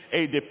me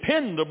a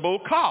dependable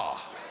car.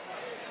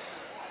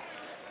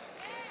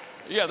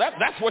 Yeah,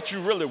 that's what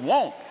you really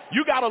want.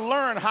 You got to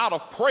learn how to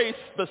pray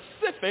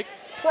specific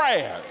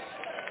prayers.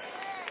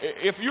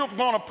 If you're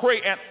going to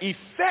pray an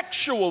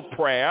effectual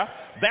prayer,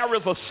 there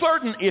is a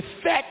certain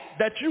effect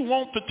that you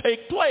want to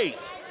take place.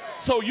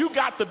 So you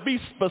got to be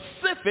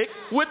specific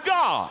with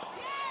God.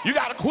 You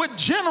got to quit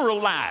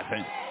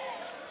generalizing.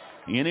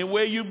 Any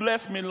way you bless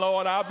me,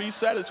 Lord, I'll be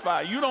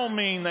satisfied. You don't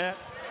mean that.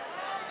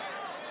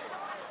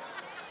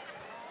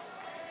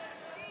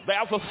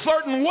 There's a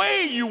certain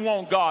way you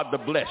want God to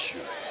bless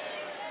you.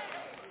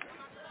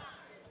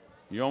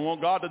 You don't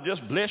want God to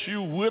just bless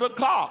you with a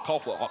car,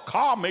 because a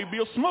car may be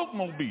a smoke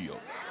mobile.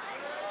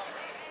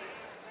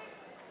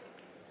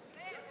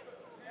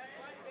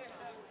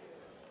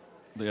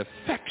 The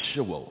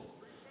effectual,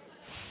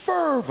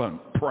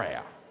 fervent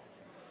prayer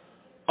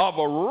of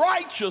a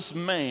righteous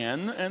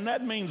man, and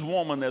that means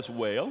woman as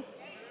well,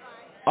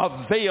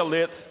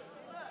 availeth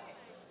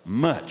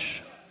much.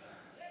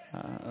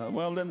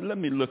 Well, let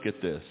me look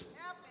at this.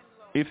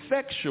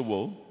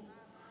 Effectual,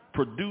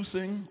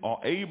 producing or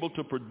able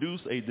to produce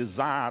a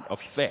desired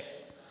effect.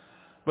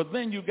 But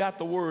then you got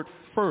the word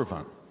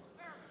fervent.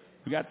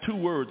 You got two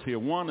words here.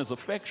 One is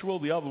effectual,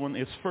 the other one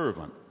is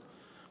fervent.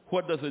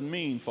 What does it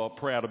mean for a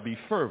prayer to be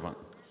fervent?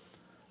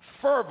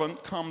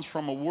 Fervent comes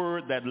from a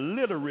word that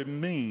literally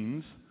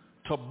means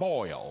to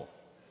boil,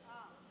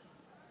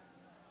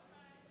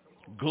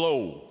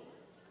 glow,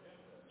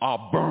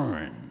 or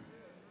burn.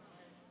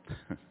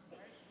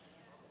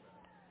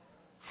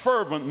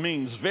 Fervent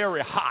means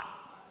very hot,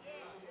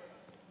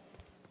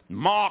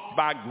 marked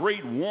by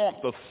great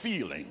warmth of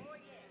feeling.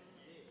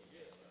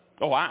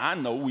 Oh, I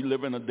know we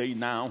live in a day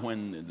now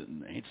when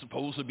there ain't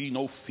supposed to be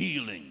no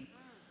feeling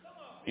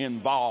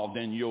involved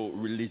in your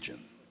religion.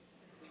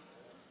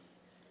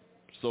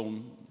 So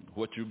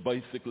what you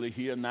basically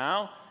hear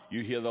now,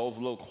 you hear those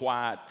little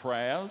quiet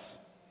prayers.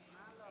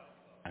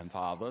 And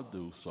Father,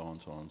 do so and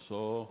so and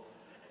so,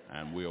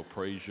 and we'll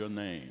praise your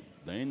name.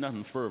 There ain't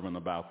nothing fervent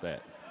about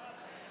that.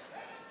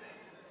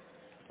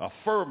 A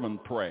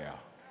fervent prayer,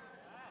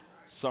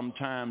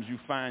 sometimes you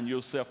find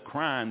yourself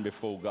crying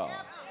before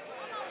God.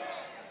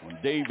 When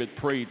David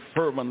prayed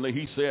fervently,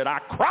 he said, I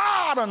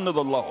cried unto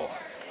the Lord,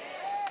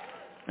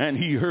 and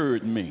he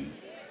heard me.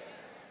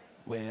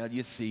 Well,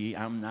 you see,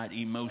 I'm not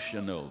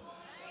emotional.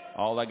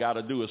 All I got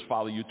to do is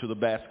follow you to the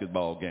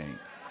basketball game.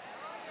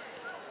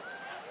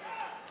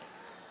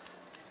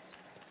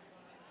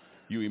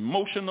 You're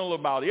emotional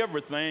about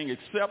everything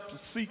except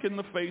seeking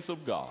the face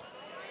of God.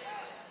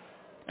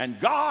 And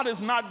God is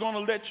not going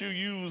to let you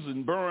use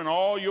and burn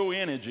all your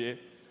energy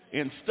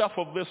in stuff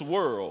of this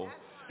world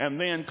and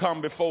then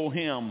come before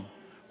him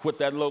with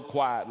that little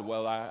quiet,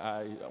 well,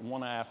 I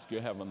want to ask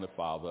you, Heavenly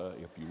Father,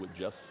 if you would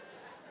just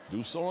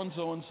do so and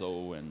so and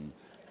so, and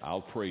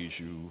I'll praise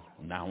you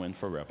now and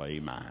forever.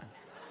 Amen.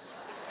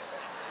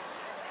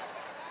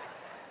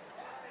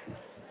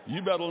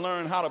 You better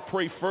learn how to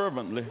pray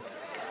fervently.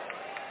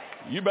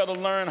 You better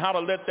learn how to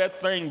let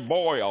that thing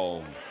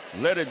boil.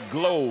 Let it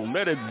glow.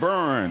 Let it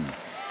burn.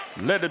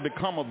 Let it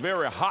become a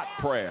very hot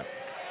prayer.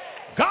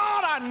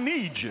 God, I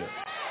need you.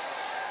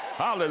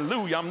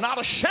 Hallelujah. I'm not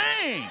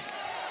ashamed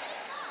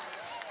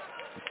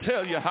to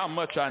tell you how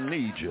much I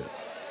need you.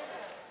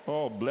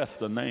 Oh, bless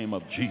the name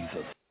of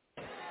Jesus.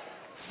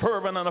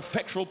 Fervent and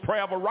effectual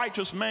prayer of a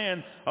righteous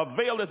man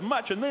availeth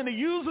much. And then he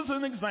uses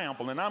an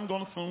example, and I'm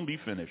going to soon be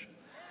finished.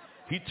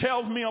 He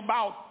tells me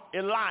about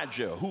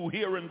Elijah, who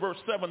here in verse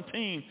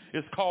 17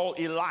 is called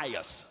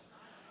Elias.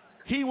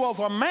 He was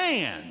a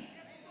man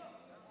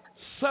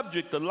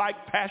subject to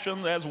like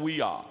passions as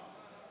we are.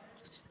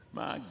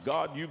 My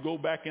God, you go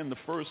back in the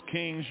First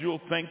Kings,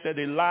 you'll think that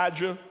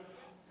Elijah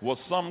was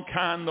some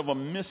kind of a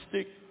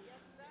mystic.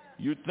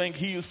 You'd think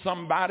he is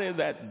somebody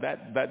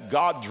that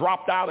God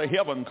dropped out of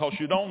heaven because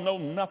you don't know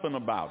nothing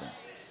about him.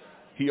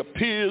 He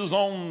appears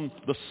on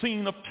the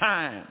scene of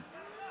time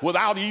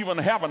without even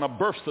having a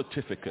birth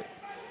certificate.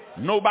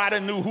 Nobody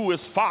knew who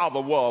his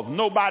father was.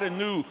 Nobody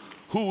knew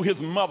who his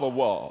mother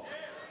was.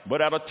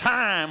 But at a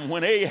time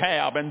when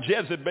Ahab and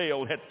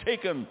Jezebel had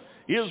taken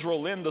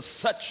Israel into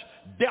such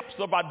depths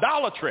of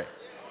idolatry,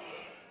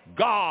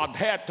 God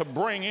had to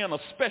bring in a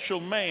special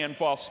man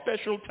for a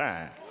special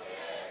time.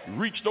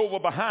 Reached over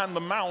behind the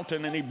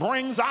mountain, and he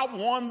brings out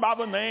one by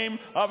the name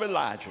of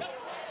Elijah.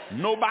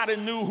 Nobody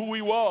knew who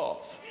he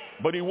was,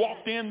 but he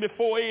walked in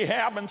before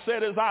Ahab and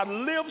said, as I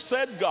live,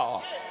 said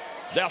God,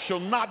 there shall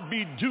not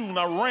be dew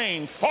nor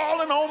rain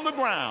falling on the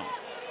ground,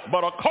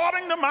 but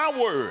according to my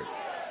word.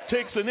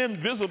 Takes an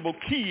invisible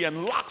key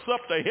and locks up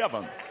the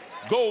heaven,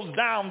 goes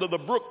down to the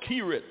brook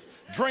Kerith,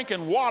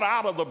 drinking water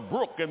out of the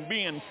brook and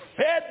being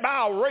fed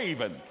by a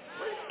raven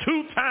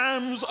 2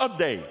 times a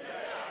day.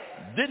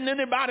 Didn't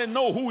anybody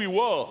know who he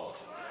was?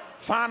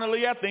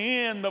 Finally, at the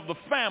end of the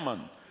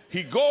famine,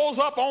 he goes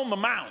up on the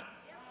mount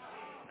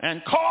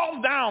and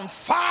calls down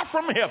fire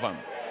from heaven.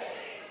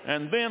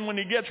 And then when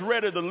he gets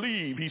ready to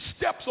leave, he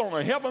steps on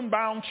a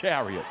heaven-bound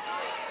chariot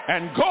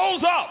and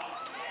goes up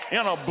in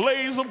a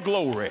blaze of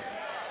glory.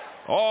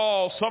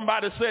 Oh,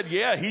 somebody said,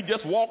 yeah, he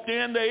just walked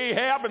into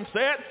Ahab and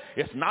said,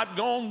 it's not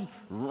going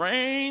to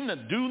rain, the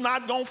dew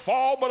not going to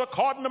fall, but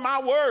according to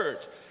my words.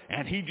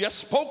 And he just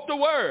spoke the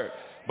word.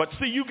 But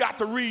see, you got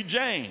to read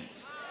James.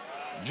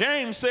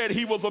 James said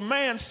he was a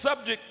man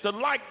subject to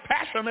like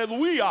passion as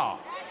we are.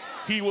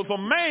 He was a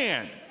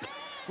man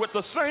with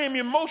the same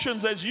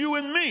emotions as you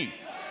and me.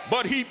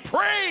 But he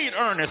prayed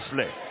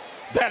earnestly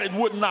that it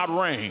would not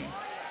rain.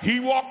 He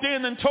walked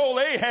in and told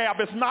Ahab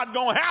it's not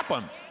going to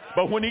happen.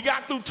 But when he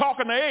got through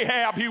talking to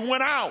Ahab, he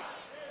went out,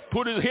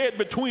 put his head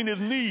between his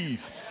knees,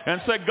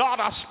 and said, God,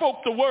 I spoke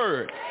the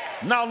word.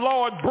 Now,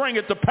 Lord, bring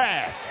it to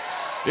pass.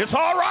 It's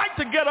all right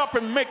to get up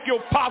and make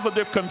your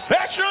positive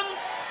confession,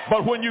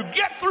 but when you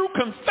get through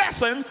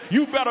confessing,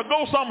 you better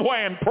go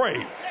somewhere and pray.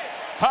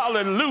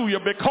 Hallelujah,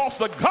 because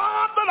the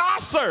God that I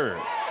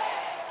serve,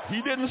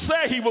 he didn't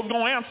say he was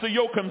going to answer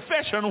your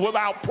confession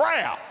without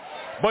prayer,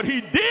 but he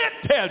did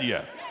tell you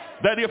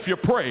that if you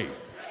pray,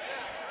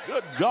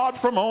 good God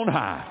from on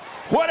high,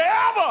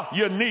 whatever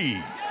you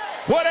need,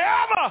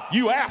 whatever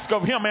you ask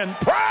of him in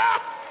prayer,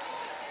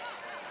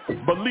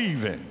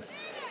 believing,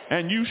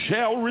 and you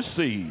shall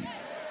receive.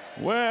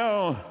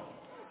 Well,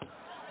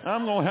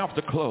 I'm going to have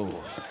to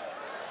close.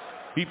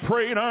 He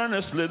prayed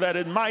earnestly that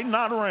it might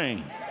not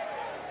rain.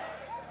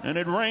 And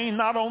it rained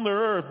not on the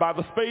earth by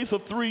the space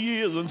of 3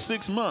 years and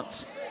 6 months.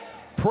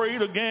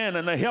 Prayed again,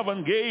 and the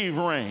heaven gave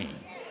rain.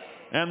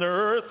 And the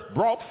earth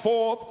brought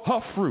forth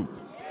her fruit.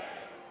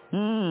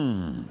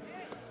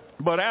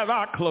 But as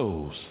I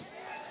close,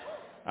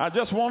 I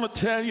just want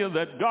to tell you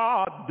that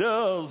God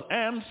does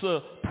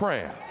answer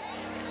prayer.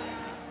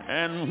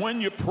 And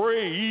when you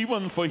pray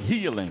even for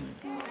healing,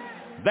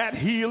 that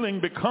healing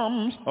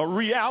becomes a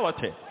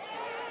reality.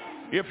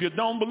 If you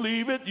don't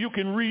believe it, you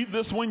can read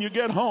this when you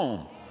get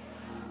home.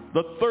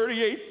 The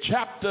 38th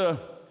chapter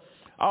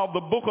of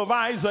the book of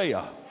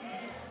Isaiah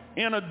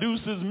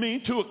introduces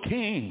me to a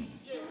king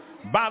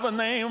by the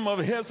name of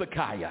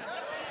Hezekiah.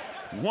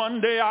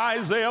 One day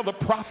Isaiah the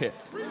prophet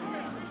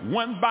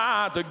went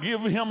by to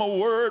give him a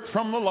word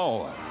from the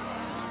Lord.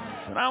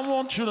 And I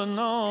want you to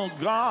know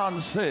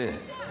God said,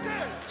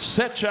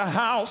 set your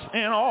house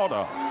in order.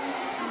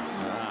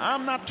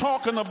 I'm not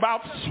talking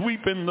about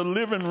sweeping the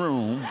living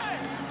room,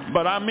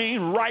 but I mean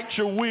write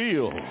your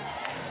will.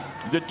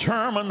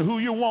 Determine who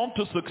you want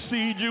to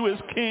succeed you as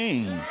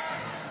king.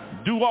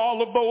 Do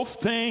all of those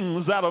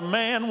things that a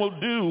man will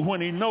do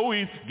when he knows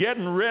he's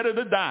getting ready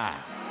to die.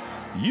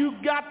 You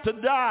got to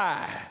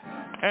die,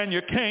 and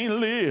you can't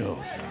live.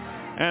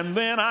 And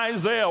then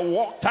Isaiah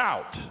walked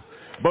out.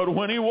 But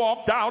when he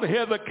walked out,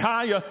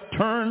 Hezekiah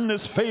turned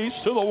his face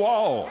to the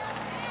wall.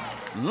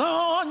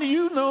 Lord,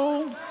 you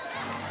know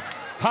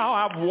how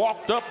I've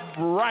walked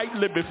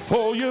uprightly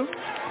before you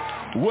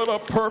with a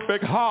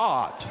perfect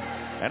heart.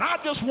 And I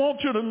just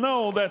want you to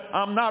know that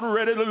I'm not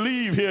ready to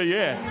leave here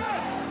yet.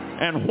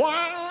 And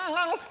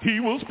while he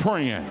was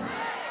praying,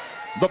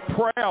 the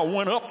prayer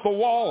went up the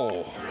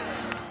wall,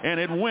 and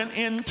it went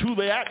into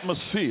the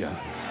atmosphere,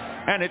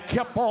 and it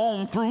kept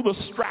on through the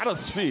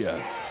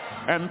stratosphere,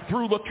 and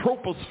through the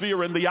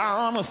troposphere and the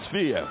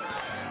ionosphere.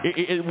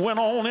 It went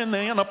on in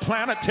the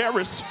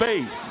interplanetary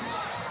space,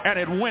 and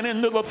it went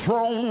into the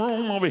throne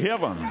room of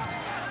heaven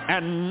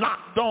and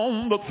knocked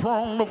on the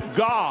throne of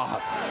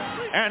God.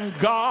 And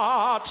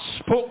God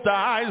spoke to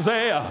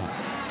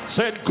Isaiah,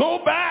 said, go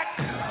back,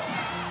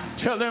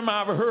 tell him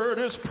I've heard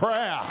his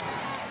prayer.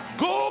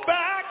 Go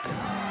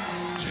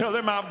back, tell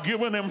him I've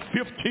given him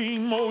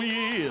 15 more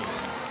years.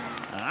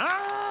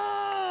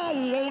 I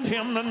want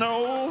him to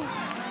know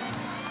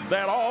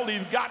that all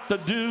he's got to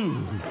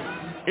do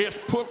is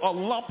put a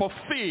lump of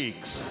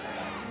figs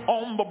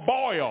on the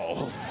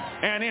boil,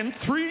 and in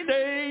 3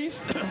 days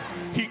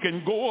he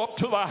can go up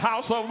to the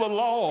house of the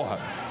Lord.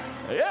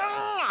 Yeah,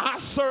 I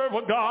serve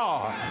a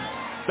God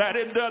that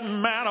it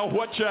doesn't matter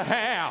what you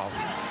have.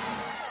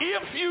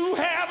 If you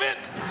have it,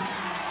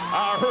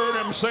 I heard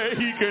him say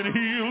he can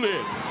heal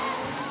it.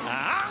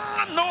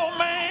 I know a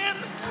man.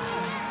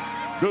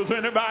 Does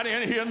anybody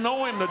in here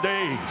know him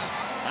today?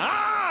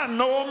 I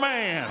know a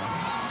man.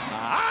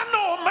 I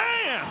know a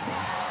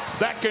man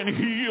that can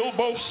heal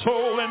both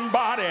soul and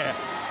body.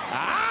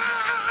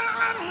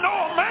 I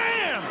know a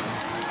man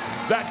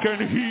that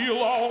can heal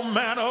all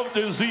manner of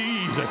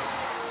disease.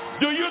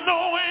 Do you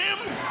know him?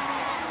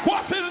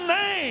 What's his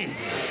name?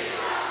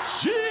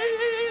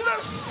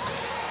 Jesus.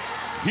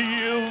 He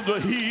is the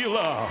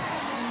healer.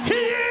 He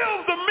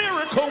is the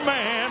miracle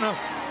man.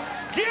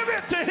 Give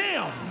it to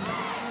him.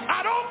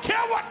 I don't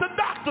care what the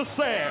doctor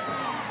said.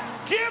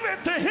 Give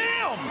it to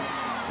him.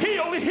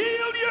 He'll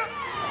heal you.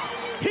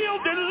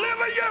 He'll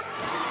deliver you.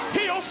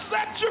 He'll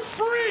set you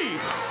free.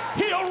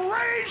 He'll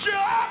raise you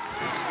up.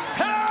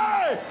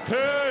 Hey,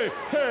 hey,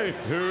 hey,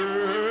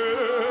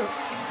 hey.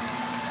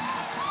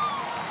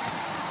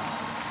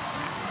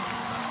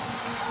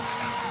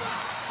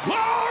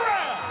 Glory.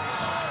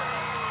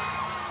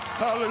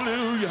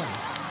 Hallelujah.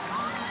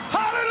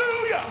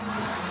 Hallelujah.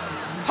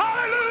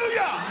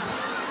 Hallelujah.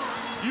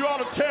 You ought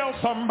to tell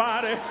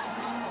somebody,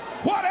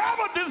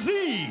 whatever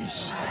disease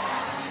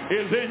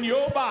is in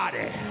your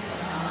body,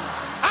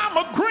 I'm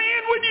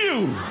agreeing with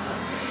you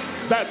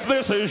that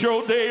this is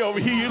your day of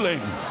healing.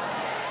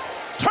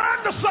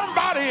 Turn to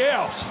somebody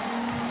else.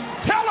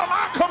 Tell them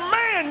I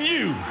command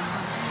you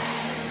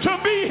to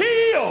be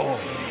healed,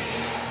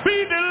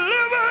 be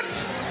delivered,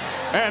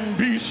 and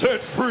be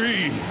set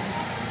free.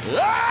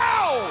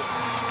 Oh!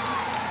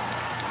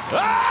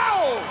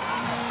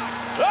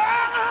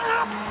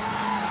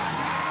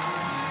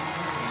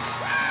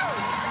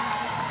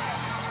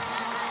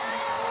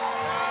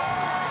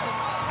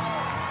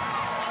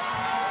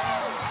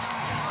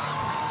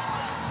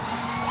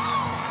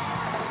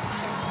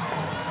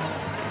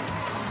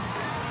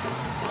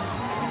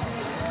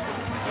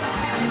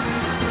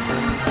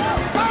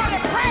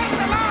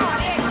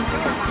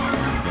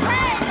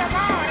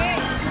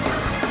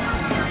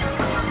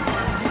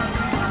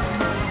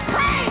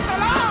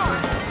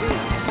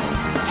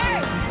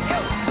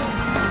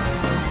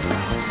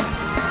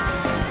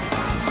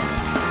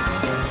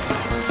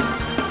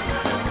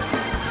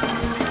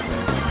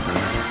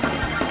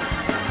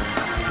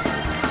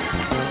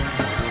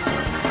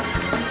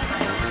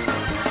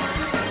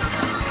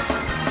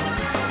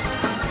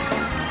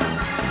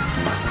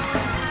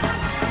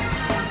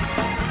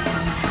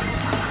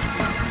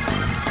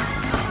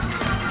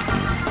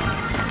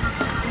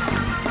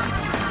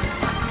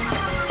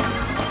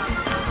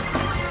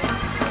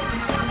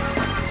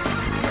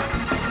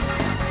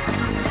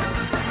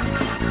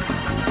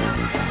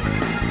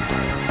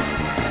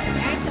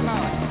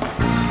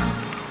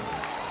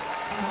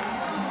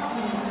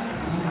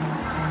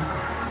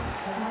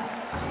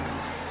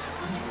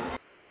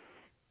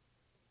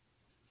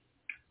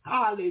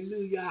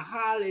 Hallelujah,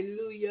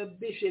 hallelujah,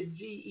 Bishop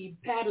GE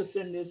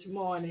Patterson this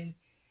morning,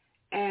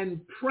 and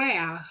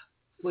prayer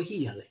for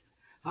healing.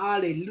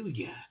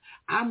 Hallelujah.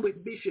 I'm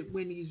with Bishop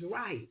when he's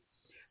right,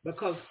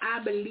 because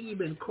I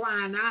believe in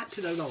crying out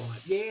to the Lord.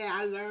 Yeah,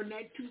 I learned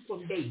that too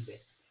from David.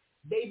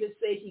 David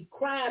said he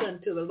cried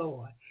unto the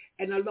Lord,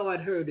 and the Lord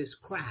heard his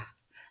cry.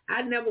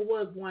 I never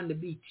was one to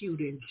be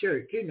cute in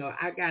church.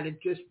 I got to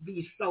just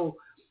be so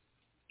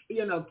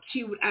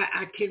cute.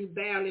 I can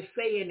barely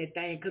say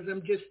anything because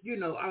I'm just,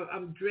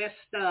 I'm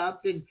dressed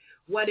up and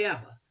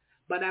whatever.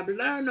 But I've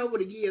learned over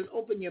the years,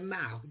 open your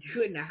mouth.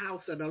 You're in the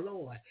house of the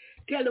Lord.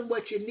 Tell him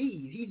what you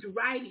need. He's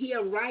right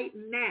here, right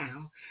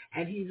now,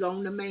 and he's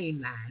on the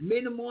main line.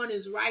 Many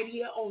mornings right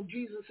here on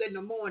Jesus in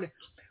the morning.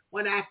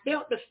 When I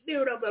felt the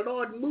Spirit of the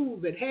Lord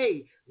moving,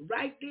 hey,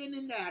 right then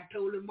and there, I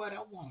told him what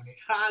I wanted.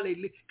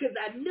 Hallelujah. Because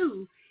I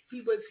knew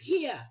he was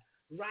here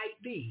right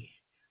then.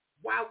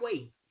 Why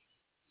wait?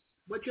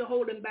 What you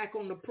holding back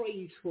on the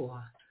praise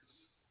for?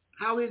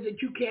 How is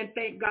it you can't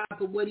thank God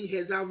for what he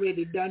has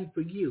already done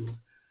for you?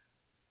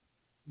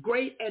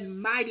 Great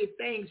and mighty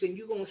things, and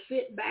you're going to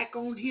sit back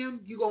on him?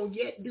 You're going to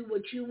yet do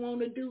what you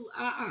want to do?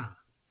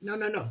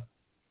 No.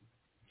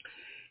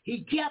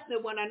 He kept me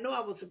when I know I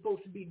was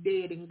supposed to be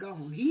dead and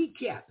gone. He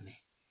kept me.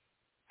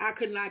 I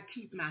could not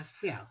keep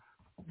myself.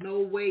 No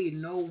way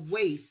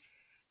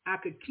I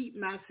could keep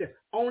myself.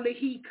 Only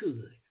he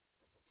could.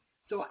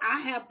 So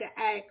I have to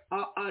act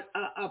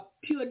a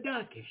pure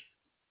donkey.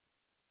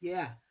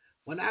 Yeah.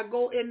 When I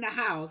go in the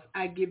house,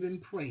 I give him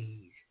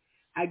praise.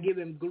 I give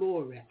him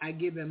glory. I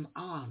give him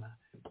honor.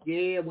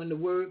 Yeah, when the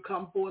word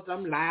comes forth,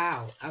 I'm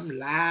loud.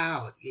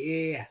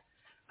 Yeah.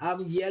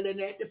 I'm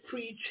yelling at the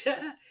preacher.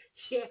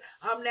 Yeah,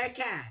 I'm that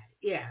kind.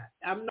 Yeah,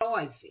 I'm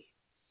noisy.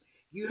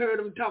 You heard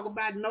them talk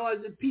about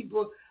noisy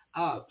people.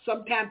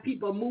 Sometimes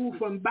people move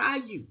from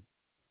by you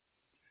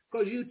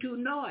because you're too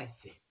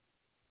noisy.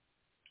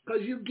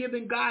 Because you're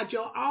giving God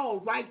your all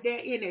right there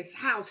in his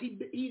house.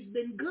 He's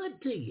been good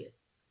to you.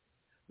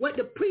 What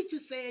the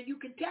preacher's saying, you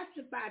can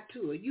testify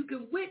to it. You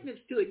can witness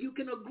to it. You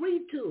can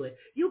agree to it.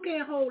 You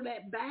can't hold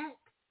that back.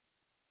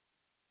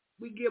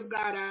 We give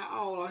God our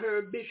all. I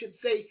heard Bishop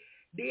say,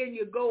 then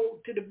you go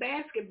to the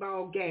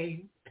basketball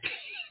game.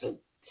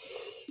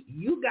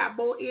 You got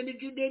more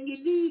energy than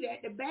you need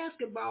at the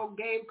basketball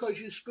game because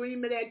you're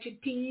screaming at your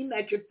team,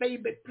 at your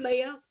favorite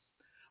player.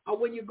 Or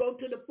when you go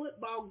to the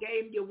football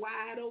game, you're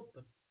wide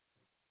open.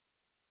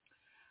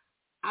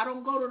 I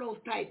don't go to those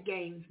type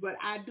games, but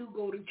I do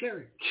go to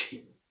church.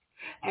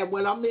 And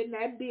when I'm in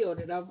that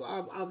building,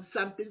 I'm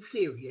something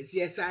serious.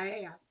 Yes,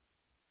 I am.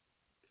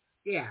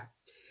 Yeah.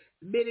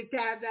 Many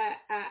times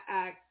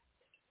I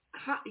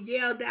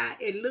yelled out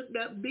and looked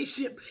up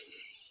Bishop.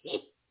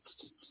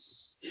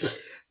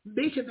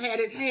 Bishop had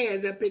his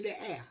hands up in the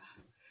air.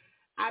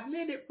 I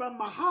meant it from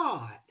my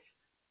heart.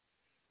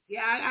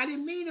 Yeah, I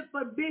didn't mean it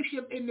for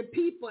Bishop and the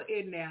people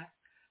in there.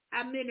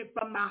 I meant it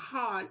from my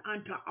heart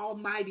unto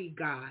Almighty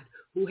God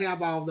who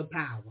have all the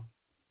power.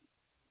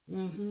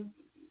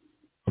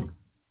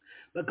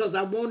 Because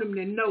I want him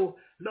to know,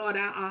 Lord,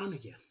 I honor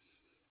you.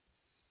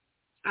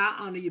 I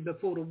honor you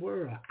before the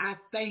world. I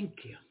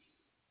thank you.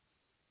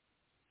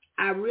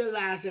 I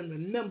realize and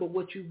remember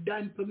what you've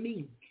done for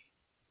me.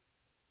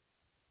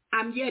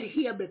 I'm yet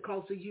here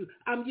because of you.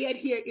 I'm yet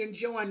here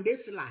enjoying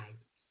this life,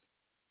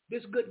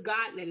 this good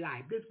godly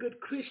life, this good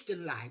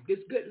Christian life, this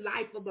good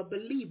life of a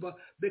believer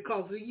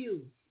because of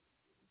you.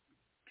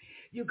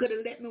 You could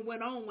have let me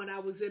went on when I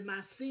was in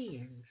my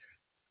sins,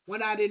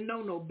 when I didn't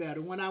know no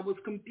better, when I was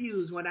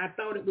confused, when I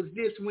thought it was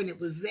this, when it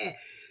was that.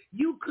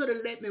 You could have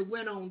let me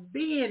went on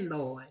then,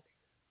 Lord.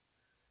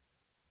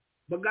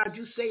 But God,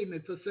 you saved me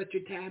for such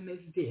a time as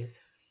this.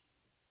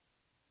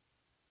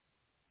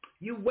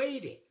 You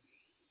waited.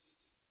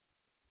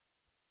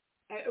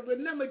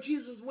 Remember,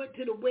 Jesus went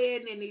to the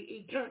wedding and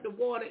he turned the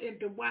water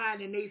into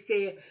wine, and they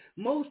said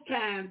most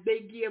times they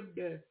give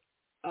the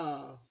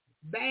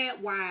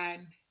bad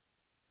wine,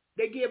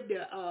 they give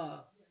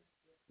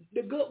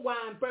the good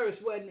wine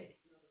first, wasn't it?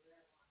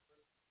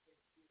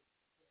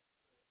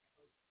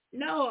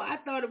 No, I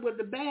thought it was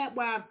the bad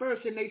wine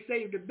first, and they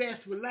saved the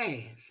best for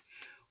last.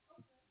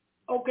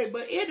 Okay,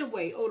 but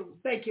anyway,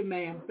 thank you,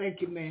 ma'am.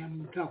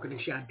 I'm talking to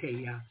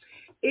Shantae, y'all.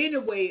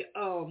 Anyway,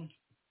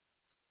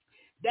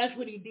 that's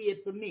what he did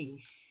for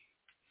me.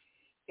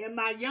 In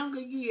my younger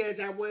years,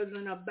 I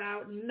wasn't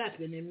about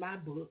nothing in my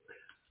book.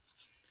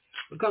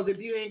 Because if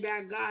you ain't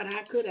got God,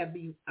 how could I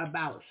be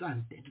about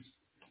something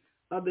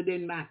other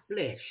than my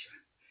flesh?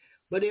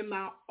 But in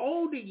my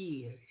older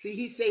years, see,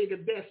 he saved the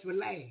best for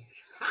last.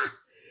 Ha!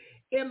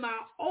 In my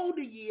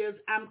older years,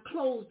 I'm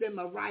clothed in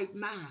my right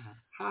mind.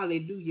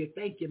 Hallelujah.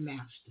 Thank you,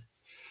 Master.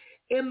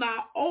 In my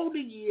older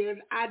years,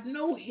 I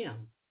know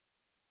him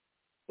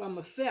for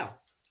myself.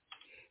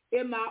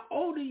 In my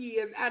older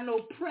years, I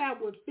know prayer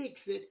will fix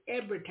it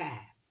every time,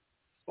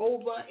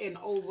 over and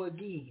over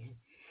again.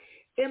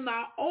 In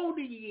my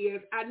older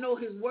years, I know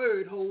his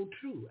word hold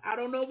true. I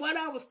don't know what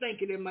I was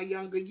thinking in my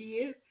younger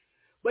years,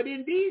 but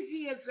in these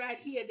years right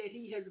here that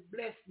he has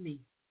blessed me,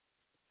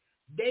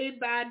 day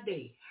by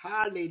day,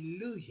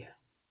 hallelujah,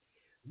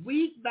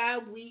 week by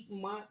week,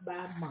 month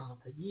by month,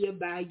 year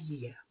by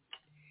year,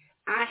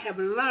 I have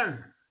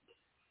learned.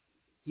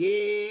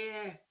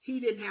 Yeah, he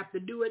didn't have to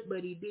do it,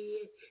 but he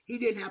did. He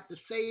didn't have to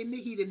save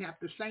me. He didn't have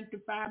to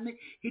sanctify me.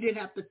 He didn't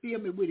have to fill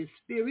me with his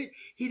spirit.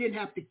 He didn't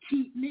have to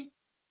keep me.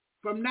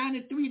 From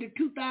 93 to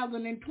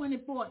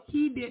 2024,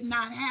 he did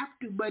not have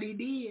to, but he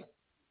did.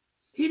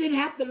 He didn't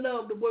have to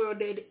love the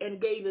world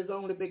and gave his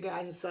only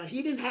begotten son.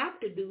 He didn't have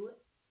to do it,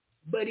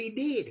 but he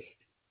did it.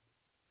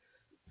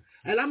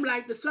 And I'm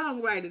like the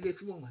songwriter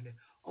this morning.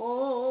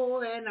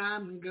 Oh, and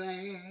I'm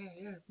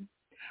glad.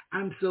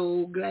 I'm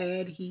so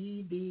glad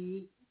he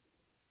did.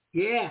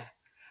 Yeah.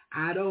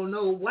 I don't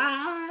know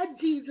why,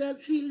 Jesus,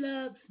 he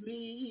loves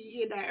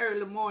me, in that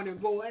early morning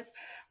voice.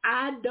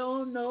 I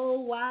don't know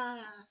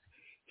why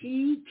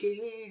he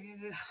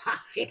cares.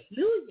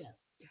 Hallelujah.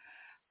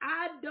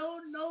 I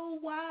don't know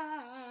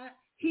why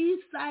he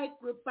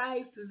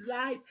sacrificed his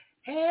life.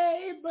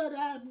 Hey, but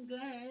I'm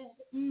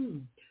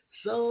glad.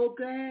 So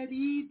glad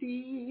he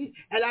did.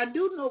 And I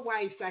do know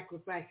why he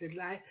sacrificed his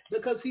life,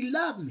 because he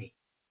loved me.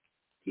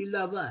 He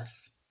loved us.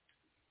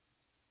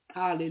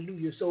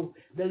 Hallelujah. So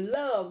the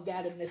love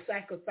got him to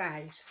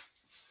sacrifice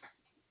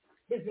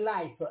his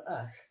life for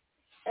us.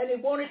 And he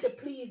wanted to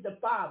please the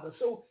Father.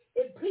 So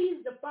it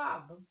pleased the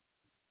Father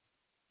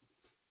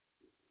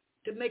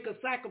to make a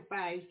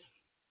sacrifice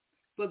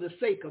for the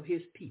sake of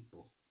his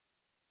people.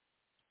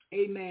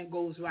 Amen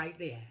goes right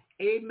there.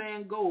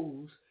 Amen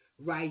goes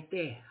right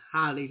there.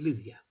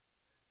 Hallelujah.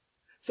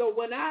 So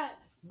when I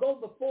go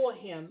before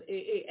him,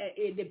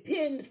 it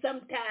depends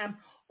sometime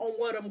on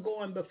what I'm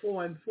going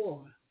before him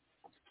for.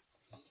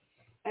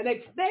 And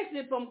especially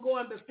if I'm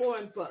going before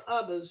him for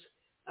others,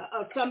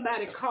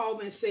 somebody call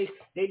me and say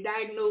they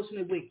diagnosed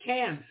me with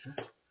cancer.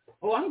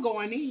 Oh, I'm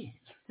going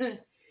in.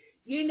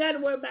 You ain't got to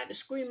worry about the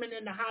screaming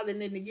and the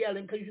hollering and the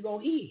yelling, because you're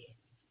going to hear it.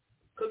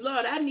 Because,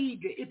 Lord, I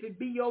need you, if it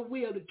be your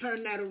will, to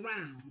turn that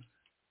around.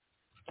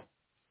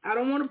 I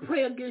don't want to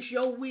pray against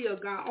your will,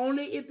 God.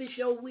 Only if it's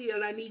your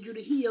will, I need you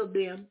to heal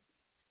them,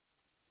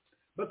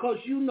 because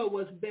you know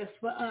what's best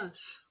for us.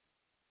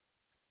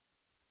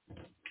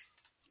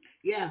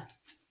 Yeah.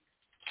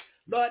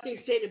 Lord,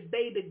 they say the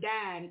baby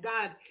died, and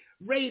God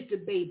raised the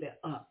baby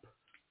up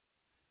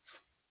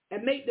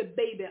and make the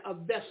baby a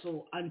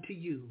vessel unto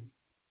you.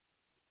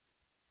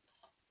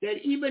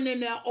 That even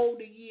in their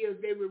older years,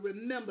 they will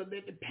remember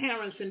that the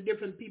parents and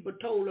different people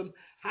told them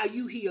how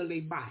you heal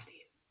their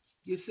body.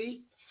 You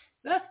see?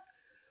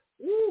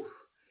 Woo.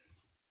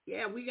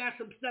 Yeah, we got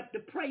some stuff to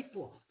pray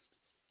for.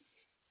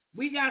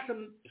 We got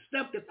some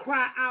stuff to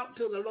cry out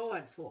to the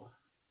Lord for.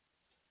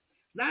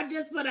 Not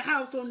just for the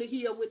house on the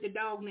hill with the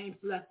dog named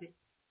Fluffy.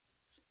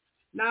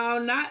 No,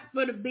 not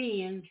for the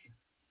beans.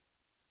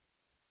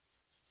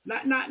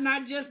 Not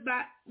just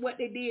about what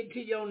they did to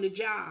you on the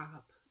job.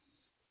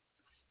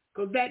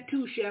 Because that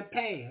too shall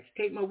pass.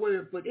 Take my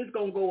word for it. It's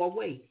going to go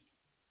away.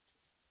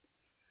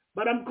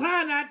 But I'm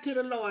crying out to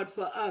the Lord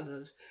for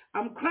others.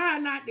 I'm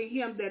crying out to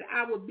him that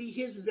I would be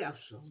his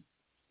vessel.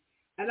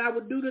 And I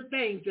would do the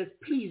things that's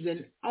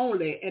pleasing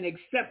only and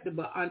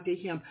acceptable unto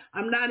him.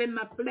 I'm not in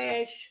my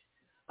flesh.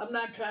 I'm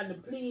not trying to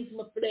please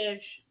my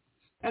flesh.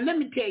 And let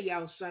me tell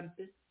y'all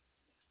something.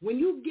 When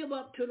you give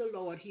up to the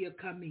Lord, he'll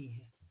come in.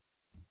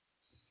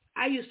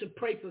 I used to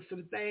pray for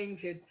some things,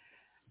 and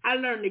I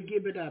learned to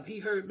give it up. He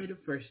heard me the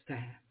first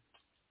time.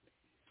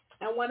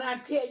 And when I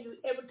tell you,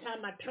 every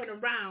time I turn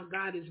around,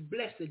 God is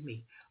blessing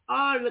me.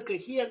 Oh, look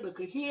at here,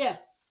 look at here.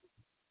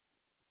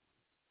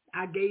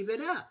 I gave it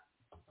up.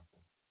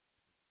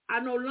 I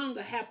no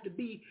longer have to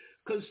be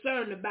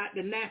concerned about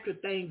the natural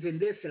things in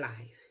this life.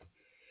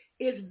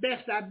 It's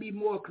best I be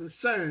more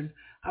concerned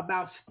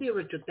about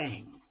spiritual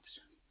things.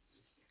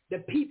 The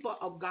people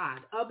of God,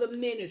 other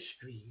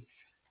ministries.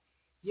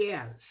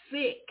 Yeah,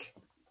 sick.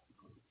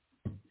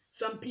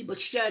 Some people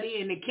shut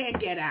in, they can't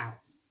get out.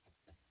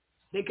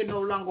 They can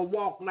no longer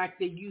walk like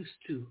they used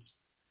to.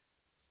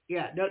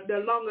 Yeah,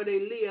 the longer they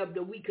live,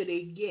 the weaker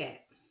they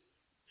get.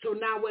 So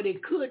now what they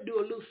could do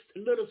a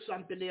little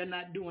something, they're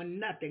not doing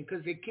nothing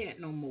because they can't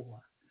no more.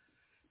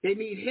 They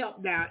need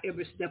help now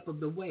every step of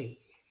the way.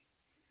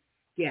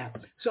 Yeah,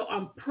 so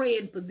I'm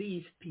praying for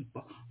these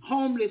people,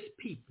 homeless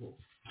people.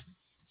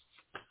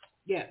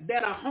 Yeah,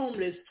 that are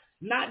homeless,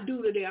 not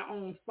due to their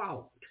own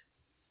fault.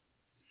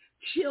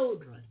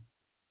 Children,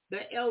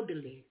 the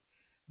elderly,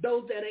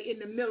 those that are in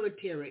the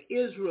military,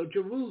 Israel,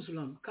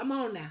 Jerusalem. Come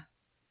on now.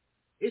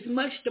 It's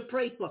much to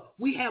pray for.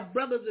 We have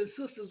brothers and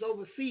sisters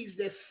overseas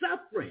that's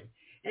suffering,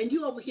 and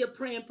you over here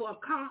praying for a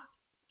car.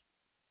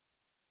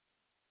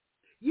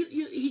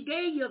 He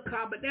gave you a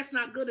car, but that's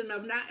not good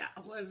enough. Now,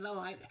 well,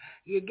 Lord,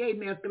 you gave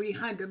me a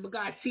 300, but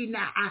God, see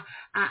now,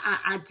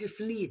 I just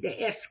need to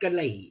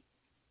escalate.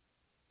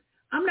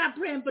 I'm not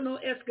praying for no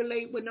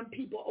escalate when them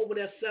people over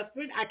there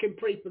suffering. I can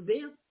pray for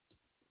them.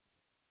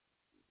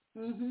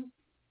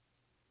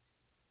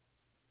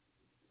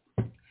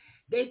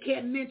 They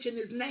can't mention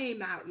his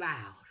name out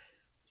loud.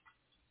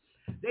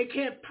 They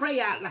can't pray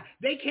out loud.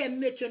 They can't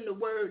mention the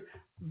word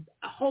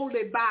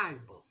Holy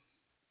Bible,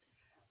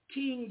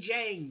 King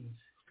James,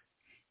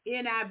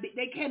 NIV.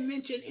 They can't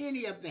mention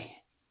any of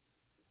that.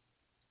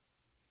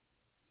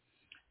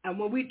 And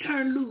when we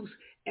turn loose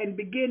and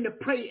begin to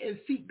pray and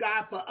seek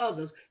God for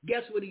others,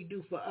 guess what he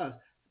do for us?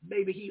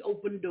 Baby, he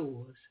opened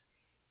doors.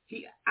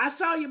 I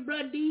saw you,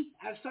 Brother D.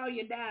 I saw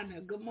you down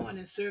there. Good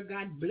morning, sir.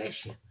 God bless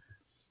you.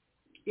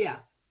 Yeah.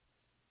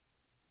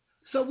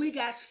 So we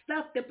got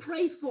stuff to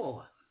pray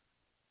for.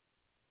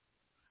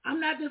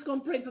 I'm not just going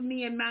to pray for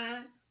me and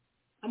mine.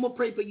 I'm going to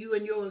pray for you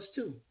and yours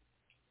too.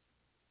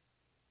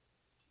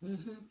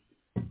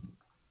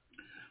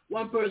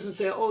 One person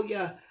said, oh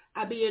yeah,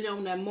 I be in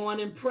on that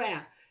morning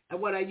prayer. And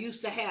what I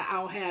used to have, I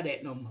don't have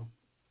that no more.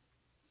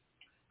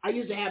 I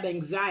used to have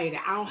anxiety.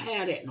 I don't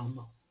have that no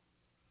more.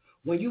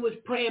 When you was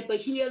praying for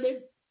healing,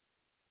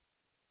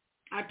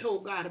 I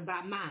told God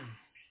about mine.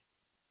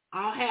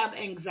 I don't have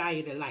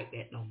anxiety like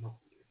that no more.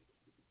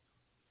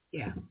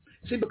 Yeah.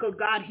 See, because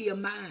God heals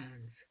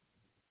minds.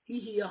 He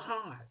heals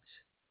hearts.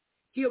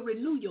 He'll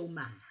renew your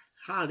mind.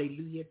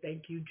 Hallelujah.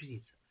 Thank you,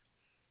 Jesus.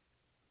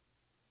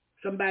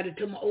 Somebody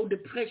told me, oh,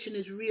 depression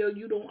is real.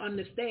 You don't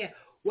understand.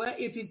 Well,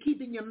 if you're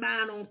keeping your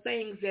mind on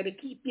things that'll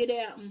keep you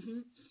there,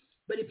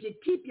 but if you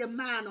keep your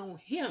mind on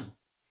him,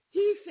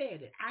 he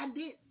said it. I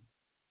didn't.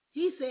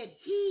 He said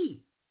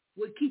he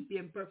will keep you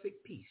in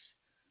perfect peace.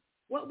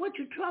 What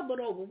you troubled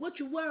over? What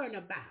you worrying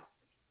about?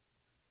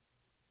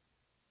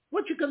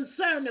 What you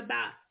concerned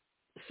about?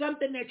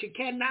 Something that you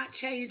cannot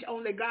change,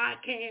 only God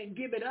can.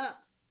 Give it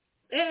up.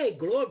 Hey,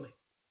 glory.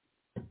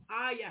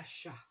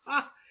 Ayasha.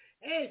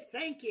 Hey,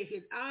 thank you.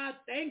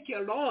 Thank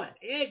you, Lord.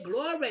 Hey,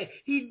 glory.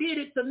 He did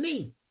it for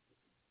me.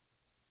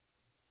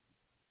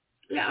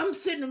 Yeah, I'm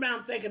sitting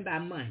around thinking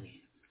about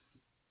money.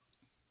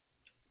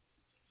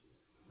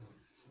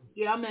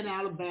 Yeah, I'm in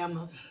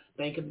Alabama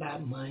thinking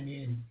about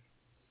money and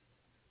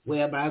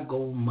wherever I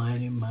go,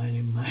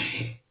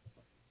 money.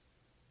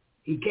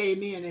 He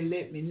came in and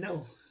let me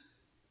know.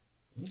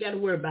 You got to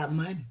worry about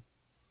money.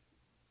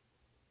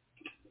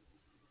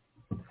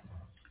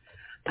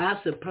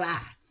 I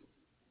supply.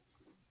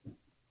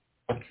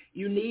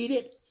 You need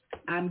it,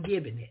 I'm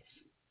giving it.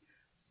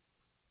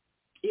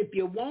 If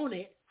you want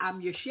it,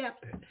 I'm your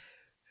shepherd.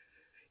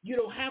 You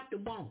don't have to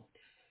want.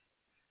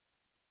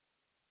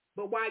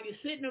 But while you're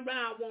sitting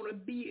around want to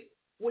be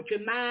with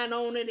your mind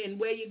on it and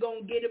where you're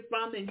going to get it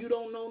from and you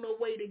don't know no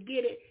way to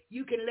get it,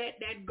 you can let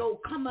that go.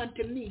 Come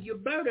unto me. You're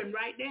burdened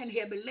right there and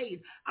heavy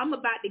laden. I'm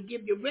about to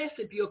give you rest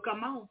if you'll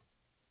come on.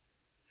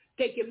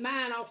 Take your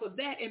mind off of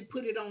that and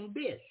put it on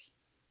this.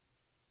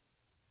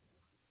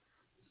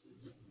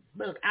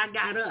 Look, I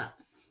got up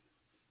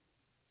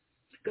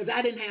because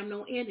I didn't have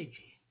no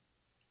energy.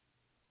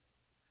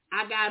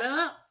 I got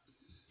up,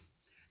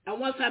 and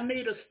once I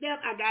made a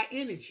step, I got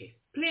energy,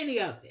 plenty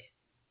of it.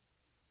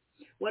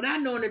 When I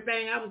know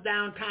anything, I was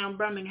downtown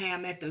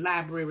Birmingham at the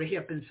library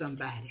helping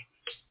somebody.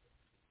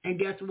 And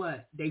guess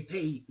what? They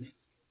paid me.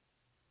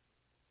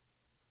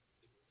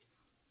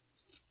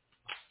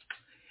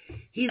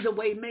 He's a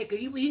way maker.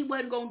 He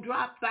wasn't going to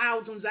drop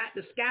thousands out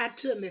the sky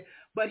to me,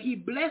 but he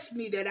blessed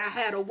me that I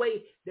had a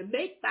way to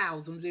make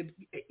thousands.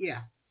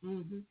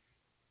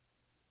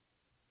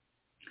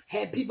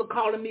 Had people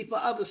calling me for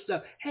other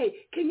stuff. Hey,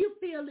 can you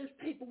fill this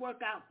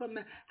paperwork out for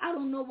me? I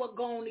don't know what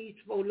go on these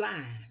 4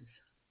 lines.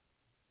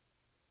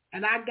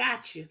 And I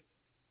got you.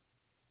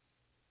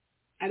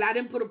 And I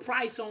didn't put a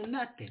price on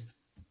nothing.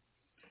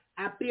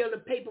 I filled the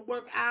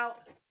paperwork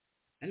out,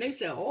 and they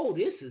said, oh,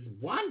 this is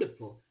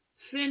wonderful.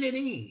 Send it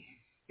in.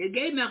 They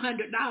gave me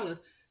 $100.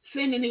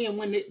 Send it in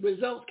when the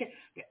results came.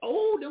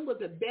 Oh, them was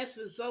the best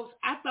results.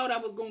 I thought I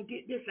was going to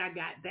get this. I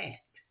got that.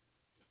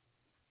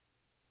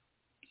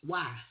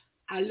 Why?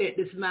 I let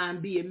this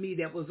mind be in me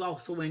that was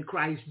also in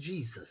Christ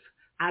Jesus.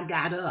 I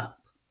got up.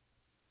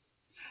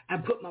 I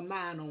put my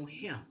mind on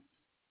him.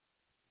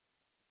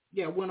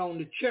 Yeah, went on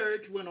to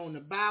church, went on to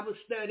Bible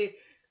study.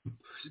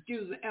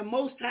 Excuse me. And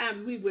most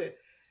times we would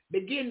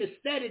begin to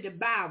study the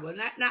Bible.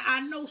 Now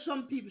I know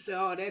some people say,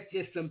 oh, that's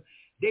just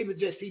they were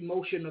just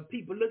emotional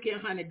people. Look here,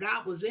 honey,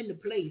 God was in the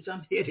place.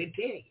 I'm here to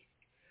tell you.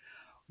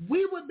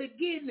 We would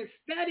begin to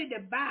study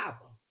the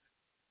Bible.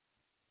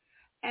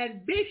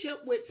 And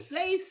Bishop would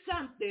say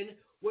something,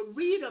 would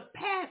read a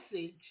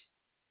passage,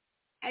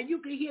 and you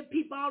could hear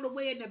people all the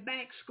way in the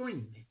back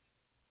screaming,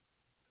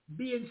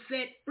 being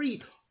set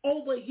free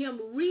over him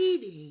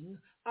reading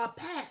a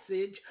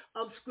passage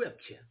of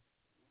scripture.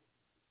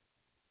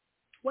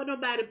 What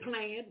nobody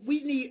planned.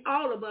 We need,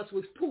 all of us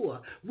was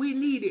poor. We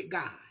needed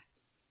God.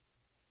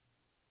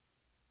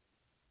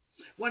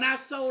 When I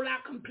sold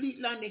out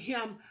completely unto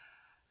him,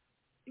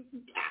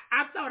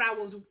 I thought I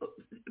was,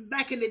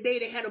 back in the day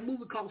they had a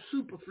movie called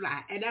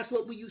Superfly, and that's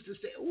what we used to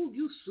say, oh,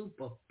 you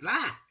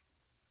Superfly.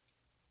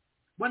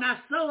 When I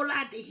sold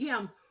out to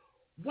him,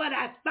 what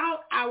I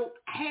thought I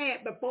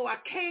had before I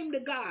came to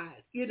God,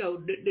 you know,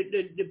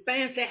 the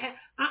fancy hat,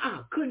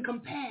 couldn't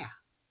compare.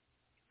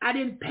 I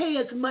didn't pay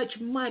as much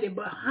money,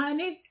 but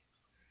honey,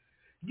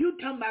 you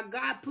talking about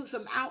God put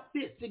some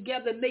outfits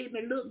together, made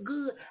me look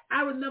good.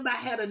 I remember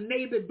I had a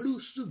navy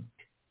blue suit.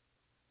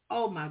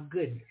 Oh my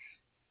goodness.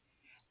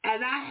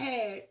 And I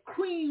had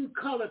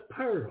cream-colored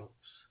pearls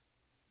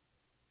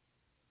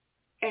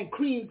and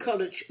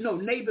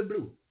navy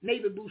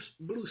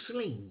blue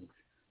slings.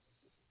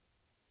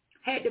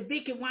 Had the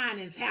Vicky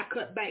Winans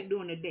haircut back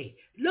during the day.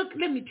 Look,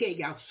 let me tell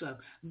y'all something.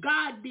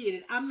 God did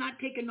it. I'm not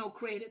taking no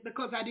credit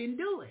because I didn't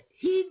do it.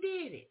 He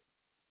did it.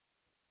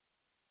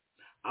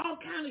 All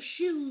kind of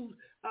shoes,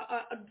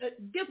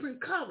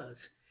 different colors.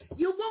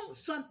 You want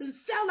something,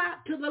 sell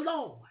out to the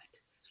Lord.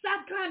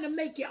 Stop trying to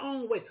make your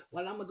own way.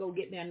 Well, I'm going to go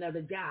get me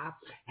another job,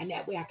 and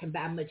that way I can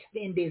buy much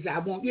Fendi as I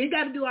want. You ain't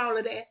got to do all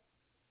of that.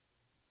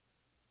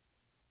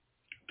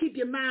 Keep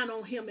your mind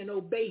on him and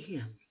obey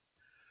him.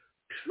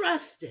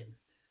 Trust him.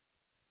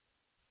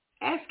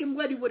 Ask him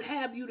what he would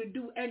have you to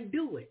do and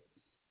do it.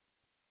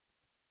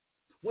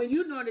 When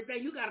you know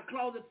that you got a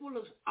closet full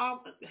of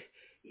all,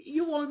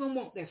 you won't even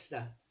want that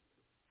stuff.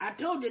 I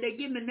told you they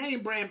give me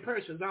name brand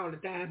purses all the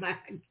time.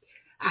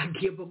 I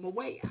give them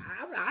away.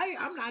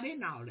 I'm not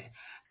in all that.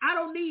 I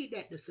don't need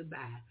that to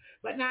survive.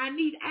 But now I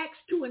need Acts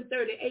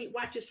 2:38.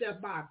 Watch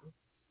yourself, Barbara.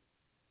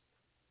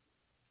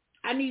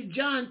 I need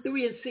John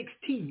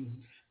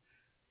 3:16.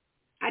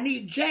 I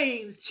need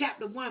James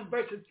chapter 1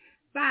 verses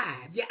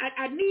 5. Yeah,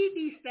 I need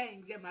these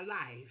things in my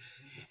life.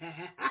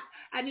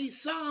 I need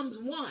Psalms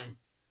 1.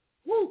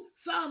 Woo,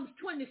 Psalms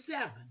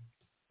 27.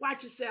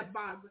 Watch yourself,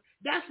 Barbara.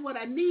 That's what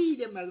I need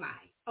in my life.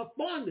 A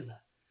formula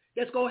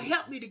that's going to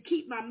help me to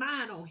keep my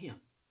mind on him.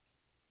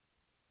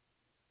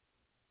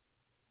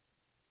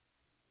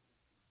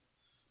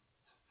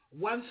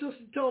 One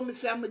sister told me,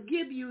 I'm going to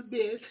give you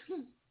this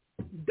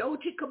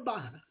Dolce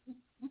Gabbana.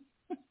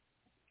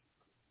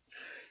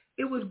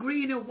 It was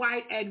green and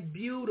white and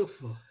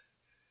beautiful.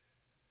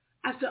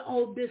 I said,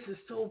 oh, this is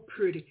so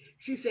pretty.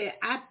 She said,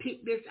 I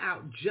picked this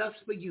out just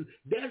for you.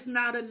 There's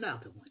not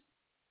another one.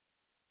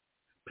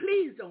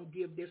 Please don't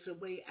give this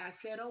away. I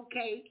said,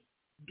 okay,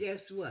 guess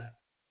what?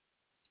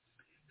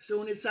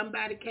 Soon as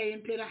somebody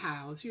came to the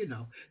house, you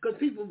know, because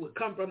people would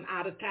come from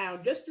out of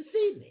town just to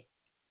see me.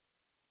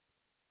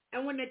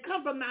 And when they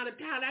come from out of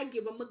town, I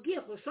give them a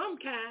gift of some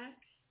kind.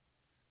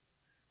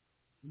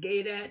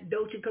 Gave that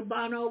Dolce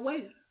Gabbana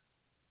away.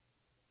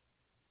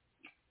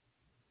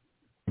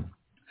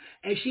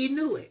 And she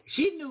knew it.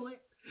 She knew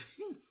it.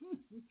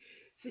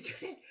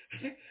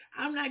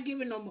 I'm not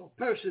giving no more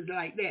purses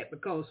like that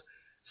because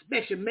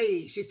special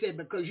made, she said,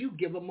 because you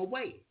give them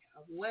away.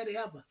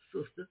 Whatever,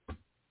 sister.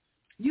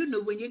 You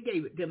knew when you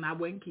gave it to them, I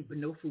wasn't keeping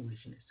no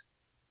foolishness.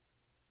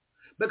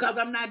 Because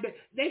I'm not,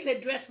 they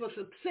said dress for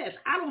success.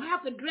 I don't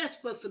have to dress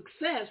for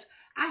success.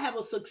 I have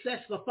a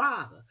successful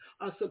Father,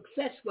 a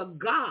successful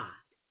God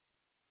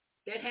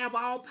that have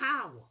all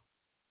power.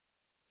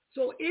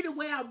 So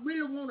anyway I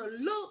really want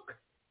to look,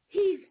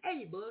 he's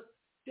able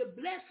to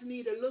bless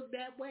me to look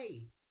that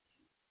way.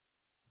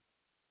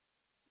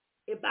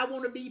 If I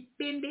want to be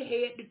Fendi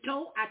head to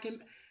toe, I can.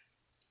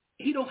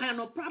 He don't have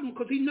no problem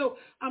because he know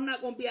I'm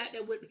not going to be out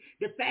there with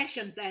the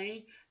fashion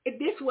thing.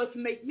 This what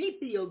make me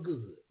feel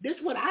good. This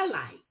what I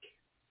like.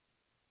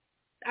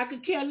 I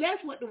could care less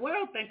what the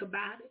world think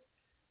about it.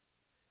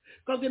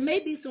 Because there may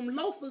be some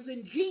loafers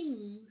and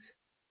jeans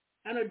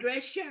and a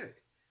dress shirt.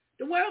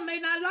 The world may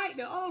not like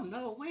that. Oh,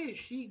 no, where is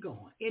she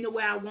going?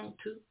 Anywhere I want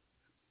to.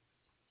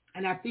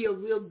 And I feel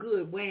real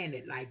good wearing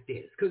it like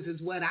this because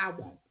it's what I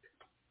want.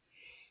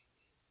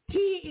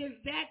 He is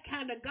that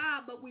kind of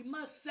God, but we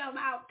must sell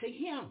out to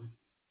him.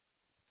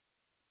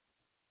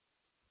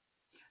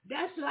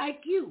 That's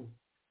like you.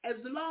 As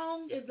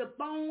long as the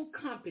phone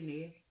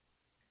company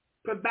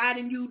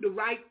providing you the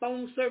right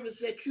phone service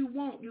that you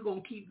want, you're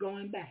going to keep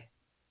going back.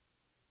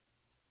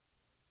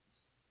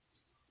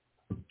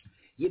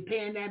 You're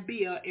paying that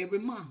bill every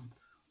month.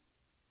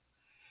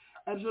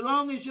 As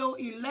long as your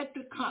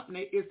electric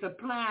company is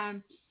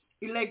supplying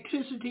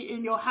electricity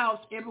in your house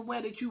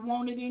everywhere that you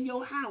want it in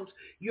your house,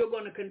 you're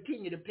going to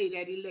continue to pay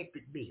that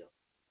electric bill.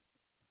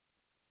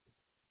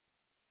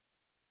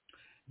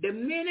 The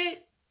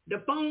minute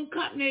the phone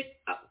company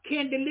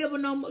can't deliver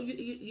no more,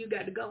 you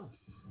got to go.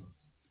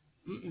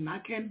 I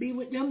can't be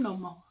with them no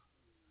more.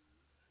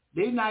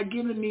 They're not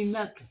giving me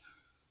nothing.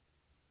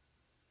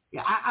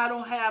 Yeah, I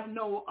don't have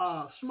no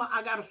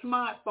I got a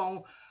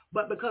smartphone,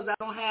 but because I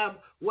don't have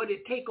what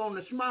it take on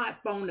the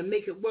smartphone to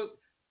make it work,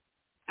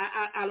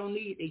 I don't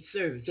need a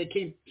service. They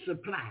can't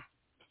supply.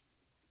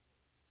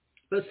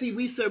 But see,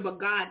 we serve a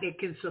God that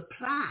can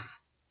supply.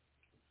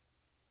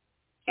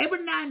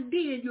 Every now and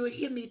then you'll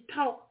hear me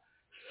talk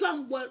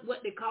somewhat what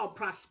they call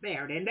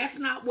prosperity, and that's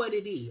not what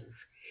it is.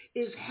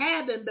 It's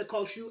having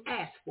because you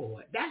ask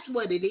for it. That's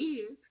what it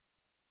is.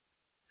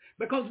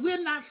 Because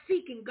we're not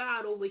seeking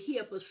God over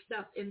here for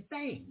stuff and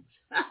things.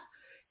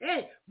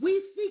 Hey,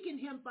 we seeking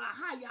him for a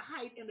higher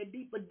height and a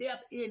deeper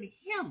depth in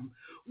him.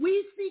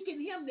 We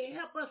seeking him to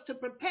help us to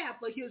prepare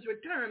for his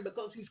return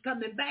because he's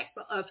coming back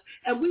for us,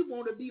 and we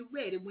want to be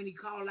ready when he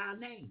calls our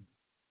name.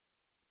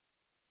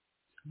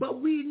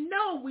 But we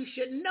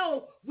should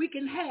know we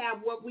can have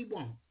what we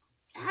want.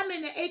 How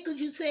many acres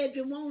you said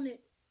you wanted?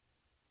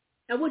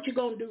 And what you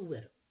going to do with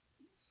it?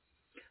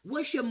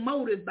 What's your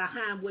motive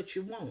behind what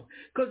you want?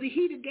 Because if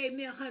he that gave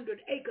me 100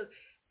 acres,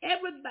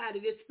 everybody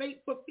that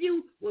spake for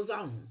few was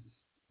on.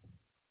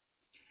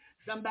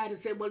 Somebody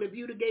said, well, if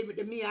you'd have gave it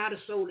to me, I'd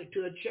have sold it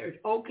to a church.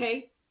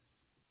 Okay.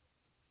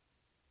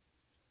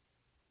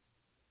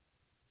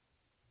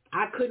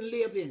 I couldn't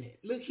live in it.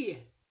 Look here.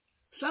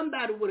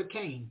 Somebody would have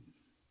came.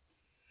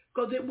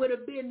 Because it would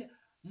have been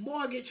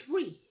mortgage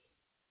free.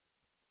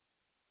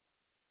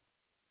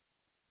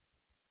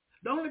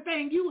 The only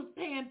thing you was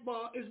paying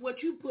for is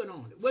what you put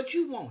on it, what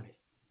you wanted.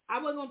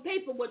 I wasn't going to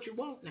pay for what you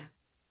want now.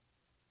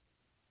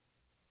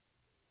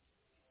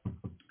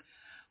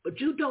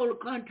 But you told the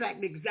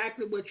contractor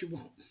exactly what you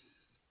want.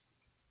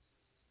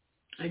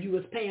 And you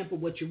was paying for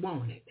what you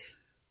wanted.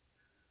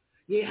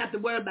 You didn't have to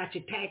worry about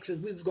your taxes.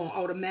 We was going to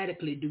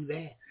automatically do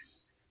that.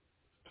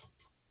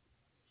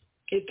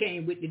 It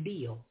came with the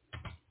deal.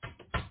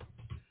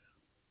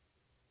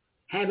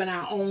 Having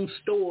our own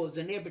stores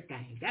and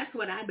everything. That's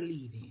what I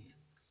believe in.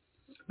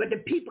 But the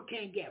people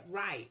can't get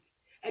right.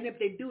 And if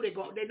they do,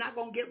 they're not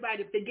going to get right.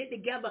 If they get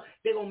together,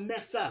 they're going to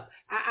mess up.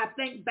 I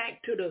think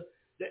back to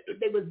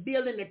they was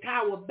building the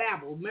Tower of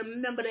Babel.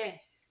 Remember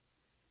that?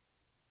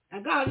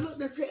 And God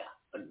looked and said,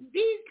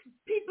 these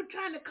people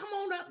trying to come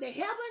on up to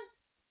heaven?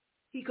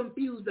 He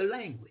confused the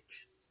language.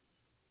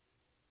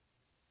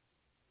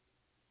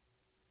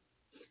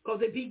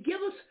 Because if he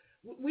give us,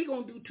 we're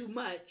going to do too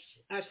much.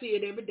 I see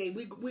it every day.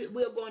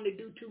 We're going to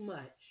do too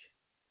much.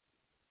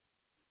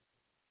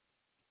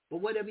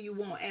 But whatever you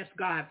want, ask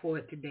God for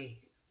it today.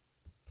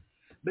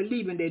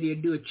 Believing that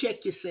he'll do it.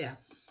 Check yourself.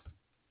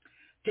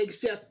 Take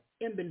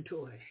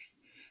self-inventory.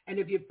 And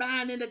if you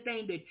find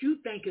anything that you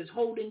think is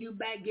holding you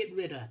back, get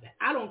rid of it.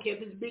 I don't care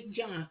if it's Big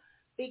John.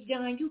 Big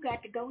John, you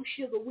got to go,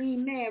 sugar. We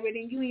ain't married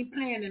and you ain't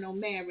planning on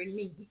marrying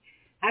me.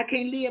 I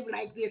can't live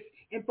like this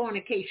in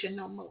fornication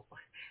no more.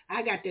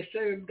 I got to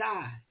serve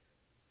God.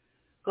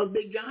 Because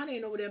Big John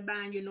ain't over there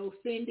buying you no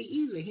Fendi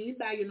either. He ain't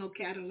buying you no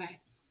Cadillac.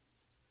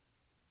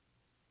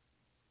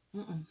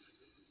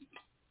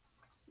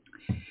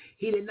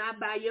 He did not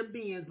buy your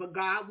beings, but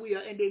God will.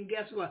 And then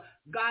guess what?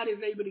 God is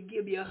able to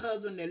give you a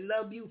husband that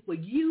love you for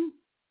you.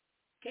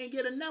 Can't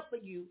get enough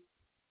of you.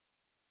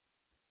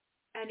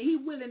 And he's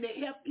willing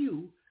to help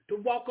you to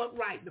walk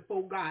upright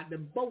before God, the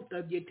both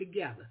of you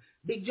together.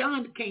 Big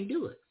John can't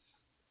do it.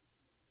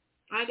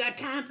 I ain't got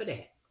time for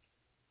that.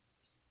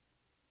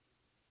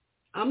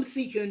 I'm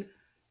seeking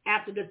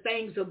after the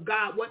things of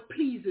God, what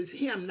pleases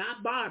him,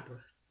 not Barbara.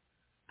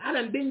 I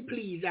done been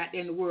pleased out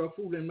there in the world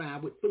fooling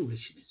around with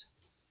foolishness.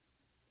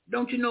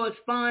 Don't you know it's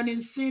fun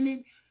in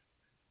sinning?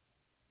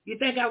 You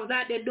think I was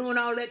out there doing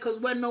all that because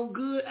it wasn't no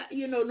good,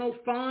 no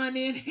fun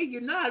in it?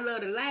 You know I love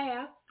to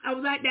laugh. I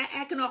was out there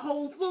acting a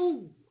whole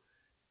fool.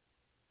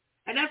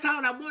 And that's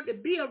all I wanted to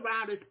be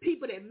around is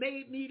people that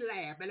made me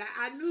laugh. And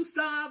I knew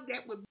some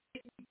that would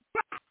make me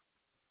cry.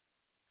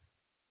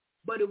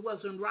 But it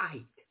wasn't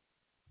right.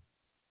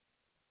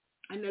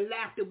 And the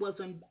laughter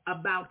wasn't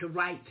about the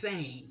right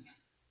thing.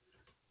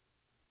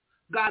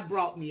 God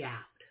brought me out.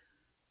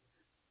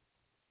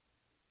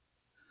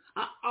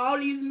 All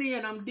these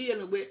men I'm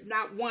dealing with,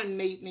 not one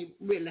made me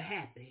really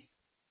happy.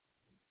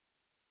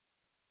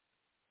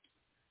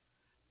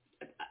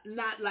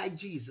 Not like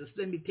Jesus.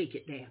 Let me take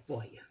it there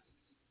for you.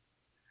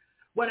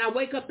 When I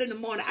wake up in the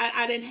morning,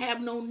 I didn't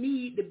have no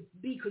need to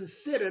be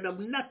considered of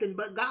nothing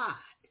but God,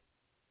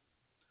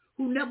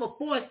 who never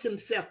forced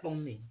himself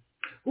on me,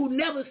 who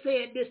never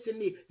said this to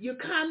me. You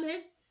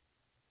coming?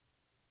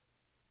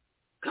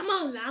 Come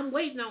on now, I'm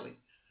waiting on you.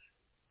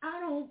 I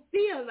don't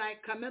feel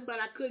like coming, but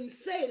I couldn't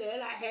say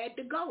that. I had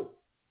to go.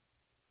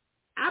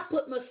 I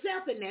put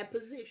myself in that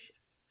position.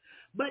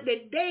 But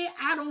the day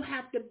I don't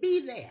have to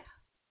be there,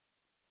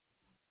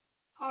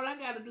 all I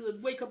got to do is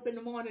wake up in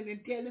the morning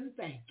and tell him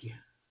thank you.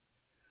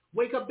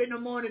 Wake up in the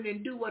morning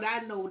and do what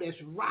I know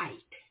that's right.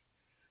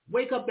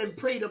 Wake up and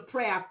pray the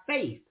prayer of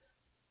faith.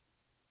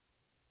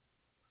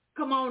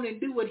 Come on and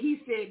do what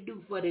he said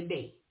do for the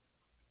day.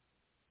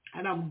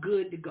 And I'm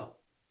good to go.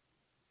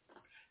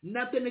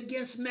 Nothing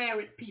against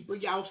married people.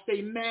 Y'all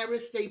stay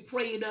married, stay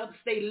prayed up,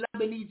 stay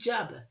loving each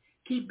other.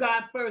 Keep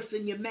God first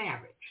in your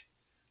marriage.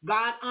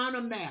 God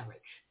honor marriage.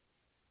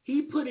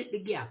 He put it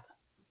together.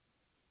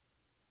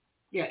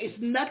 Yeah, it's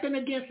nothing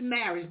against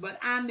marriage, but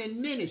I'm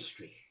in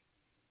ministry,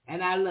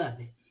 and I love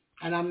it,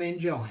 and I'm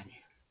enjoying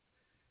it.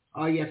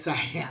 Oh, yes,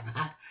 I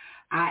am.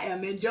 I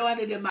am enjoying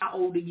it in my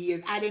older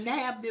years. I didn't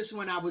have this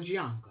when I was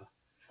younger.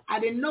 I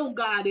didn't know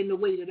God in the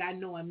way that I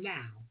know him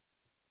now.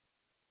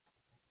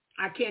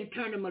 I can't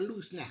turn him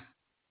loose now.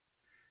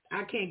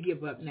 I can't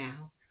give up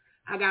now.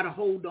 I got to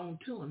hold on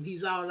to him.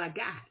 He's all I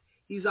got.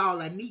 He's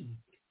all I need.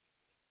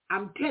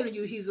 I'm telling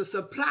you, he's a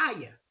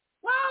supplier.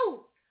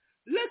 Whoa!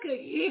 Look at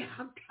him.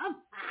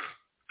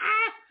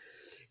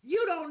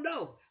 You don't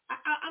know.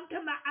 I'm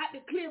talking about out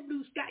the clear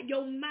blue sky.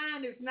 Your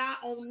mind is not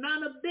on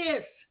none of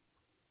this.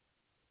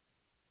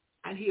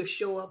 And he'll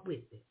show up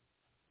with it.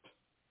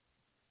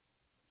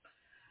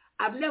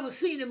 I've never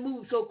seen him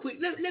move so quick.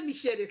 Let me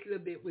share this a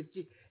little bit with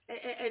you.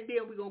 And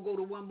then we're going to go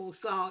to one more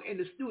song, and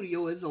the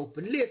studio is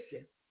open.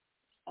 Listen,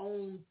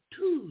 on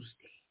Tuesday,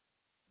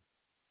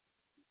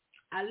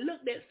 I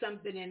looked at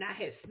something, and I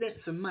had spent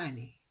some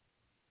money.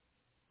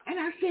 And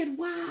I said,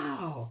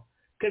 wow,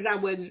 because I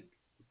wasn't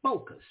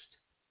focused.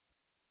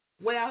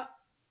 Well,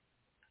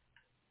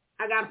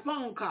 I got a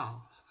phone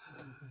call.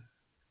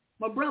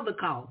 My brother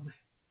called me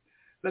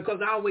because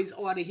I always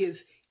order his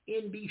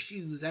NB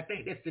shoes. I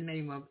think that's the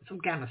name of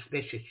some kind of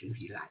special shoe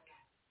he likes.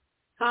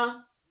 Huh?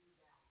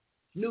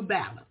 New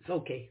Balance,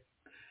 okay.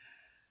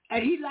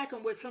 And he like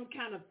them with some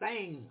kind of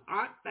thing,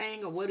 art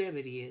thing or whatever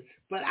it is.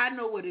 But I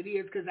know what it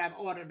is because I've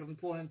ordered them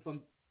for him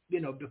from,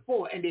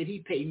 before, and then he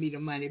paid me the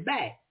money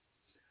back.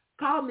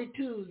 Called me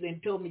Tuesday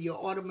and told me, you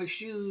order my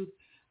shoes,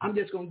 I'm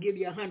just going to give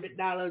you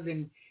 $100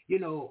 and,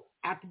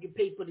 after you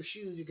pay for the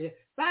shoes, you can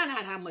find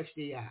out how much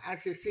they are. I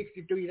said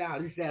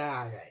 $63. He said,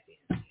 all right.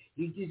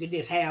 You can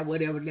just have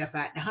whatever left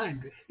out the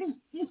 100.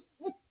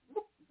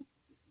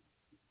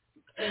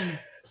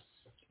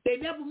 They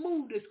never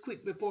moved this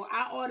quick before.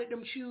 I ordered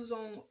them shoes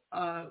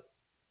on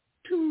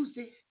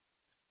Tuesday.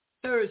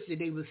 Thursday,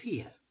 they was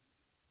here.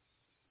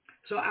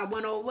 So I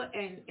went over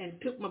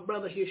and took my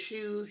brother his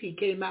shoes. He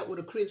came out with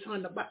a crisp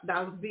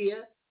 $100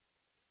 bill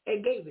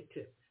and gave it to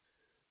me.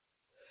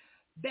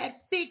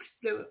 That fixed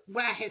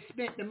where I had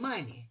spent the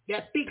money.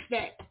 That fixed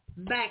that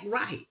back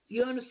right.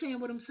 You understand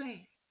what I'm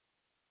saying?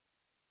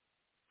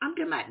 I'm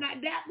talking about now,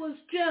 that was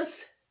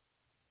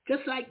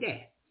just like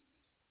that.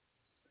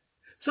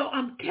 So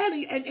I'm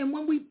telling you, and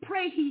when we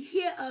pray, he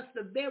hear us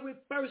the very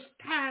first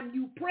time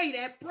you pray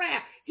that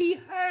prayer. He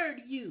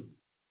heard you.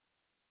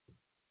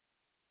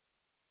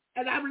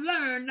 And I've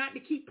learned not to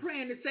keep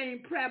praying the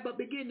same prayer, but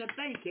begin to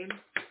thank him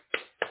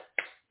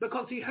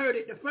because he heard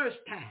it the first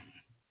time.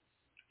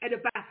 And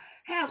if I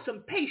have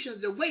some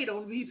patience to wait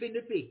on him, he's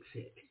finna fix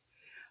it.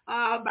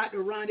 I'm about to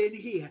run in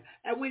here.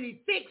 And when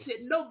he fix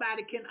it,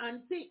 nobody can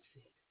unfix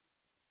it.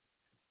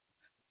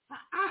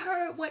 I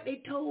heard what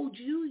they told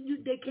you.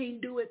 They can't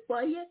do it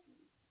for you.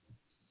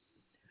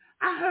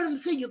 I heard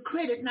them say your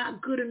credit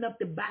not good enough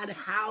to buy the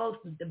house,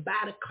 to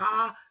buy the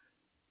car.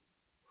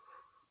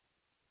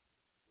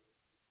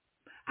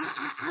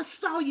 I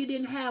saw you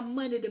didn't have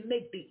money to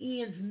make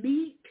the ends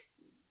meet.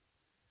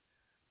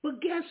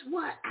 But guess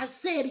what? I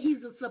said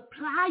he's a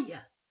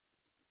supplier.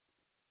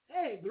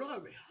 Hey,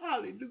 glory,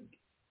 hallelujah.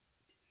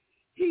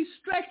 He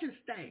stretches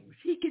things.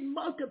 He can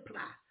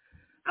multiply.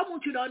 I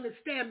want you to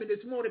understand me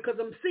this morning because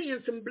I'm seeing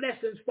some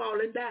blessings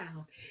falling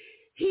down.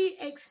 He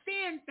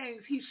extends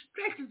things. He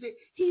stretches it.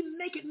 He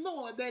make it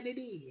more than it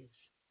is.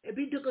 If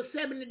he took a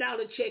 $70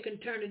 check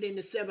and turned it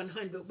into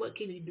 $700, what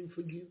can he do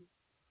for you?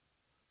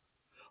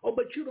 Oh,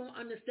 but you don't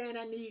understand.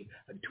 I need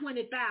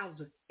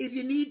 $20,000. If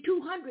you need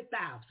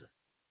 $200,000,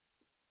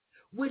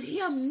 with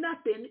him,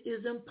 nothing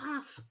is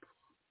impossible.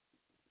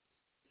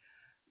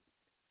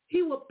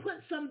 He will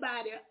put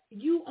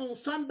you on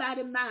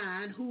somebody's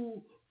mind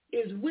who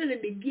is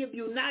willing to give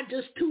you not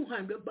just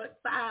 $200,000, but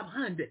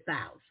 $500,000.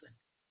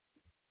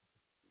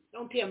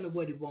 Don't tell me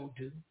what he won't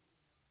do.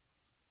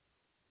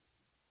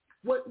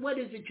 What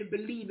is it you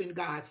believe in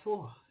God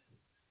for?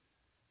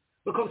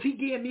 Because he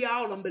gave me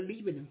all I'm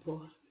believing him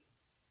for.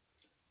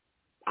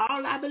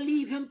 All I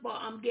believe him for,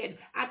 I'm getting.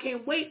 I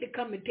can't wait to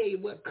come and tell you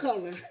what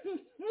color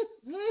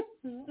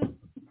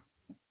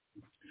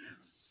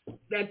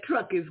that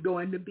truck is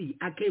going to be.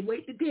 I can't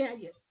wait to tell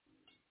you.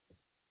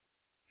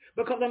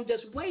 Because I'm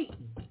just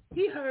waiting.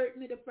 He heard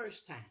me the first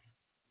time.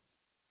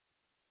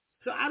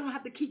 So I don't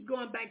have to keep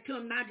going back to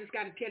him. Now I just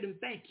got to tell him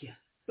thank you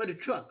for the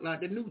truck,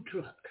 Lord, the new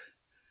truck.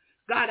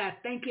 God, I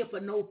thank you for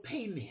no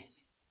payment.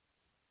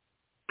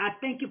 I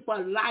thank you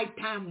for a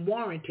lifetime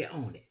warranty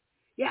on it.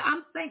 Yeah,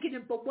 I'm thanking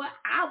him for what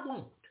I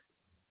want.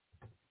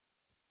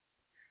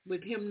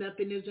 With him,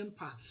 nothing is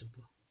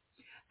impossible.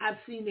 I've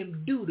seen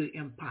him do the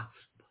impossible.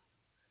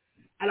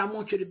 And I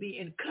want you to be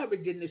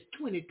encouraged in this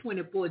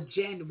 2024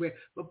 January.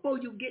 Before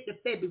you get to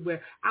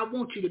February, I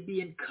want you to be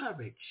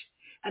encouraged.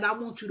 And I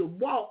want you to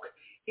walk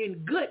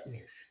in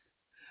goodness.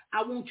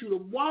 I want you to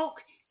walk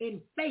in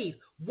faith,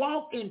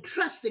 walk in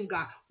trusting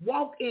God,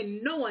 walk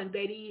in knowing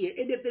that he is.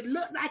 And if it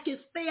looks like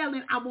it's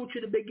failing, I want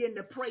you to begin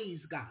to praise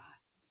God,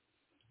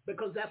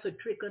 because that's a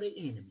trick of the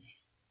enemy.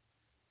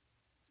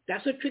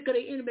 That's a trick of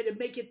the enemy to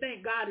make you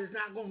think God is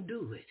not going to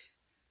do it.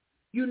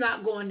 You're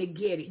not going to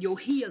get it. Your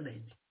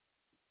healing.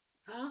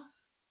 Huh?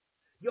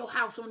 Your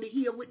house on the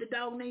hill with the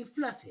dog named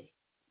Fluffy.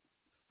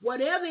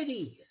 Whatever it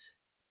is.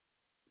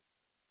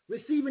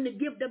 Receiving the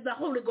gift of the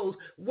Holy Ghost,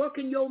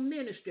 working your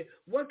ministry,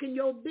 working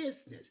your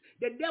business.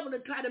 The devil will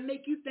try to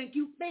make you think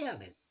you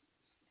failing.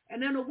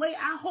 And in a way,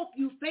 I hope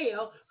you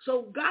fail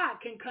so God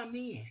can come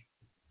in,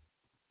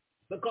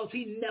 because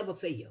he never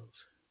fails.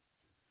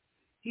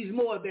 He's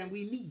more than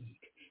we need.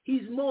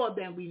 He's more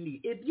than we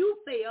need. If you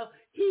fail,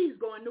 he's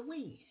going to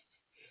win.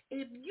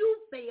 If you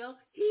fail,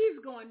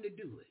 he's going to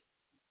do it.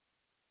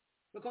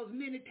 Because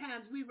many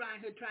times we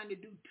around here trying to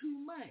do too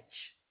much.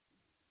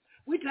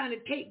 We're trying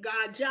to take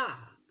God's job.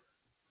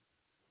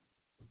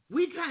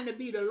 We're trying to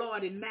be the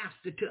Lord and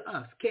Master to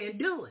us. Can't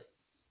do it.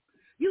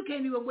 You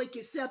can't even wake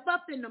yourself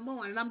up in the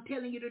morning. I'm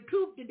telling you the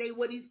truth today,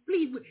 what he's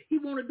pleased with. He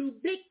want to do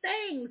big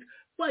things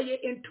for you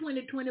in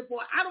 2024.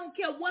 I don't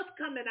care what's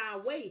coming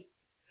our way.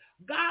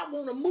 God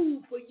want to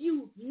move for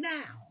you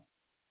now.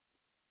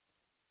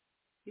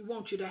 He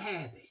wants you to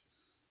have it.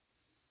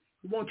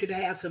 He wants you to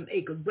have some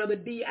acres. Brother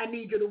D, I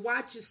need you to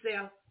watch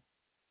yourself.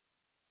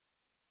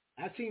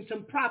 I've seen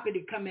some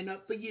property coming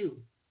up for you.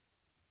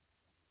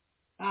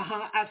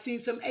 I've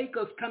seen some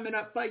acres coming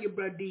up for you,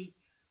 Brother D.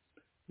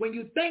 When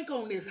you think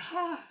on this,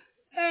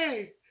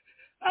 hey,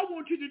 I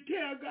want you to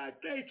tell God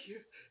thank you.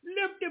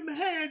 Lift them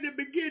hands and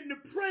begin to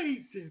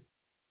praise him,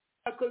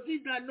 because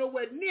he's not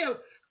nowhere near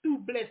through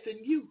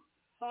blessing you.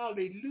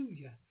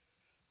 Hallelujah.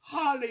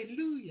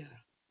 Hallelujah.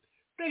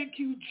 Thank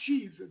you,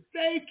 Jesus.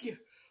 Thank you.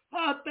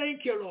 Oh,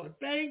 thank you, Lord.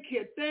 Thank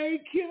you.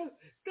 Thank you.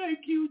 Thank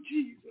you,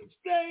 Jesus.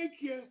 Thank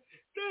you.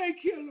 Thank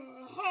you,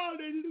 Lord.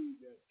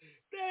 Hallelujah.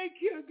 Thank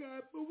you,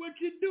 God, for what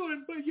you're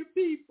doing for your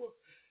people.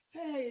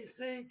 Hey,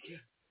 thank you.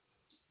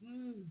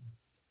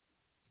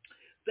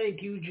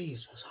 Thank you,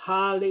 Jesus.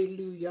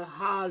 Hallelujah.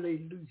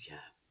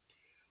 Hallelujah.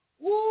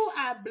 Oh,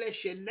 I bless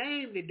your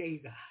name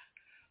today, God.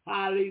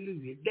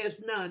 Hallelujah. There's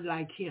none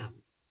like him.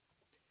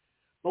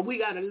 But we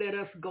got to let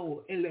us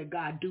go and let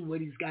God do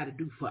what he's got to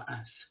do for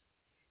us.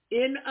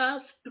 In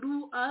us,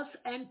 through us,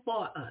 and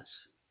for us.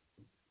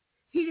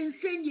 He didn't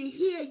send you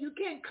here. You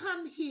can't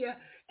come here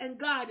and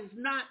God is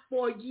not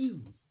for you.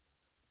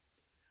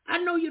 I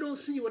know you don't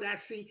see what I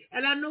see,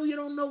 and I know you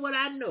don't know what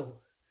I know.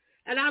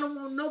 And I don't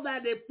want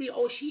nobody to feel,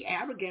 oh, she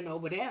arrogant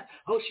over there.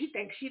 Oh, she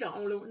thinks she the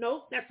only one.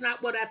 No, that's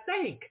not what I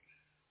think.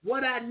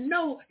 What I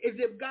know is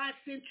if God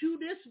sent you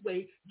this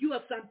way, you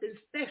are something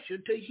special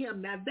to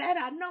him. Now that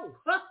I know.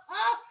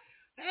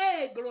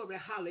 Hey, glory,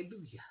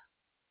 hallelujah.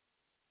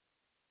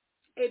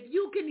 If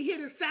you can hear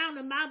the sound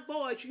of my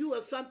voice, you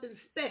are something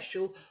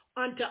special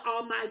unto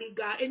Almighty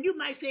God. And you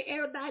might say,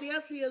 everybody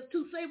else is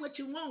too. Say what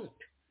you want.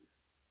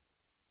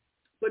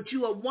 But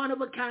you are one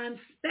of a kind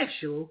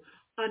special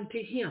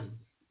unto him.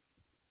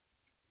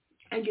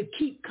 And you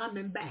keep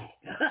coming back.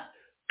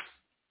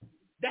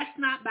 That's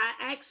not by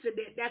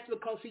accident. That's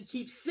because he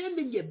keeps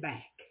sending you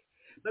back.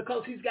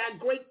 Because he's got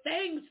great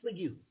things for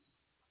you.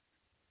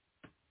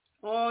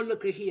 Oh,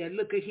 look at here,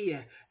 look at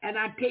here. And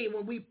I tell you,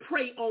 when we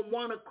pray on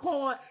one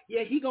accord,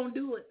 yeah, he going to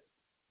do it.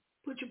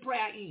 Put your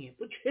prayer in.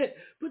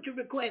 Put your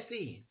request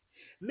in.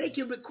 Make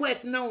your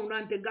request known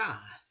unto God.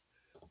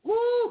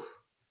 Woo!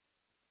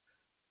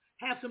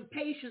 Have some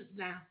patience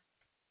now.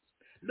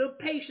 Little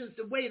patience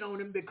to wait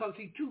on him, because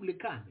he's truly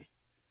coming.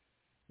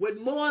 With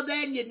more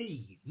than you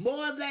need.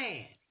 More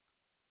than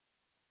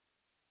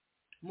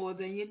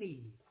you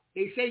need.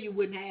 They say you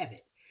wouldn't have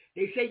it.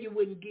 They say you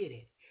wouldn't get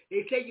it.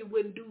 They say you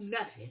wouldn't do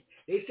nothing.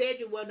 They said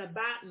you wasn't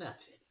about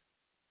nothing.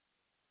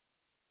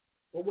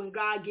 But when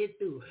God gets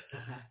through,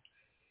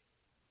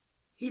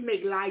 he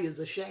make liars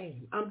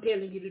ashamed. I'm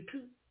telling you the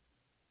truth.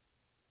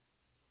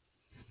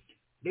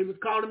 They was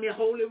calling me a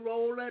holy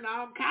roller and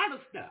all kind of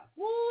stuff.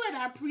 Ooh, and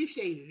I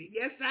appreciated it.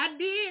 Yes, I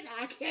did.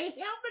 I can't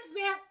help it,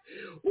 man.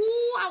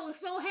 Ooh, I was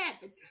so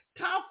happy.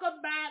 Talk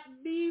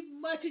about me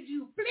much as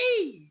you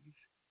please.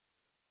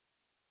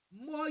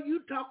 More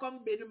you talk on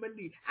better than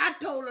me.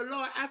 I told the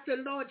Lord, I said,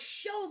 Lord,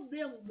 show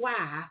them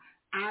why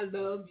I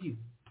love you.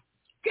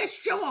 Just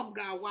show them,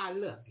 God, why I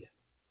love you.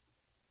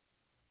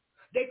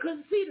 They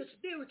couldn't see the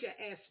spiritual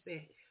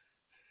aspect,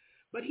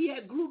 but he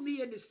had grew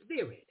me in the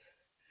spirit.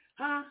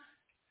 Huh?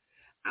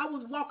 I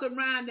was walking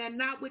around there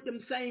not with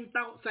them same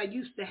thoughts I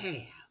used to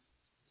have.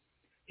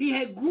 He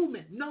had grew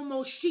me, no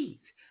more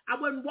sheets.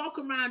 I wasn't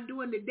walking around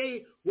during the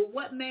day with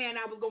what man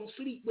I was going to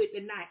sleep with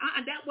tonight.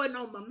 That wasn't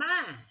on my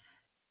mind.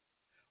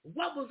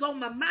 What was on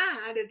my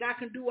mind is I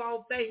can do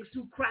all things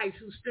through Christ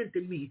who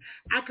strengthened me.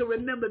 I can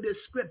remember this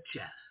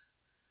scripture.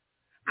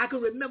 I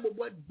can remember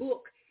what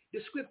book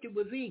the scripture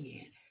was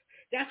in.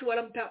 That's what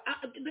I'm talking.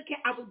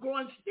 I was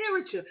growing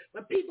spiritual,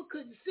 but people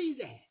couldn't see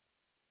that.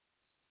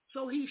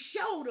 So he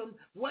showed them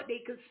what they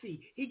could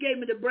see. He gave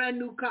me the brand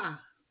new car.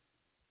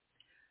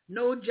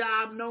 No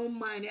job, no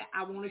money.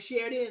 I want to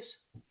share this.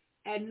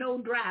 And no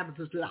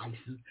driver's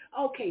license.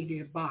 Okay,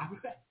 then,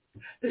 Barbara.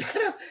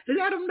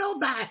 Let them know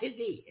about it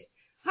then.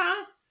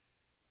 Huh?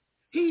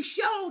 He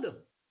showed them.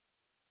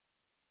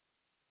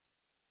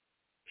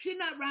 She's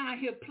not around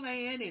here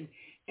playing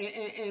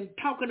and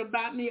talking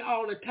about me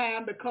all the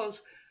time because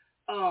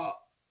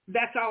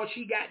that's all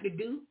she got to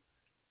do.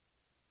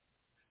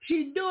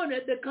 She's doing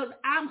it because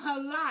I'm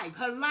her life.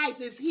 Her life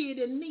is hid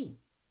in me.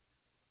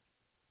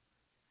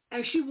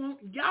 And she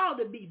wants y'all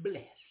to be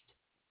blessed.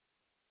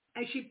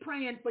 And she's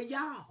praying for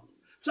y'all.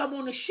 So I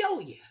want to show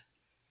you.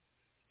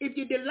 If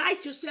you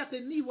delight yourself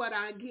in me, what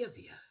I give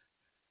you.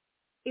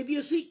 If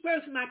you seek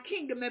first my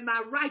kingdom and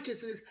my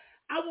righteousness,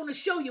 I want to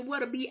show you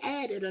what will be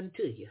added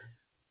unto you.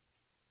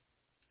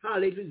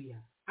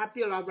 Hallelujah. I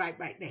feel all right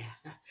now.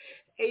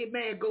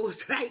 Amen. Goes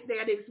right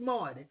there this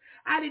morning.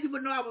 I didn't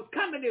even know I was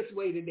coming this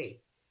way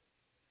today.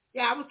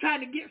 Yeah, I was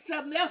trying to get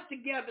something else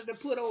together to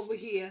put over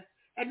here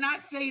and not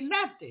say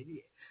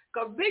nothing.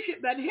 Because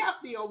Bishop done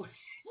helped me over here.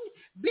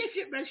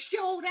 Bishop done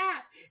showed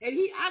out, and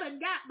I done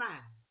got mine.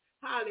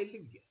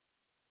 Hallelujah.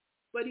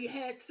 But he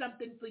had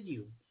something for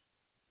you.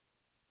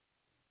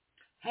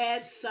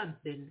 Had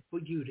something for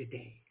you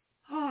today.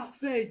 Oh,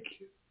 thank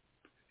you.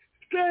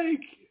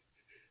 Thank you.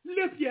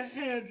 Lift your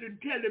hands and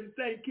tell him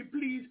thank you,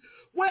 please.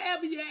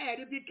 Wherever you're at,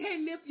 if you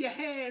can't lift your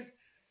hands,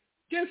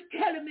 just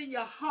tell him in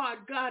your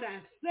heart, God,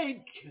 I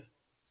thank you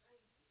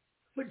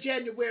for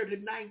January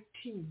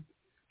the 19th,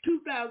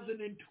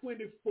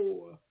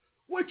 2024.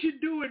 What you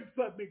doing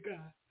for me,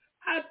 God?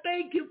 I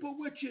thank you for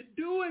what you're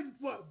doing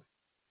for me.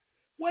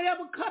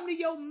 Whatever come to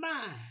your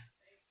mind.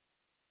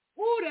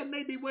 Oh, that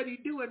may be what he's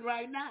doing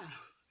right now.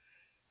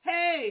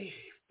 Hey,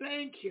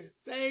 thank you.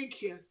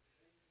 Thank you.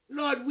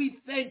 Lord, we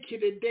thank you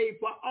today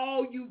for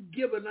all you've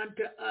given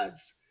unto us.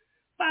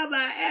 Father,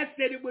 I ask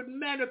that it would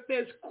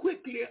manifest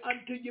quickly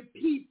unto your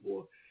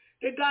people.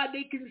 That God,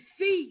 they can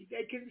see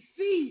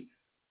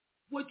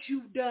what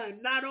you've done,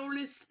 not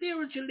only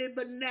spiritually,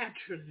 but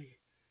naturally.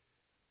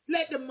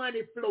 Let the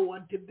money flow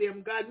unto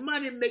them, God.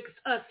 Money makes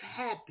us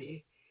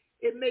happy.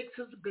 It makes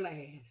us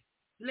glad.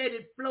 Let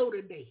it flow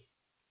today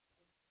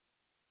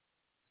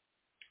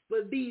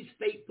for these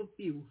faithful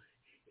few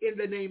in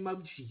the name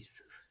of Jesus.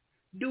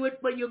 Do it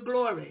for your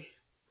glory.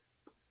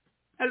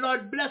 And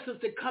Lord, bless us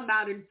to come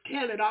out and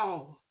tell it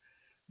all.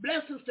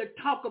 Bless us to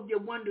talk of your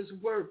wondrous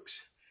works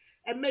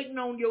and make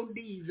known your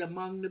deeds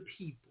among the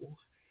people.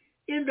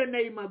 In the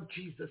name of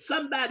Jesus.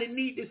 Somebody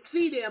need to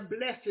see their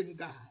blessing,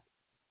 God.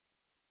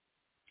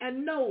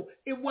 And no,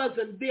 it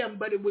wasn't them,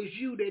 but it was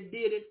you that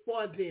did it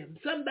for them.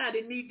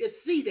 Somebody need to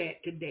see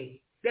that today.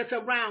 That's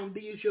around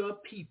these your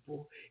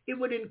people. It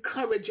would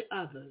encourage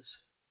others.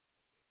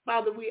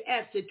 Father, we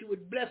ask that you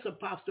would bless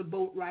Apostle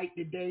Boatwright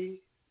today.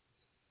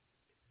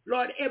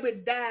 Lord, every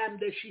dime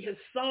that she has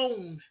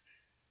sown,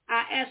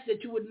 I ask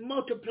that you would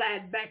multiply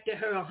it back to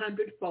her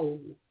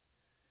 100-fold.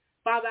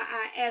 Father,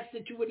 I ask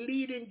that you would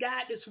lead and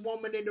guide this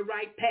woman in the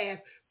right path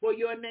for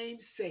your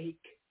name's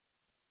sake.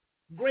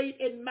 Great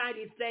and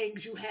mighty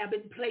things you have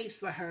in place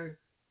for her.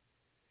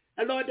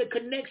 And Lord, the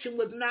connection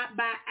was not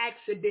by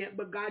accident,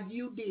 but God,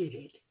 you did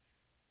it.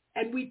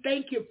 And we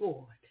thank you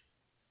for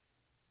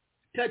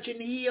it. Touch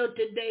and heal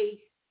today.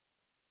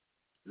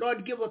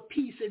 Lord, give her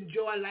peace and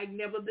joy like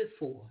never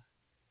before.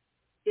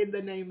 In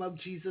the name of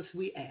Jesus,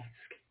 we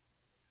ask.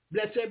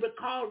 Bless every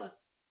caller.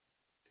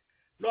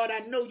 Lord,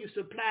 I know you're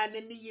supplying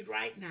the need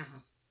right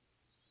now.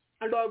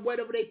 And Lord,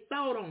 whatever they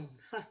thought on,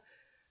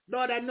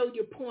 Lord, I know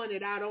you're pouring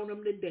it out on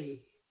them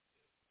today.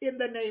 In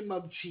the name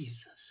of Jesus.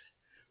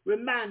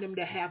 Remind them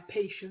to have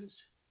patience.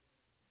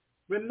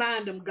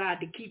 Remind them, God,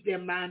 to keep their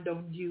mind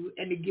on you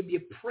and to give you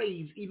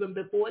praise even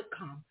before it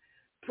comes.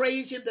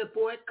 Praise you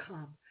before it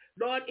comes.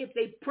 Lord, if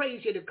they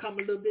praise you, to come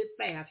a little bit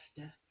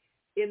faster.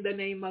 In the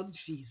name of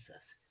Jesus.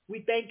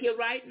 We thank you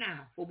right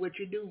now for what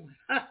you're doing.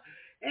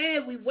 Hey,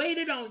 we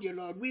waited on you,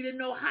 Lord. We didn't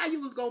know how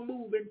you was going to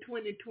move in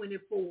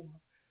 2024.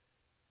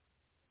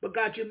 But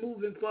God, you're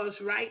moving for us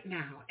right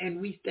now, and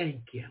we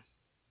thank you.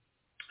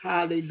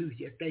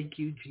 Hallelujah. Thank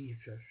you,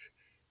 Jesus.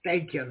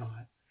 Thank you,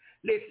 Lord.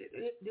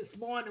 Listen, this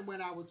morning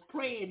when I was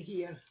praying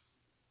here,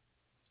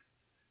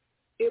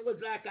 it was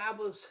like I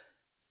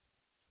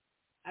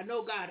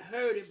know God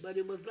heard it, but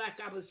it was like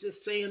I was just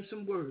saying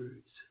some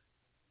words.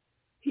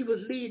 He was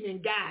leading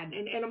and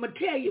guiding. And I'm going to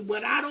tell you,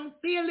 when I don't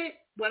feel it,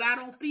 when I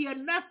don't feel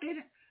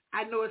nothing,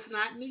 I know it's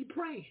not me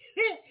praying.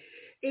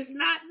 It's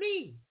not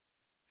me.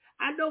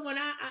 I know when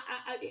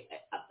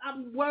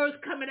I'm words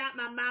coming out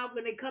my mouth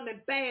and they coming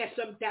fast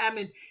sometime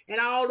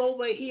and all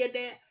over here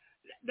there.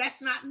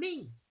 That's not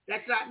me.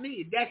 That's not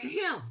me. That's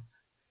him.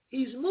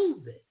 He's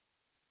moving.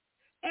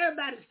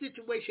 Everybody's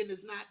situation is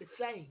not the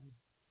same.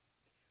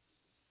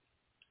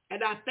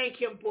 And I thank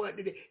him for it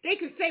today. They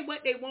can say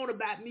what they want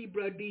about me,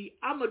 Brother D.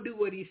 I'm going to do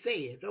what he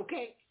says,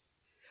 okay?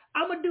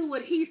 I'm going to do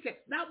what he said,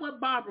 not what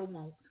Barbara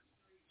wants.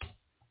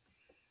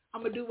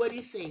 I'm going to do what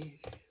he says.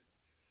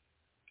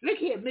 Look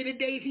here, many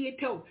days he had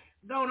told,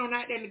 go on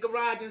out there in the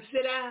garage and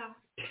sit down.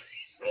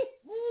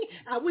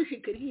 I wish you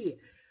could hear.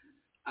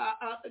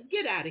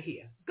 Get out of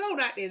here. Go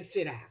out there and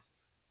sit down.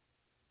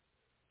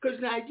 Because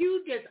now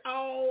you just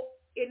all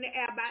in the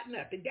air about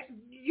nothing.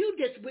 You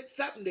just with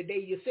something today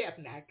yourself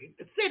now.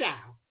 Sit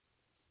down.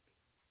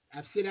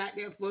 I sit out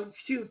there for a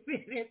few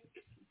minutes,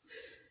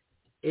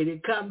 and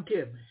it come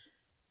to me.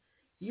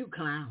 You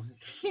clown.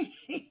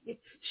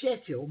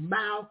 Shut your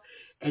mouth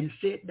and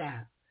sit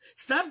down.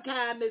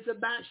 Sometimes it's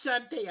about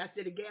Shantae. I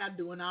said, the gal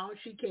doing all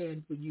she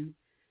can for you.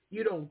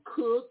 You don't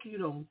cook, you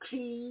don't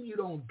clean, you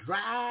don't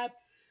drive,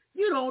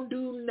 you don't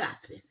do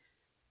nothing.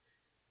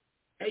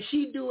 And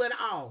she do it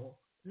all.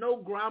 No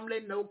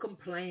grumbling, no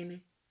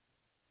complaining.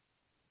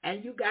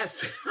 And you got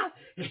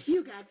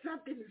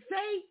something to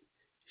say?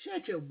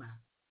 Shut your mouth.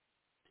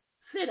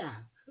 Sit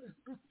down.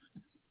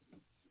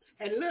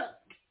 And look,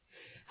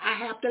 I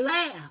have to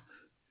laugh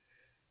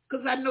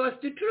because I know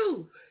it's the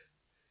truth.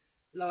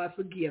 Lord,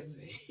 forgive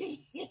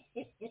me.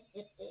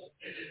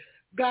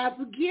 God,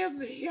 forgive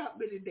me. Help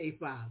me today,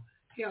 Father.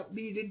 Help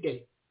me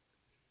today.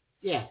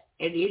 Yeah,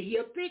 and then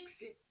he'll fix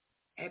it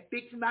and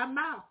fix my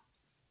mouth.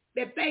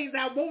 The things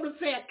I want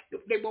to say,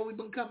 they won't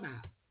even come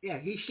out. Yeah,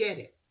 he shed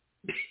it.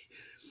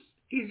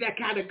 He's that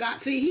kind of God.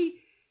 See,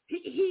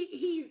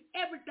 he's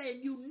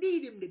everything you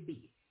need him to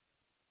be.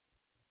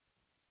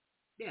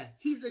 Yeah,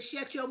 he's a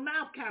shut your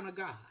mouth kind of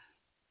God.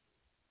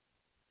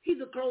 He's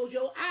a close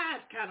your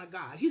eyes kind of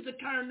God. He's a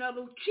turn the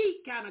other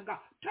cheek kind of God.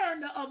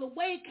 Turn the other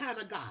way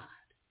kind of God.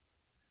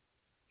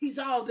 He's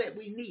all that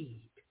we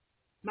need.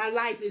 My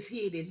life is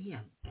hid in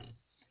him.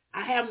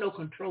 I have no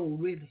control,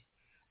 really.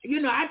 You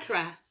know, I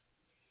try,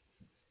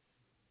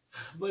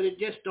 but it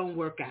just don't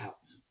work out.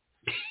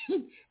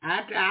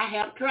 I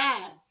have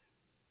tried,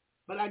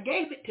 but I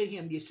gave it to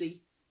him, you see,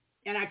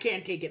 and I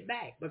can't take it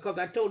back because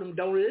I told him,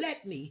 don't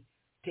let me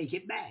take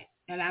it back.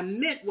 And I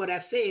meant what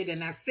I said,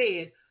 and I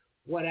said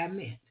what I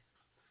meant.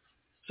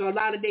 So a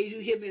lot of days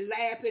you hear me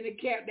laughing and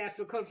care. That's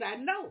because I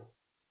know.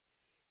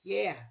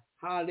 Yeah,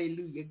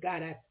 hallelujah.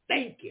 God, I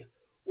thank you.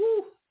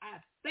 Woo, I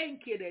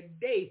thank you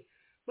today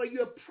for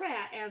your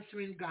prayer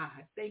answering God.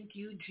 Thank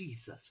you,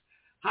 Jesus.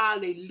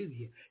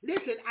 Hallelujah.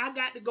 Listen, I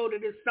got to go to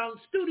this song.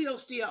 Studio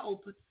still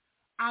open.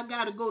 I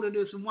got to go to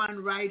this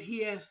one right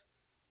here.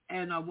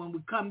 And when we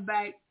come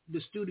back,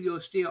 the studio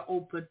is still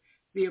open.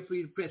 Feel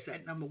free to press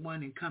that number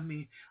 1 and come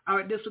in. All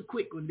right, this is a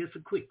quick one.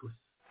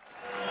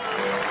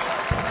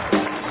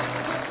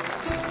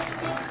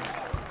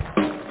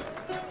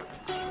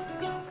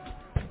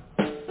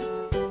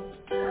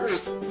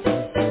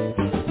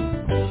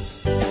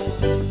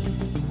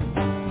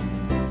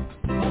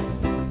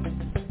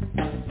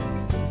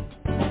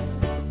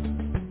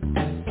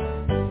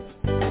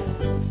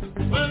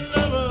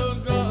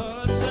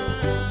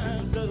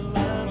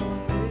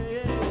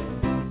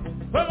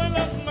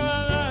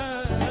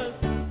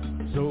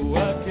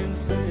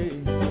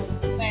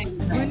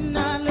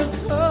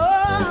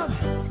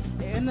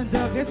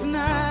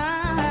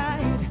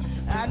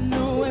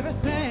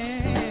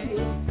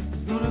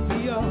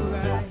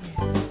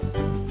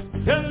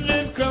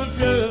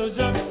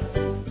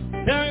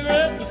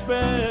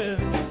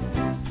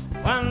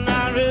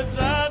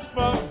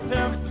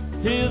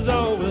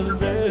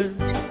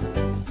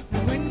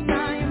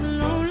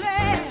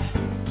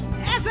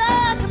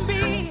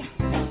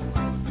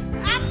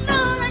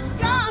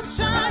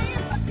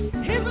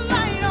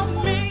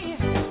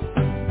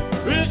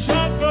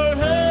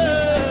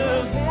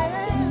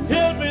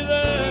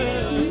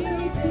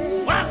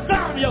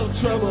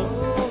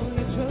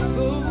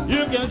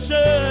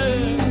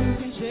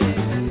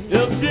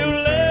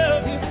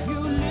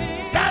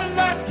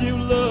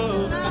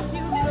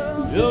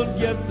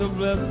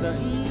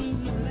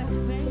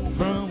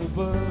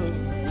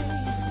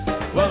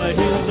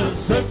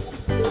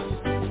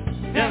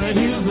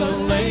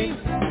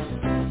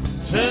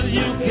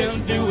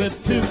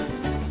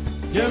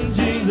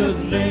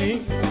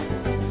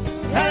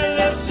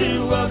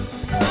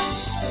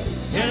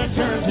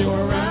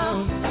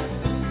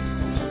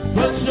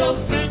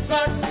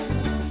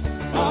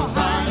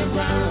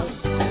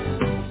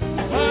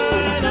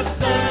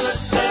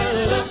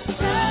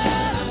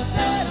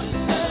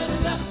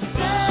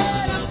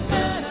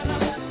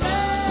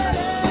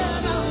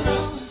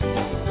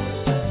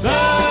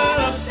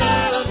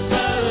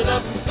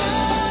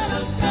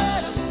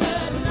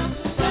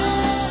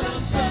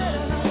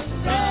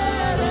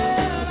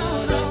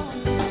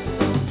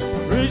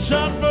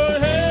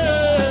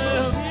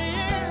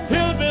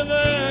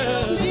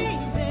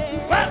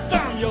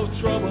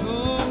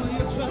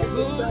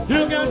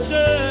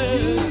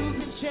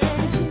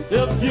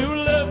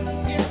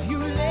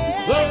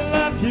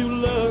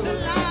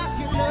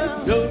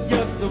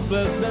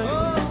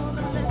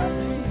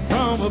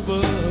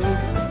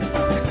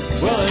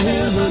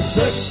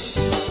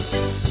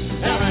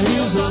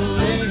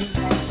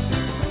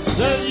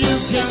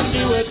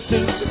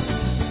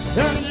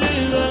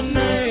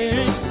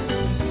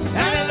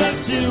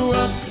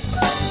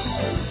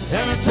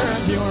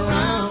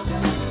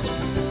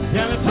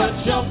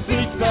 Touch your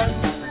feet back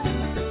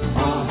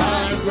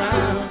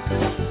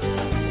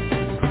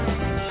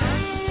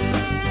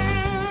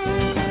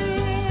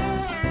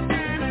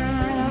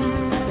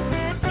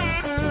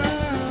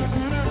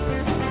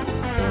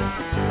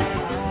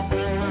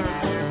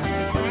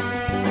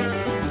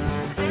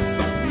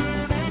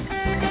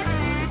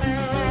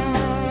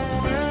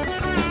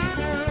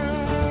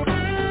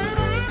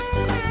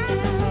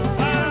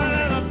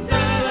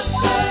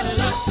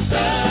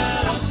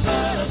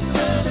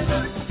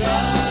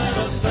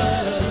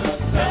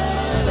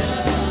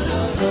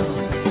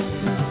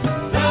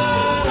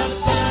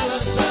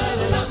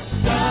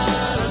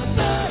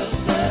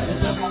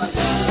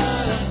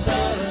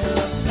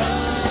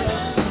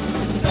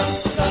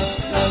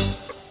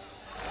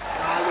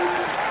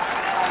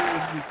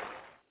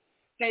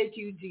Thank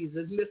you,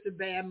 Jesus. Mr.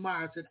 Van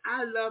Morrison.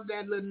 I love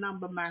that little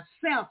number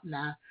myself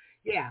now.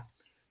 Yeah,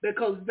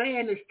 because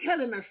Van is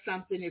telling us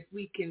something if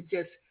we can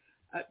just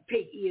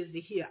take ears to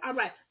hear. All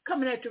right,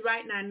 coming at you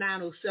right now,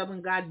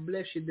 907. God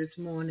bless you this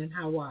morning.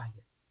 How are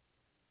you?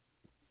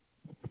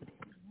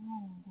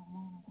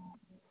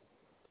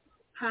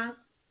 Huh?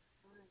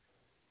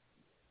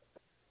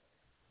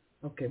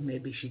 Okay,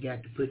 maybe she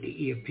got to put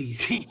the earpiece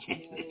in.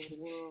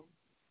 Well,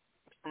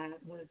 I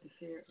wanted to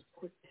share a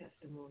quick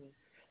testimony.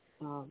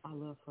 I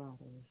love Fridays.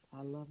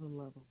 I love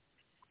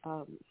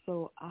them.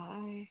 So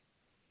I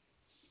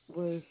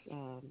was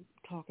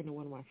talking to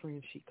one of my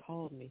friends. She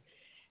called me,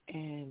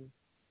 and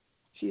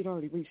she had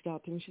already reached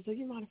out to me. She said,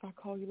 you mind if I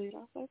call you later? I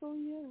was like, oh,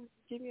 yeah,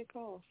 give me a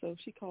call. So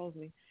she calls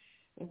me,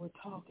 and we're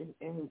talking.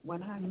 And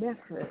when I met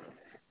her,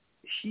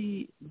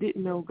 she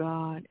didn't know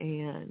God.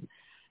 And,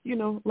 you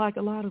know, like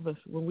a lot of us,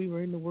 when we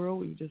were in the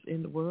world, we were just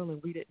in the world,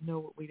 and we didn't know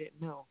what we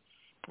didn't know.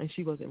 And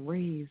she wasn't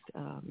raised,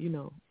 you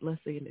know,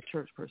 let's say in the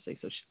church per se.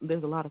 So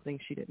there's a lot of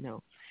things she didn't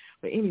know.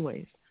 But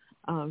anyways,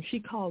 she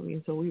called me,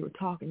 and so we were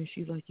talking, and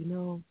she's like, you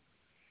know,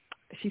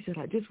 she said,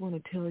 I just want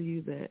to tell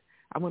you that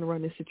I want to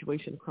run this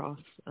situation across,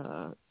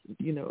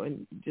 you know,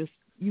 and just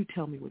you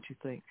tell me what you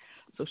think.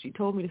 So she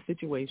told me the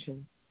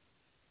situation,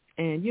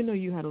 and, you know,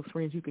 you have those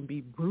friends you can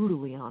be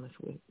brutally honest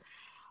with.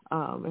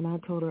 And I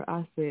told her,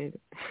 I said,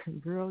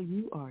 girl,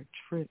 you are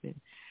tripping.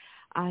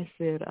 I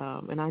said,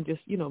 and I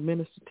just, you know,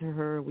 ministered to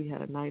her. We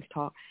had a nice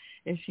talk.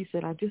 And she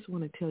said, I just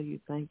want to tell you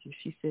thank you.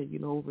 She said, you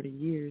know, over the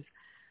years,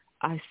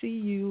 I see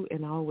you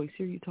and I always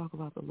hear you talk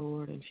about the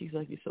Lord. And she's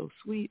like, you're so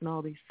sweet and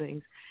all these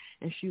things.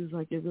 And she was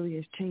like, it really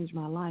has changed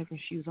my life. And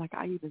she was like,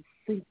 I even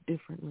think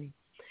differently.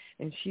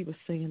 And she was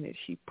saying that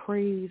she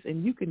prays,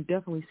 and you can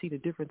definitely see the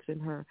difference in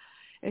her.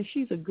 And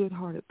she's a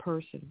good-hearted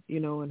person, you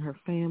know, and her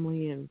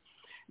family. And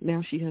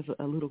now she has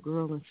a little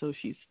girl. And so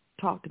she's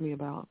talked to me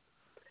about,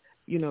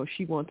 you know,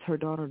 she wants her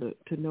daughter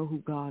to know who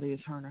God is.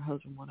 Her and her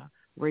husband want to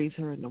raise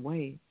her in the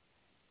way.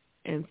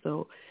 And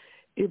so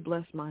it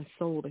blessed my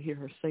soul to hear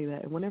her say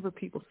that. And whenever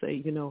people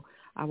say, you know,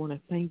 I want to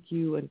thank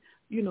you, and,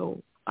 you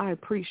know, I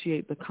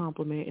appreciate the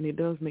compliment, and it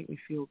does make me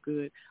feel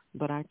good.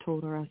 But I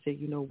told her, I said,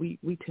 you know, we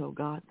tell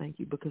God thank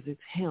you because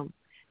it's him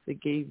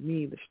that gave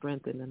me the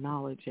strength and the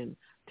knowledge and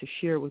to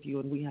share with you,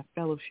 and we have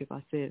fellowship.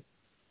 I said,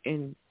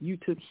 and you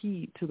took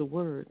heed to the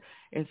word.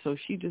 And so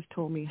she just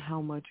told me how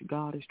much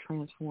God has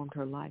transformed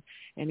her life.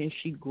 And as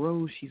she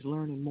grows, she's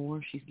learning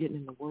more. She's getting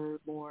in the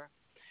word more.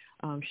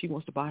 She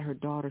wants to buy her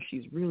daughter.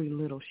 She's really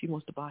little. She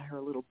wants to buy her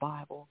a little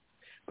Bible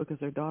because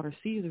her daughter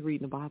sees her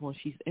reading the Bible and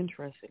she's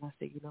interested. And I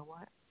said, you know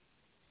what?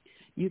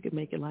 You can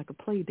make it like a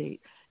play date,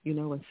 you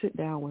know, and sit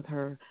down with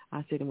her.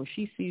 I said, and when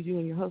she sees you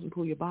and your husband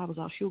pull your Bibles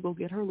out, she'll go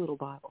get her little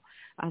Bible.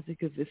 I said,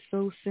 because it's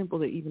so simple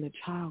that even a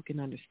child can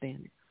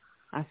understand it.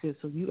 I said,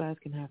 so you guys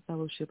can have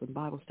fellowship and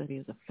Bible study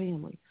as a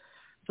family.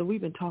 So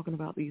we've been talking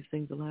about these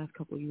things the last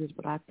couple of years,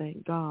 but I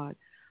thank God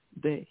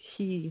that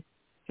he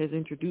has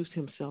introduced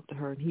himself to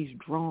her and he's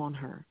drawn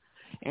her.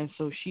 And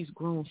so she's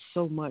grown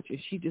so much. And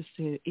she just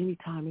said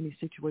anytime any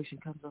situation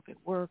comes up at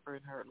work or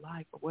in her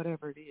life or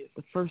whatever it is,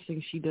 the first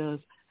thing she does,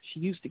 she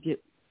used to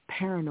get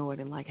paranoid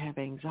and like have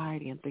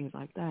anxiety and things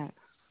like that.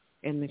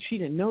 And then she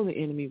didn't know the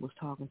enemy was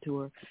talking to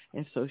her.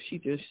 And so she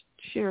just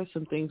shared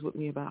some things with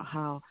me about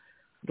how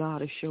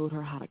God has showed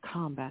her how to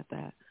combat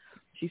that.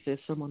 She said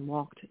someone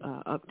walked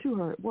up to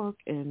her at work,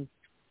 and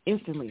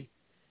instantly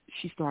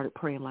she started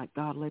praying like,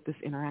 God, let this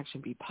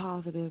interaction be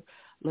positive.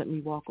 Let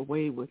me walk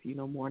away with, you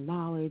know, more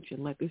knowledge,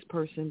 and let this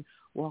person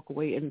walk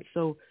away. And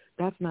so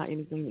that's not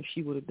anything that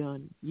she would have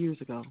done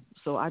years ago.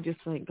 So I just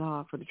thank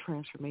God for the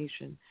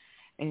transformation.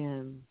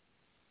 And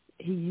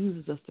he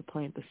uses us to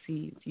plant the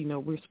seeds. You know,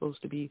 we're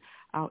supposed to be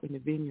out in the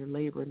vineyard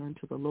laboring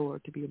unto the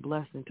Lord to be a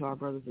blessing to our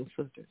brothers and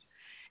sisters,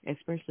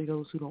 especially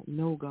those who don't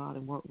know God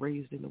and weren't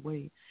raised in the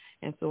way.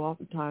 And so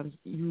oftentimes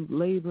you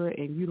labor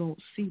and you don't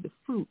see the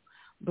fruit,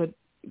 but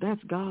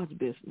that's God's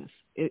business.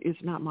 It's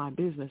not my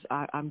business.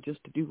 I'm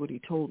just to do what he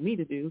told me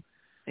to do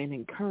and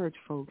encourage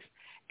folks.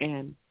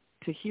 And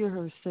to hear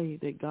her say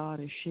that God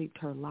has shaped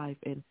her life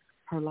and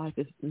her life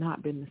has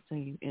not been the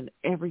same, and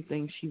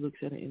everything she looks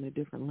at it in a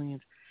different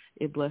lens,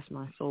 it blessed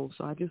my soul.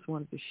 So I just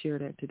wanted to share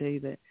that today,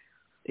 that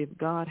if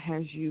God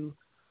has you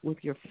with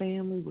your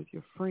family, with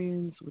your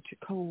friends, with your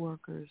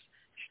coworkers,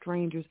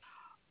 strangers,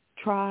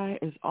 try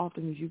as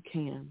often as you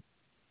can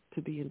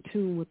to be in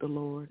tune with the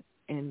Lord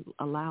and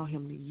allow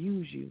him to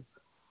use you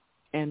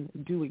and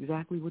do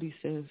exactly what he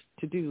says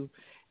to do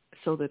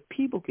so that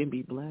people can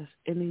be blessed,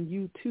 and then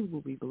you too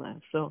will be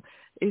blessed. So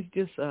it's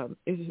just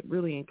it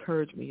really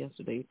encouraged me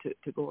yesterday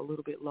to go a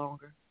little bit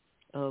longer,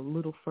 a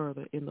little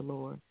further in the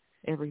Lord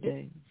every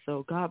day.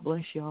 So God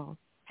bless y'all.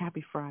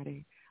 Happy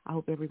Friday. I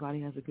hope everybody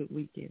has a good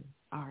weekend.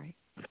 All right.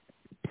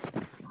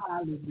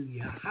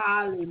 Hallelujah.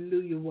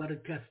 Hallelujah. What a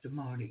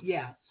testimony.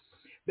 Yeah.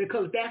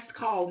 Because that's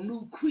called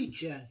new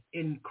creature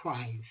in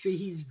Christ. See,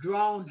 he's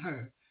drawn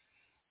her.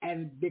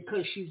 And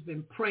because she's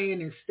been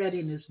praying and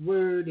studying his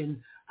word and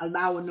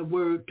allowing the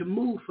word to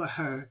move for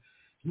her,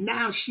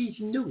 now she's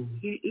new.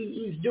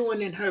 He's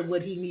doing in her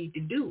what he needs to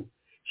do.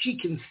 she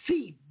can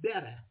see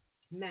better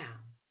now.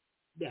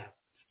 Yeah.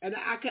 And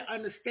I can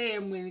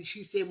understand when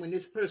she said when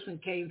this person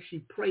came, she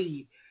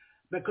prayed,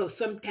 because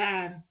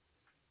sometimes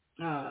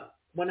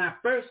when I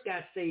first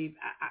got saved,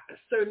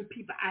 certain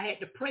people, I had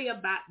to pray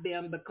about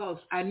them because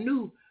I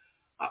knew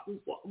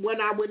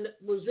when I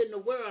was in the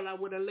world, I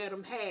would have let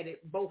them have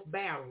it, both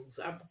barrels.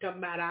 I'm talking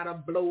about I'd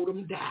have blowed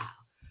them down.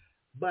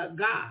 But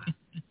God,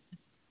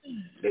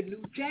 the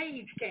new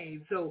change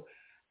came, so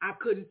I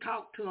couldn't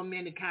talk to them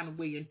any kind of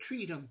way and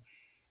treat them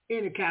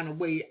any kind of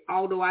way,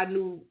 although I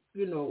knew,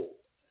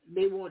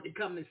 they wanted to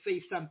come and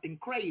say something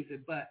crazy,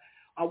 but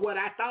or what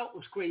I thought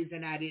was crazy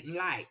and I didn't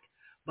like.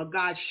 But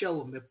God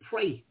showed me,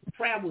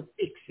 prayer will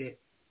fix it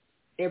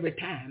every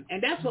time.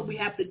 And that's what we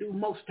have to do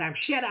most times.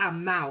 Shut our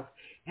mouth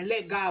and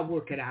let God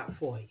work it out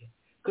for you.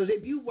 Because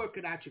if you work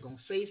it out, you're going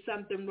to say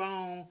something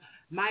wrong,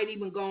 might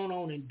even go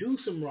on and do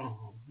some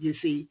wrong, you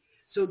see.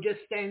 So just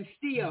stand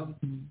still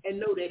and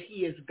know that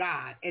he is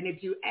God. And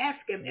if you ask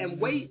him and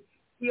wait,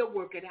 he'll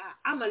work it out.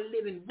 I'm a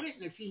living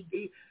witness.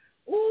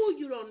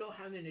 You don't know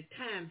how many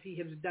times he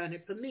has done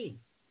it for me.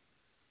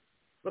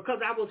 Because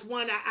I was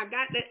one, I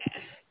got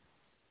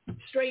to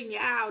straighten you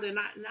out, and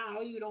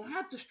no, you don't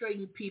have to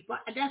straighten people.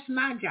 That's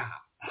my job.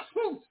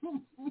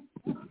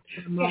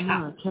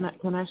 Mama,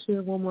 can I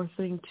share one more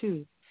thing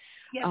too?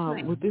 Yes,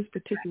 with this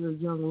particular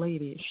young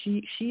lady,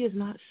 she is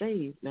not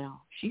saved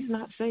now. She's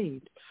not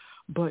saved,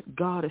 but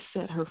God has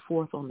set her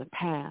forth on the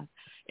path.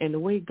 And the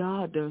way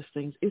God does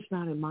things, it's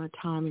not in my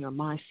timing or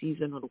my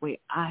season or the way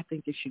I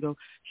think it should go.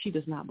 She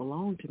does not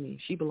belong to me.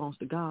 She belongs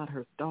to God.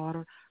 Her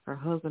daughter, her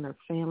husband, her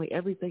family,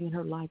 everything in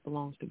her life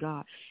belongs to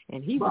God.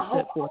 And he was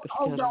set forth.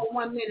 Hold on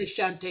 1 minute,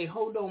 Shante.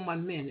 Hold on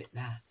 1 minute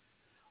now.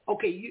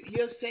 Okay,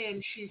 you're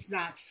saying she's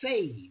not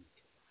saved.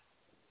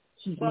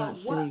 She's not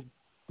saved.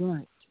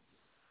 Right.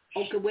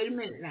 Okay, wait a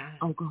minute now.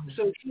 Oh, go ahead.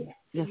 So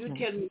you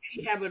tell me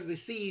she haven't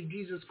received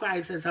Jesus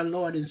Christ as her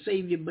Lord and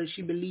Savior, but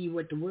she believed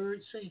what the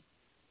words say?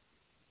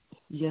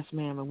 Yes,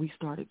 ma'am, and we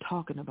started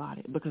talking about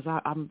it because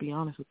I'm going to be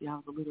honest with you, I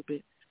was a little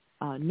bit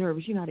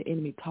nervous. You know how the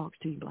enemy talks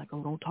to you like,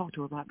 oh, don't talk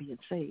to her about being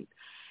saved.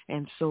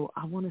 And so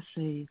I want to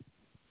say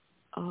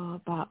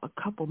about a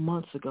couple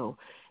months ago,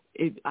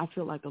 I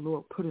feel like the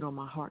Lord put it on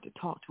my heart to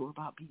talk to her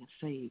about being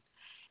saved.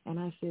 And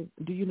I said,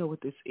 do you know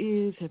what this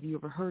is? Have you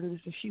ever heard of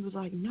this? And she was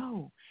like,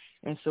 no.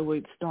 And so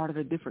it started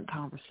a different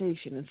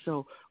conversation. And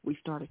so we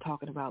started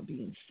talking about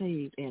being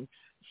saved. And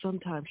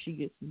sometimes she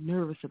gets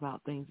nervous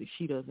about things that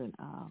she doesn't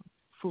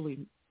fully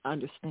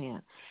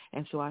understand.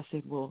 And so I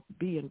said, well,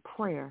 be in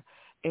prayer.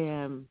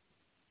 And,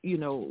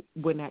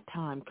 when that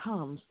time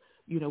comes,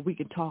 we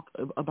can talk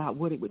about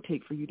what it would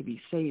take for you to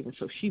be saved. And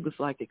so she was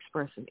like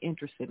expressing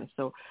interest in it.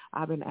 So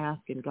I've been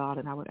asking God,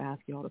 and I would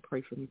ask y'all to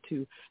pray for me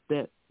too,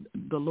 that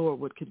the Lord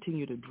would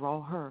continue to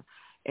draw her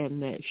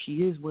and that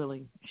she is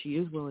willing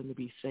to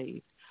be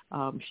saved.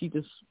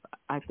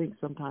 I think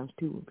sometimes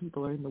too, when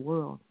people are in the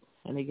world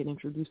and they get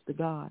introduced to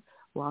God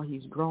while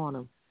he's drawing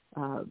them,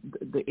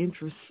 the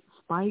interest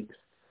spikes.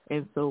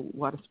 And so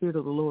while the Spirit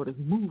of the Lord is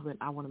moving,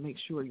 I want to make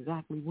sure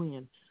exactly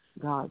when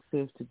God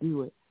says to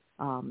do it.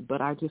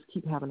 But I just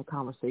keep having a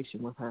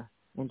conversation with her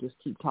and just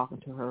keep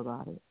talking to her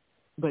about it.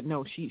 But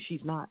no,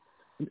 she's not.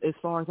 As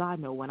far as I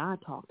know, when I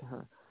talk to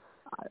her,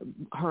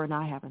 her and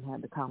I haven't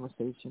had the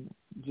conversation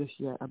just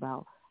yet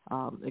about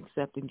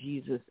accepting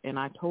Jesus. And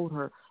I told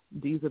her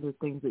these are the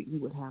things that you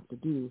would have to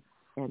do,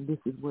 and this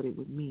is what it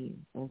would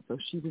mean. And so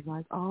she was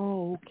like,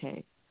 oh,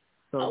 okay.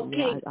 So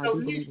yeah, I do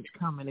believe it's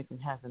coming if it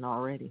hasn't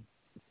already.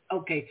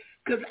 Okay,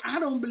 because I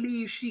don't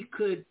believe she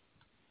could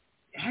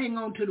hang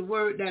on to the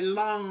word that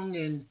long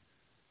and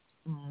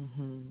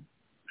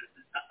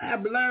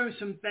have learned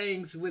some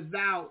things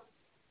without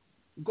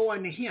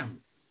going to him.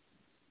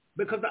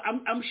 Because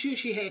I'm sure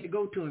she had to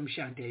go to him,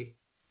 Shante.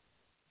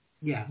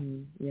 Yeah.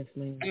 Yes,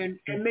 ma'am.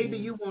 And maybe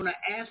you want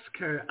to ask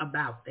her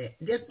about that.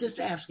 Just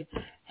ask her,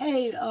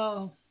 hey,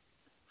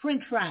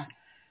 French fry,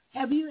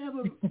 have you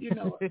ever,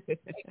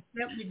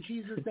 accepted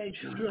Jesus as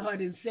your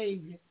Lord and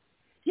Savior?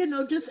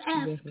 Just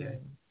ask her.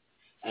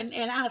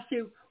 And I'll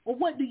say, well,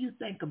 what do you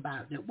think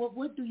about that?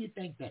 What do you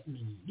think that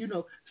means?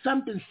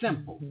 Something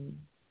simple.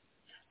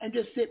 And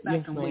just sit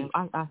back and wait.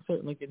 I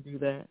certainly can do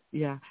that.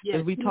 Yeah.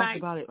 And we talked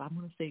about it, I'm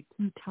going to say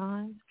 2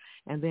 times.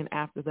 And then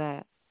after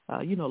that,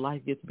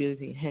 life gets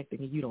busy and hectic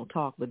and you don't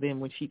talk. But then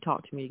when she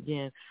talked to me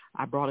again,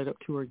 I brought it up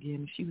to her again.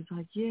 And she was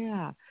like,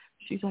 yeah.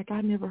 She's like,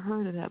 I never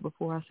heard of that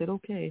before. I said,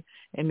 okay.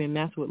 And then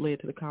that's what led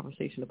to the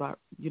conversation about,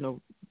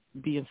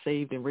 being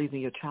saved and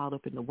raising your child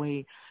up in the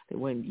way that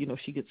when,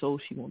 she gets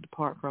old, she won't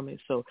depart from it.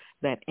 So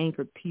that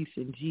anchored peace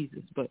in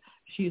Jesus. But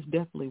she is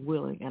definitely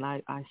willing. And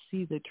I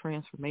see the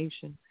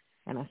transformation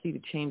and I see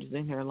the changes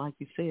in her. And like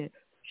you said,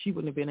 she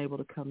wouldn't have been able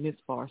to come this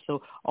far.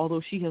 So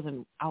although she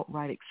hasn't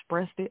outright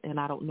expressed it, and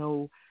I don't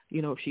know,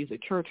 if she's a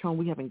church home,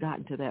 we haven't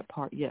gotten to that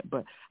part yet,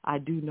 but I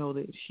do know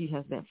that she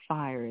has that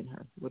fire in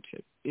her, which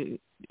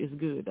is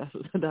good.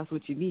 That's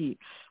what you need.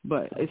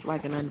 But it's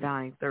like an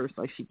undying thirst.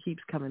 Like she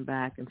keeps coming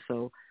back. And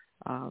so,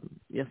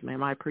 yes,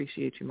 ma'am, I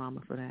appreciate you,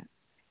 Mama, for that.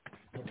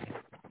 Okay.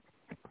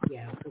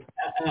 Yeah.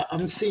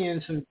 I'm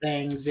seeing some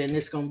things, and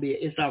it's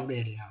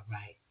already all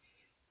right.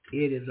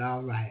 It is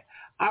all right.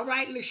 All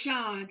right,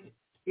 LaShawn,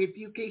 if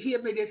you can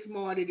hear me this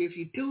morning, if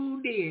you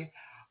tuned in,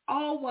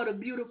 oh, what a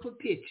beautiful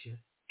picture.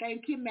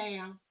 Thank you,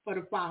 ma'am, for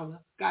the follow.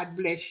 God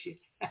bless you.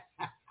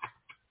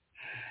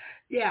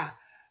 Yeah,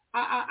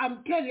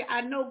 I'm telling you,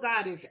 I know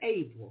God is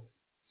able.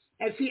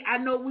 And see, I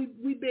know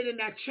we've been in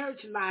that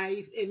church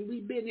life, and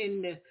we've been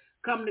in the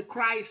come to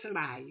Christ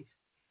life.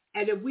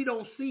 And if we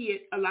don't see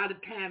it, a lot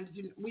of times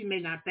we may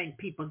not think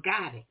people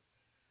got it.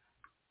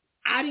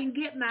 I didn't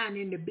get mine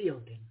in the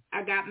building.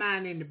 I got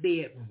mine in the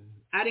bedroom.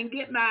 I didn't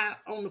get mine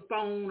on the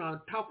phone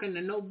or talking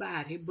to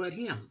nobody but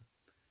him.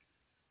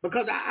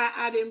 Because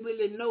I didn't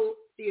really know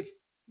if,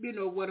 you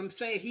know what I'm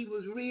saying, he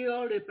was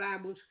real, if I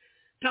was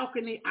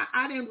talking to him.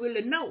 I didn't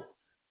really know.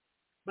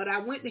 But I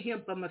went to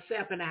him for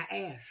myself and I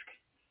asked,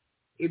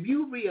 if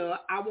you real,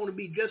 I want to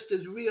be just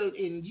as real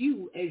in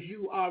you as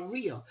you are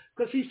real.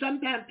 Because see,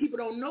 sometimes people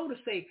don't know to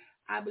say,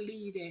 I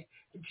believe that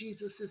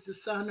Jesus is the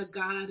Son of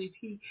God and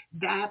he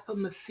died for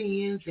my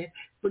sins and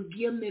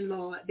forgive me,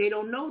 Lord. They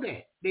don't know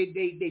that.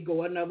 They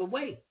go another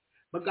way.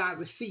 But God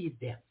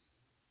received them.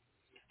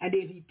 And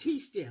then he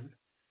teach them,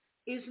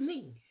 it's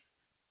me.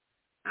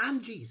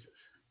 I'm Jesus.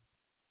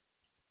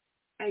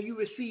 And you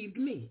received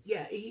me.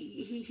 Yeah,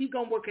 he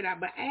gonna work it out.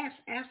 But ask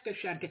her,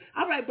 Shante.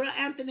 All right, Brother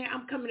Anthony,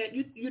 I'm coming at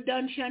you. You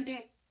done, Shante?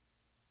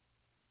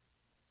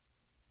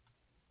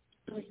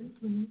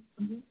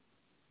 Mm-hmm.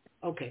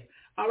 Okay.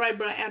 All right,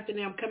 Brother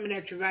Anthony, I'm coming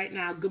at you right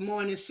now. Good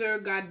morning, sir.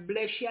 God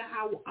bless you.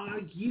 How are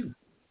you?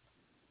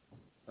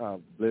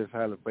 Bless,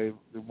 highly favored.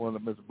 Good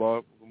morning, Mr.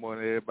 Barb. Good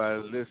morning,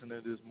 everybody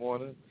listening this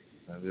morning.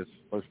 And just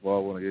first of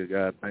all, I want to give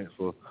God thanks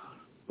for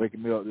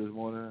waking me up this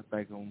morning.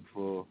 Thank him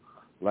for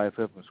life,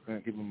 health, and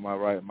strength, keeping my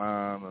right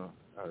mind,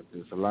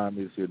 just allowing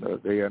me to see another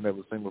day I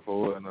never seen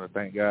before. And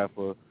thank God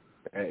for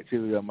the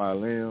activity of my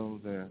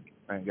limbs, and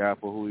thank God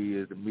for who he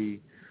is to me,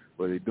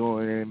 what he's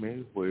doing in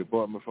me, where he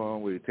brought me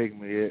from, where he's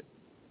taking me at.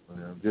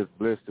 And I'm just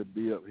blessed to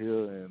be up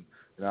here, and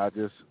I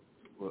just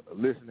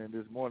listening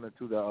this morning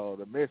to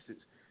the message,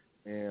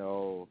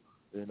 and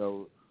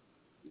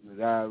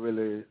God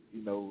really,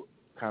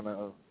 kind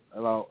of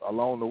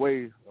along the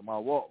way of my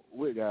walk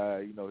with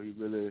God, he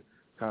really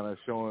kind of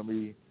showing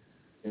me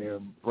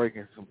and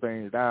breaking some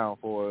things down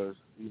for us,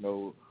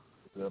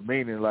 the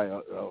meaning like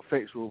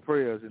effectual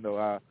prayers, and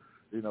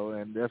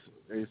that's,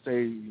 they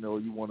say,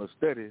 you want to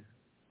study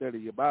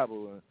your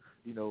Bible, and,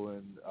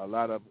 and a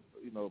lot of,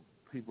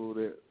 people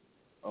that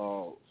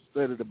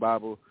study the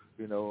Bible,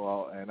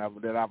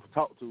 that I've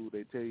talked to,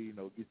 they tell you,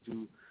 get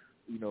you,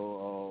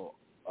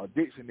 a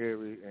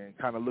dictionary and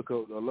kind of look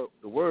up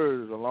the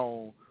words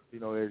along, as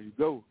you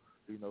go,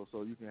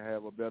 so you can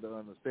have a better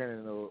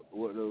understanding of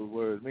what those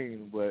words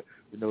mean. But,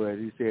 as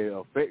he said,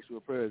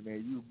 effectual prayers,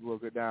 man, you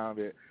broke it down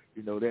that,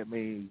 that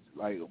means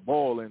like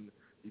boiling,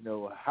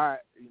 hot,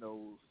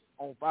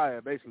 on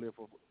fire, basically,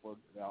 for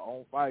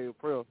on fire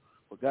prayer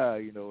for God,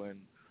 and,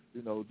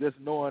 just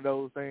knowing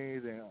those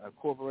things and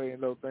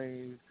incorporating those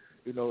things,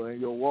 in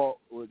your walk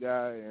with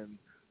God. And,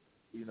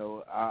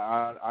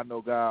 I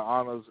know God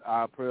honors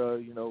our prayer,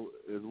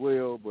 as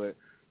well, but,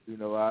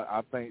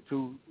 I think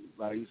too,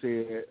 like you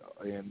said,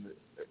 and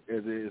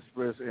as it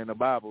expressed in the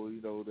Bible,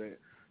 that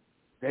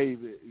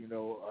David,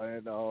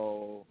 and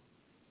the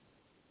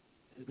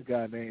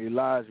guy named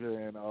Elijah,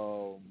 and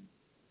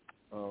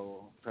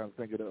trying to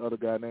think of the other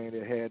guy named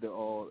that had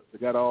they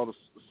got all the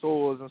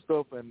swords and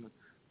stuff, and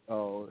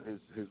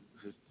his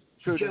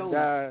children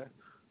died.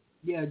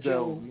 Yeah,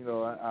 so,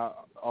 Joe.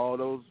 all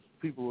those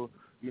people,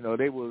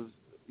 they was,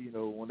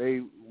 when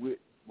they went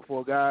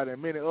before God,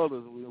 and many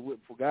others went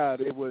before God,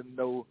 they wasn't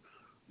no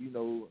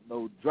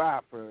dry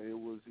prayer. It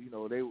was,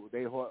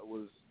 their heart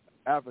was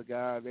after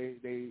God. They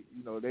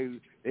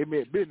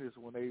meant business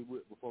when they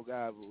went before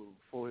God,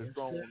 before his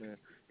throne, and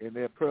in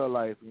their prayer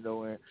life,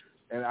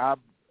 and I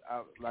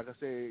like I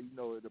said,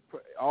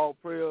 all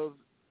prayers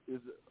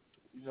is,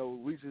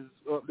 reaches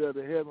up there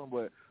to heaven,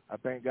 but I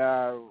think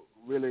God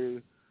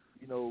really,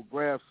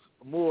 grasps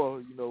more,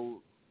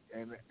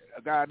 and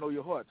God know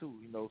your heart too,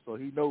 so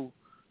he know,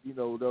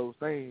 those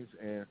things,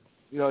 and,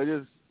 it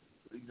just,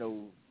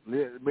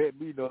 let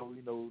me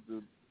know,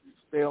 to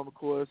stay on the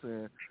course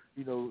and,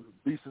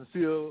 be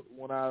sincere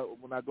when I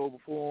go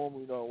before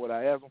him, what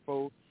I ask him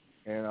for.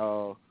 And,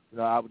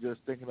 I was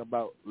just thinking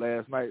about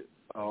last night,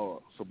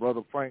 so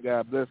Brother Frank,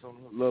 God bless him,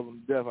 love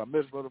him to death. I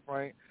miss Brother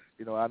Frank.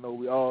 I know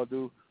we all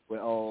do,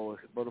 but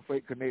Brother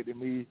Frank connected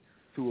me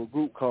to a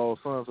group called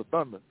Sons of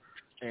Thunder.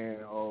 And,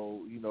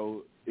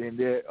 in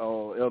that,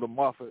 Elder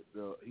Moffat,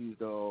 he's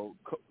the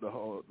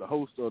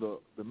host of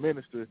the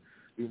ministry,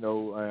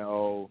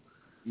 and,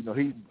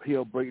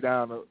 he'll break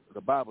down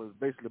the Bible. It's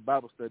basically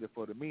Bible study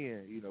for the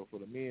men, for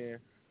the men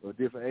of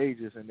different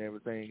ages and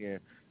everything. And,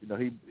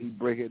 he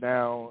break it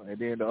down. And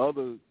then the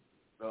other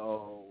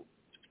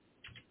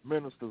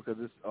ministers,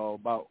 because it's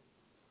about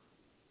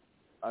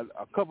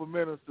a couple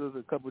ministers,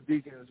 a couple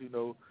deacons,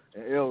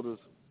 and elders,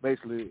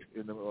 basically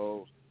in the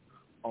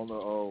on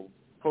the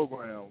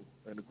program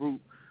in the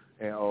group,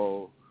 and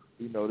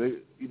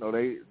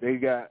they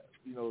got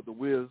the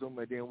wisdom,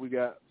 and then we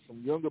got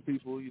some younger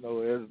people,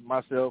 as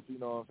myself, you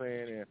know what I'm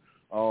saying,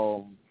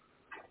 and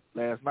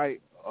last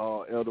night,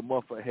 Elder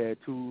Mufford had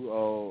two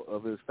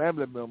of his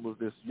family members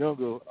that's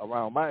younger,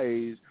 around my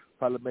age,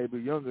 probably maybe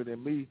younger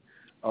than me.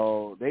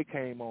 They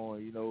came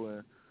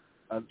on,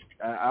 and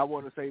I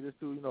want to say this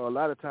too. A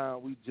lot of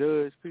times we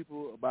judge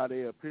people by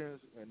their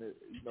appearance, and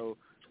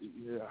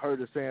you heard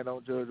the saying,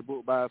 "Don't judge a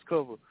book by its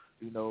cover."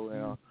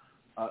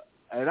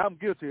 And I'm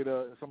guilty of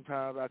that.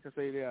 Sometimes I can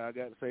say that, I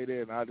got to say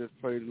that, and I just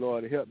pray the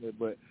Lord to help me.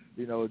 But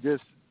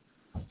just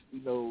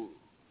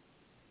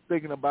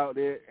thinking about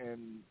that,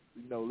 and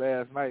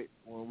last night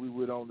when we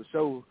went on the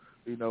show,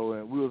 and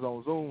we was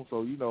on Zoom, so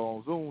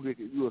on Zoom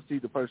you will see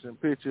the person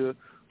picture,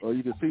 or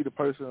you can see the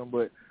person,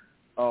 but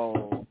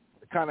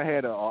it kind of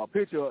had a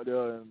picture up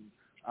there, and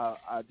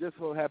I just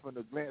so happened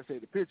to glance at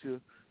the picture,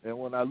 and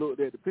when I looked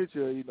at the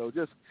picture,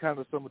 just kind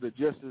of some of the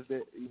gestures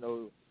that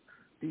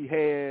he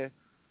had,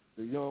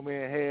 the young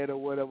man had, or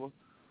whatever,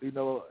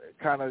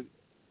 kind of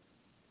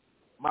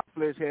my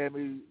flesh had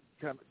me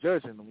kind of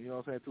judging him,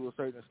 to a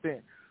certain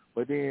extent.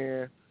 But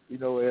then,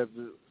 as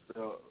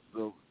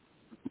the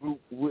group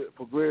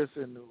progressed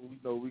and,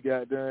 we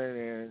got done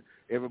and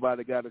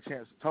everybody got a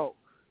chance to talk,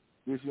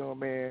 this young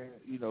man,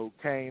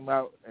 came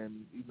out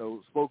and,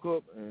 spoke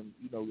up and,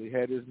 we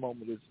had this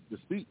moment to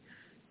speak.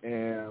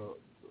 And,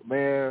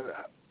 man,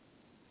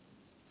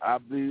 I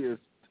believe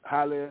it's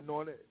highly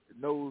anointed,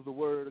 knows the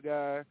word of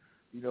God,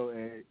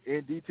 and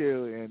in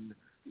detail. And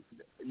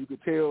you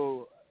could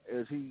tell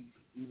as he,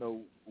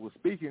 was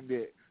speaking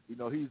that,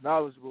 he's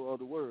knowledgeable of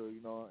the word,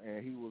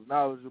 and he was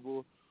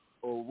knowledgeable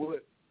of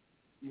what,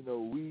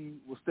 we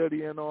were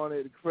studying on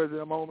at the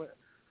present moment,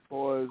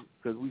 because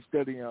we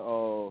studying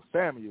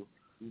Samuel,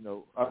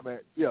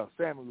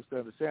 Samuel, we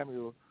studying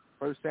Samuel,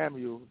 1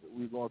 Samuel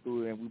we going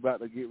through, and we about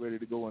to get ready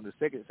to go into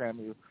 2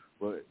 Samuel,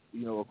 but,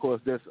 of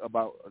course, that's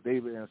about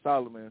David and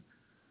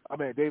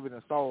David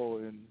and Saul,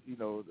 and,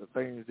 the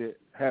things that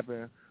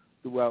happened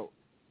throughout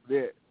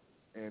that,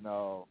 and,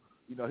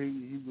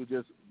 he was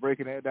just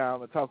breaking that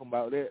down and talking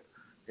about that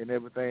and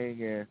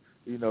everything, and,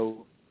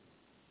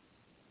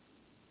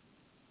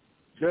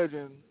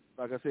 judging,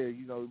 like I said,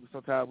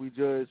 sometimes we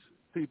judge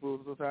people,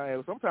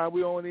 sometimes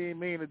we don't even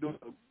mean to do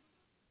it.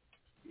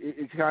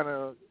 It kind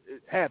of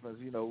happens,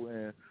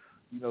 and,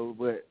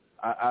 but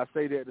I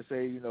say that to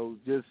say,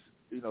 just,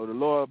 the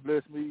Lord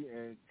blessed me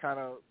and kind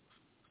of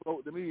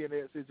spoke to me in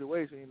that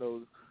situation,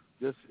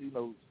 just,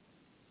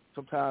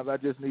 sometimes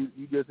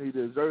you just need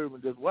to observe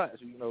and just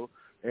watch,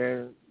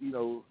 and,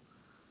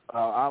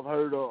 I've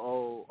heard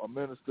a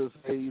minister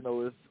say,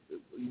 it's,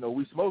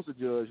 we supposed to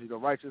judge,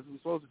 righteous, we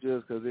supposed to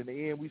judge, because in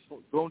the end we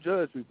don't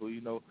judge people,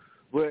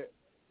 but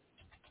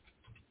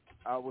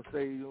I would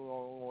say you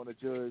don't want to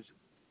judge,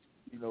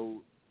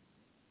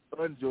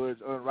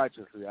 unjudged,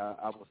 unrighteously,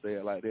 I would say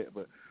it like that,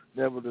 but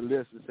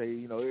nevertheless to say,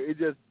 it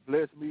just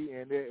blessed me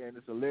and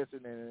it's a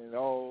lesson and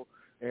all,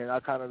 and I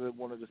kind of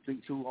wanted to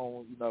speak to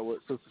on, what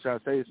Sister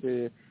Shantae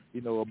said,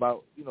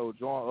 about,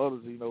 drawing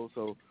others,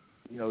 so,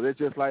 that's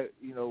just like,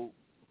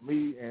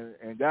 me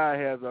and God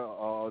has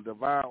a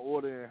divine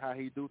order in how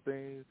he do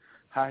things,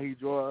 how he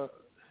draw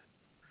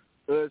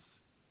us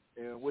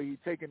and where he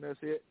taking us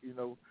at,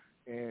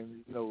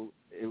 and,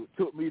 it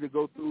took me to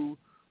go through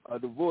a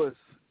divorce,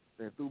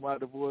 and through my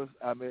divorce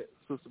I met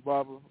Sister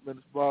Barbara,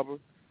 Minister Barbara,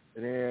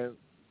 and then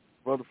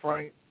Brother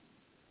Frank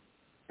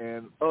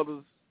and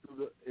others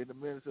in the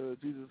ministry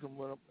of Jesus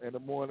in the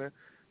morning,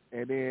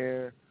 and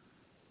then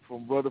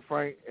from Brother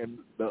Frank and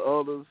the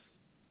others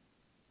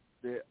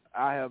that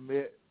I have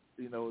met,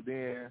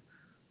 then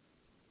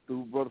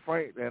through Brother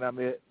Frank, then I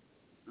met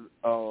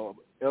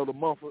Elder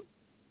Mumford,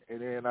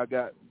 and then I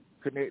got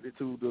connected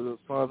to the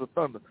Sons of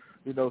Thunder,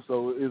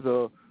 so it's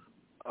a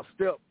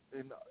step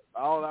in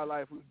all our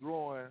life. We're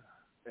growing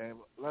and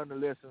learning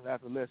lesson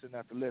after lesson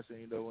after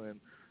lesson, and,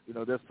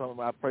 that's something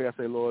I pray. I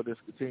say, Lord,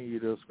 just continue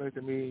to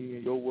strengthen me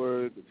in your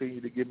word,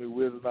 continue to give me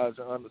wisdom, knowledge,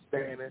 and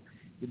understanding,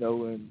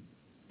 and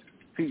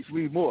teach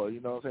me more,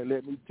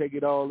 let me take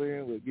it all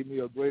in, but give me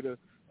a greater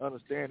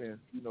understanding,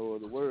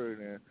 of the word,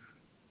 and,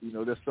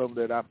 that's something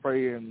that I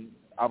pray, and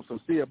I'm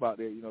sincere about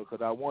that,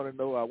 because I want to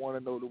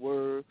know the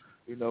word,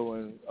 and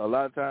a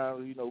lot of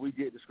times, we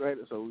get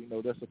distracted, so,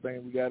 that's the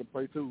thing we got to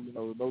pray too,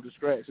 no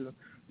distractions,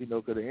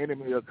 because the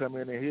enemy will come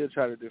in and he'll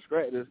try to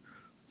distract us,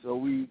 so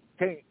we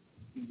can't,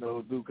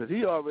 because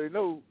he already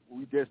know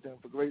we destined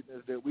for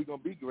greatness, that we're going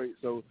to be great,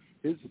 so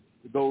his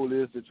goal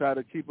is to try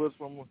to keep us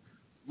from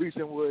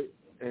reaching what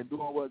and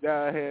doing what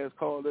God has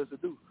called us to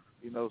do,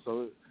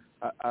 so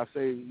I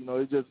say,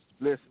 it just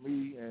blessed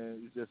me,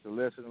 and it's just a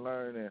lesson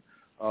learned, and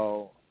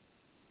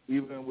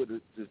even with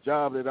this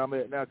job that I'm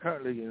at now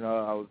currently,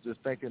 I was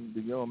just thinking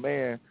the young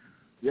man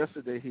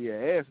yesterday, he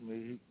had asked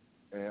me,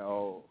 and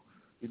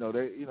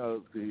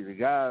the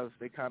guys,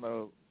 they kind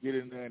of get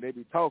in there and they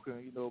be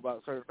talking,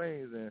 about certain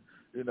things, and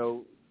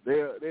they'll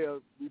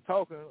be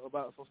talking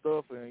about some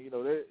stuff, and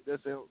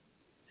that's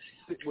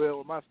sit well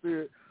with my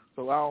spirit.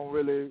 So I don't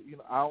really,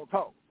 I don't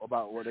talk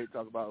about what they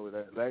talk about with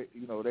that. Like,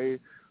 they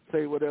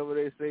say whatever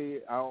they say.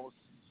 I don't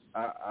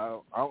I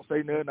don't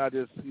say nothing. I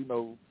just,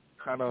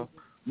 kind of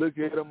look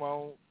at them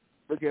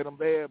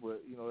bad,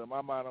 but, in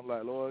my mind, I'm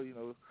like, Lord,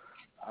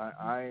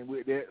 I ain't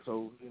with that,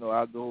 so,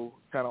 I go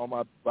kind of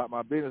about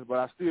my business, but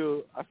I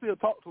still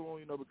talk to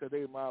them, because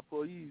they my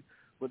employees.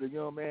 But the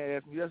young man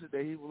asked me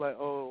yesterday, he was like,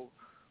 oh,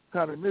 what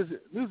kind of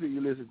music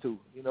you listen to,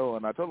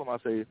 and I told him, I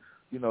say,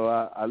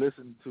 I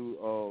listen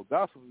to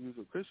gospel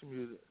music, Christian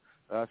music.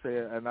 I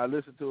said, and I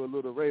listen to a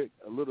little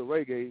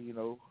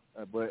reggae,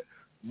 but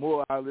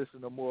more I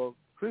listen to more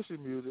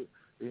Christian music,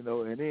 and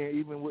then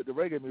even with the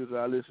reggae music,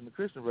 I listen to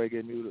Christian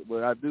reggae music.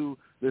 But I do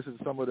listen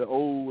to some of the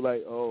old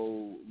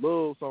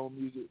love song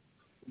music,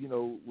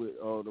 with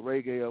the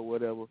reggae or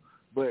whatever.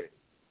 But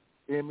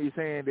in me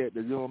saying that,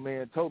 the young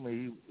man told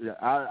me,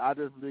 I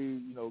just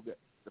believe,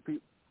 the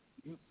people,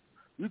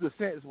 you can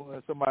sense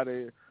when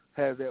somebody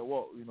has that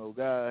walk.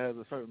 God has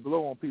a certain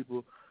glow on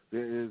people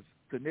that is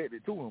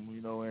connected to him,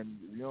 and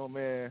the young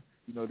man,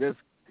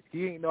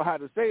 he ain't know how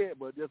to say it,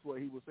 but that's what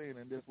he was saying,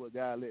 and that's what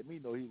God let me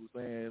know he was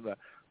saying.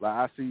 Like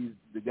I see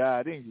the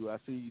God in you. I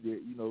see that,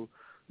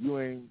 you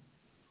ain't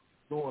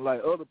doing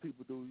like other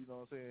people do, you know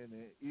what I'm saying?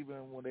 And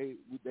even when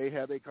they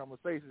have their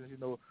conversations,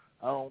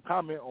 I don't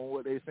comment on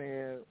what they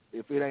saying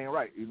if it ain't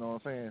right, you know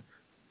what I'm saying?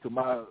 To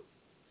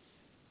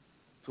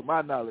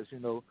my knowledge,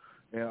 and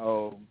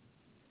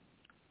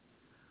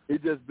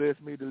it just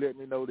blessed me to let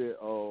me know that,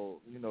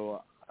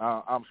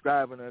 I'm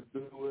striving to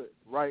do it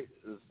right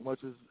as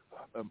much as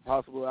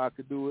possible I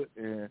could do it,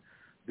 and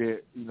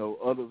that,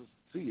 others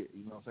see it,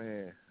 you know what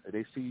I'm saying?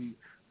 They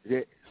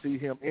see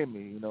him in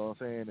me, you know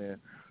what I'm saying? And,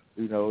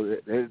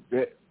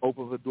 that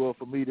opens the door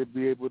for me to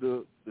be able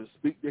to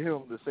speak to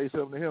him, to say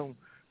something to him,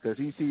 because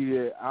he see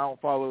that I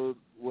don't follow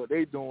what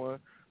they doing,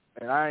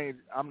 and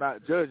I'm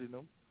not judging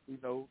them,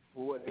 for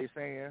what they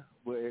saying,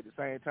 but at the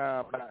same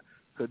time, I'm not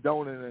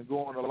condoning and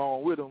going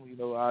along with them,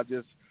 I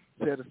just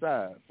set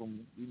aside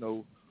from,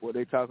 what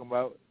they talking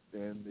about,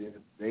 and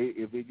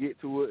if they get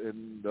to it,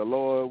 and the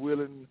Lord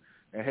willing,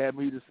 and have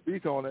me to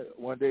speak on it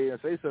one day and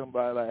say something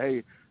about it, like,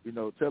 hey,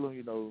 tell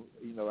them,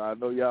 I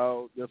know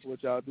y'all, that's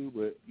what y'all do,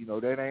 but,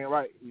 that ain't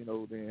right,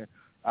 then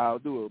I'll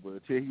do it. But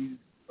until he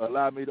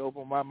allow me to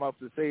open my mouth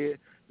to say it,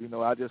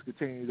 I just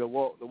continue to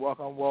walk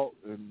on walk,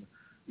 and,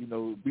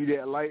 be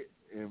that light,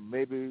 and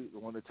maybe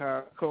when the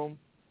time comes,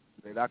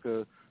 that I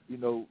could,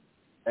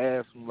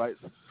 ask them, like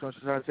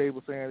Sunshine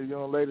Table saying, the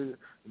young lady,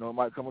 it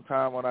might come a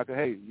time when I can,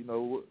 hey,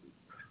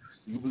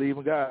 you believe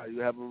in God, you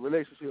have a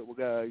relationship with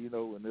God,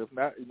 and if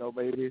not,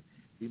 maybe,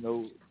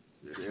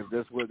 if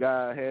that's what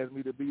God has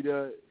me to be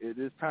there at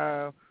this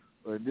time,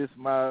 or this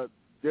my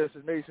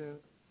destination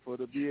for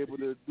to be able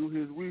to do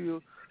his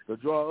will, to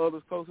draw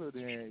others closer,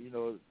 then,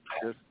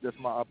 that's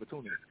my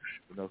opportunity.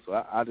 So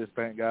I just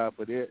thank God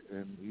for that,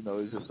 and,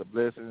 it's just a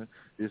blessing,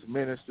 this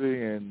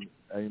ministry, and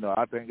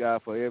I thank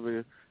God for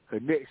every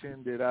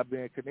connection that I've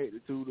been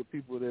connected to, the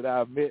people that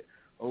I've met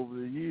over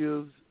the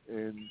years,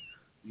 and,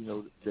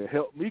 that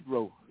helped me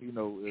grow,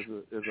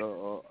 as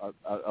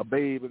a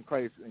babe in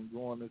Christ, and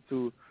going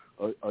into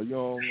a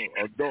young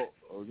adult,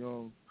 a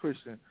young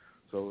Christian.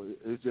 So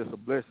it's just a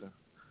blessing.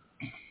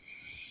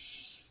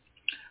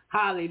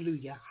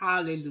 Hallelujah.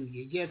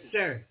 Hallelujah. Yes,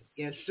 sir.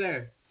 Yes,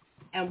 sir.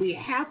 And we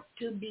have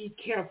to be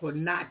careful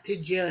not to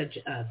judge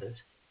others,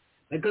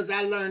 because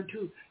I learned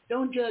too,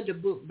 don't judge a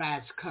book by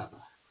its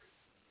cover.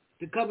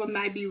 The cover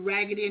might be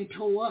ragged and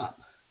tore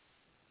up,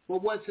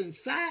 but what's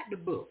inside the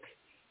book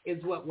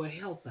is what will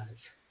help us.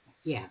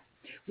 Yeah.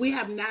 We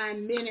have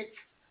 9 minutes.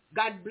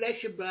 God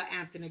bless you, Brother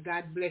Anthony.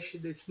 God bless you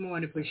this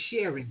morning for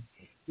sharing.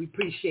 We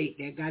appreciate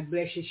that. God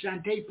bless you,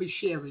 Shantae, for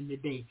sharing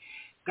today.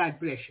 God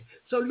bless you.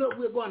 So look,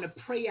 we're going to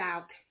pray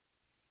out,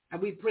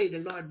 and we pray the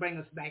Lord bring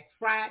us back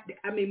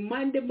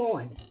Monday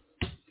morning,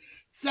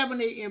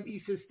 7 a.m.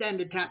 Eastern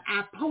Standard Time.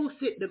 I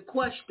posted the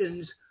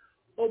questions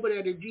over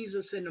there to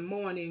Jesus in the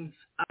Morning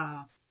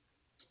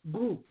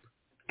group,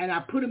 and I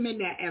put them in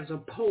there as a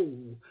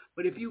poll.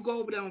 But if you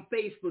go over there on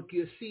Facebook,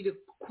 you'll see the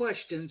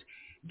questions.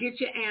 Get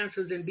your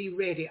answers and be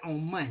ready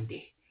on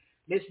Monday.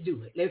 Let's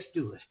do it. Let's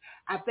do it.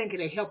 I think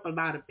it'll help a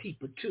lot of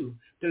people, too,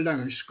 to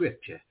learn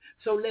Scripture.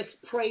 So let's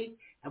pray,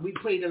 and we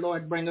pray the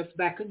Lord bring us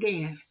back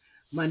again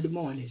Monday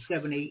morning,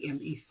 7 a.m.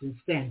 Eastern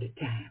Standard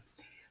Time.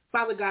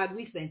 Father God,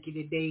 we thank you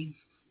today.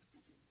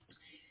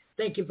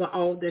 Thank you for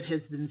all that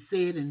has been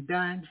said and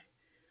done.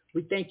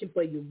 We thank you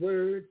for your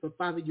word, for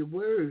Father, your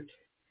word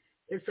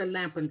is a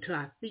lamp unto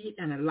our feet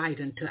and a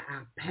light unto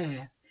our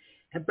path.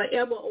 And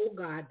forever, oh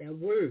God, that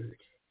word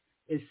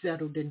is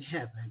settled in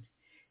heaven.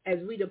 As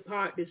we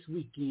depart this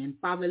weekend,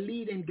 Father,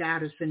 lead and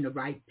guide us in the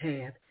right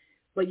path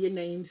for your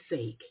name's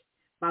sake.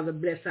 Father,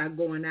 bless our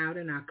going out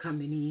and our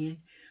coming in.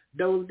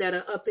 Those that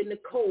are up in the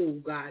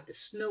cold, God, the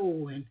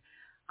snow and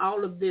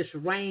all of this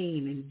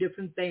rain and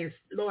different things,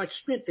 Lord,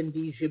 strengthen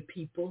these your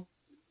people.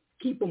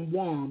 Keep them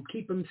warm.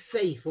 Keep them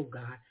safe, oh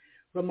God,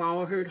 from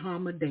all hurt,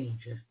 harm, or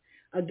danger.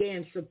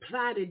 Again,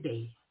 supply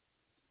today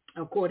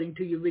according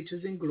to your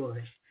riches and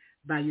glory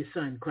by your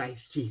Son,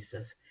 Christ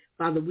Jesus.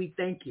 Father, we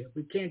thank you.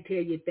 We can't tell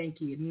you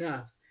thank you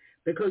enough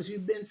because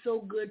you've been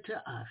so good to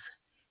us.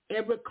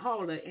 every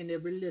caller and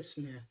every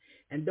listener.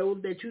 And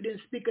those that you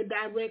didn't speak a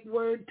direct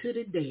word to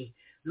today,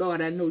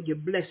 Lord, I know your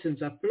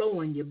blessings are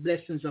flowing, your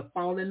blessings are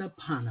falling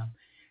upon them.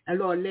 And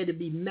Lord, let it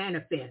be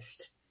manifest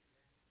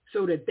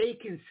so that they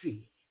can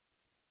see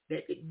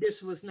that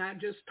this was not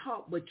just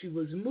talk, but you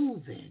was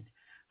moving.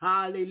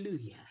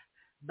 Hallelujah.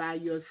 By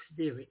your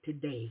spirit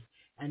today.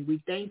 And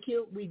we thank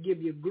you. We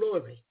give you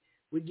glory.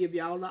 We give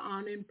you all the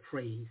honor and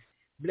praise.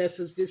 Bless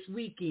us this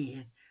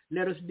weekend.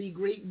 Let us be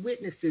great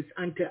witnesses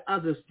unto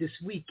others this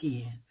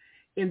weekend.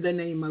 In the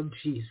name of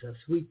Jesus.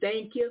 We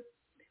thank you.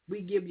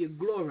 We give you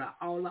glory,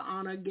 all the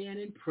honor again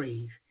and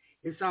praise.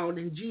 It's all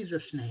in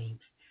Jesus' name.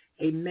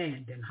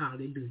 Amen and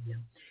hallelujah.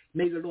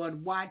 May the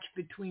Lord watch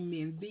between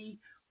me and thee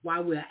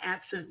while we're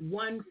absent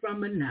one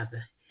from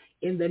another.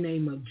 In the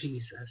name of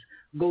Jesus.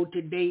 Go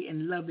today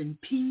in love and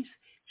peace.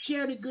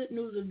 Share the good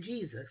news of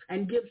Jesus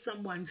and give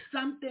someone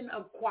something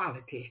of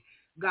quality.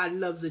 God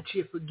loves a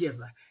cheerful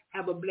giver.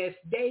 Have a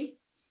blessed day.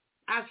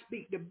 I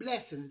speak the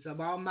blessings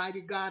of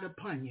Almighty God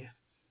upon you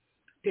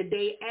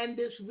today and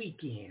this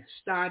weekend,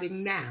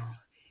 starting now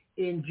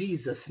in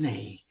Jesus'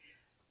 name.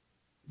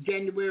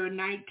 January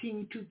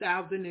 19,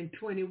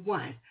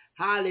 2021.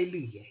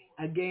 Hallelujah.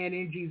 Again,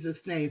 in Jesus'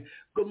 name.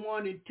 Good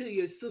morning to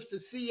you, Sister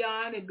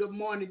Sion, and good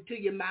morning to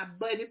you, my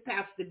buddy,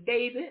 Pastor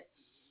David.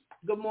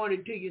 Good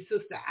morning to you,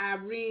 Sister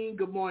Irene.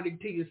 Good morning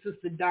to you,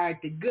 Sister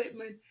Dorothy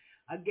Goodman.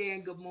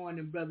 Again, good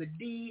morning, Brother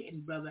D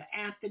and Brother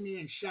Anthony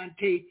and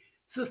Shantae,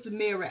 Sister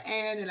Mary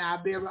Ann, and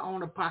our very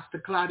own Apostle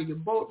Claudia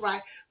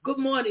Boatwright. Good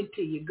morning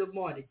to you. Good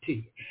morning to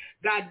you.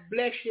 God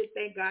bless you.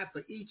 Thank God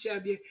for each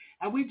of you.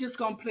 And we're just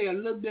going to play a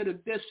little bit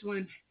of this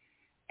one.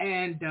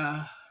 And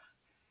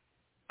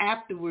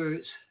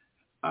afterwards,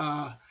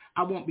 I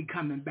won't be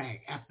coming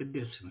back after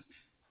this one.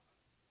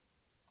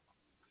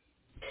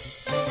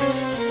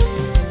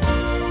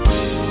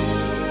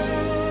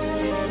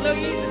 Little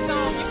easy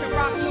song, you can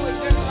rock to it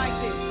just like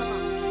this. Come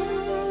on.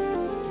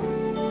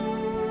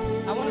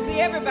 I want to see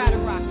everybody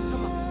rocking.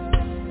 Come on.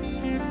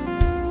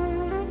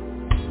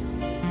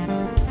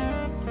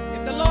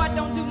 If the Lord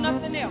don't do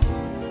nothing else,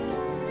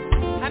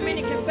 how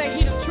many can say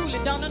he done truly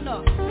done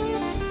enough?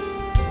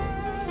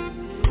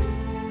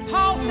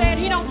 Paul said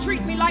he don't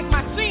treat me like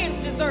my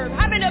sins deserve.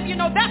 How many of you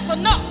know that's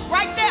enough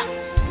right there?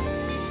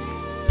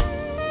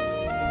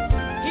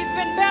 He's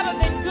been better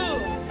than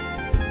good.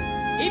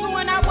 Even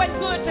when I wasn't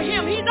good to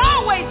him, he's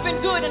always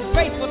been good and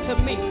faithful to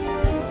me.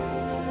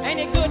 Ain't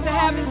it good to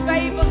have his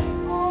favor?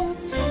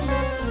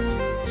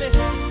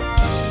 Listen.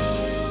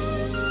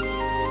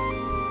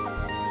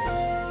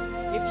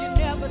 If you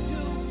never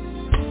do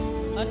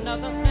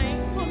another thing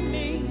for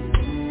me,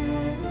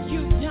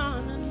 you've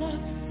done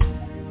enough.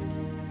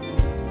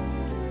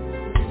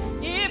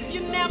 If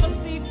you never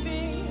see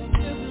fit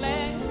to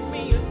bless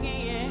me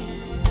again,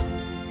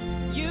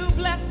 you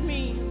bless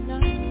me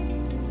enough.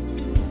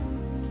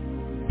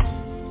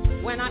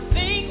 When I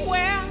think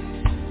where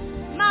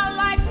my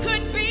life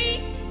could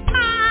be,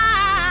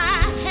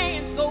 my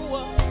hands go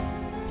up.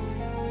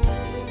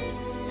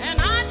 And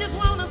I just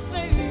want to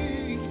say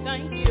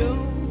thank you.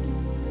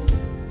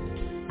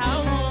 I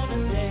want to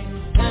say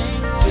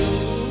thank you.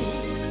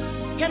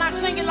 Can I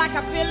sing it like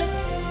I feel it?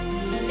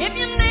 If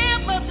you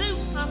never do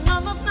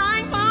another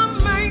thing for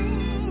me,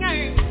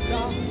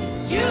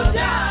 you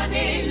done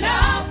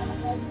enough.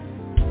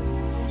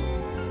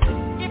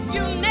 If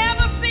you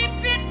never see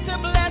fit to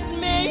bless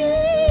me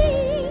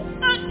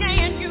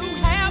again,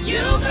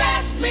 you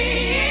blessed me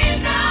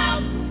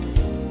enough.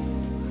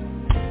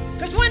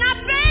 'Cause when I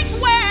think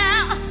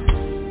where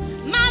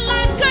my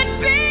life could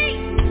be,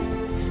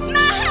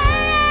 my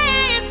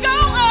hands go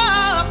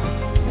up.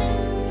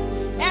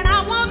 And I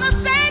want to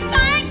say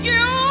thank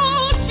you.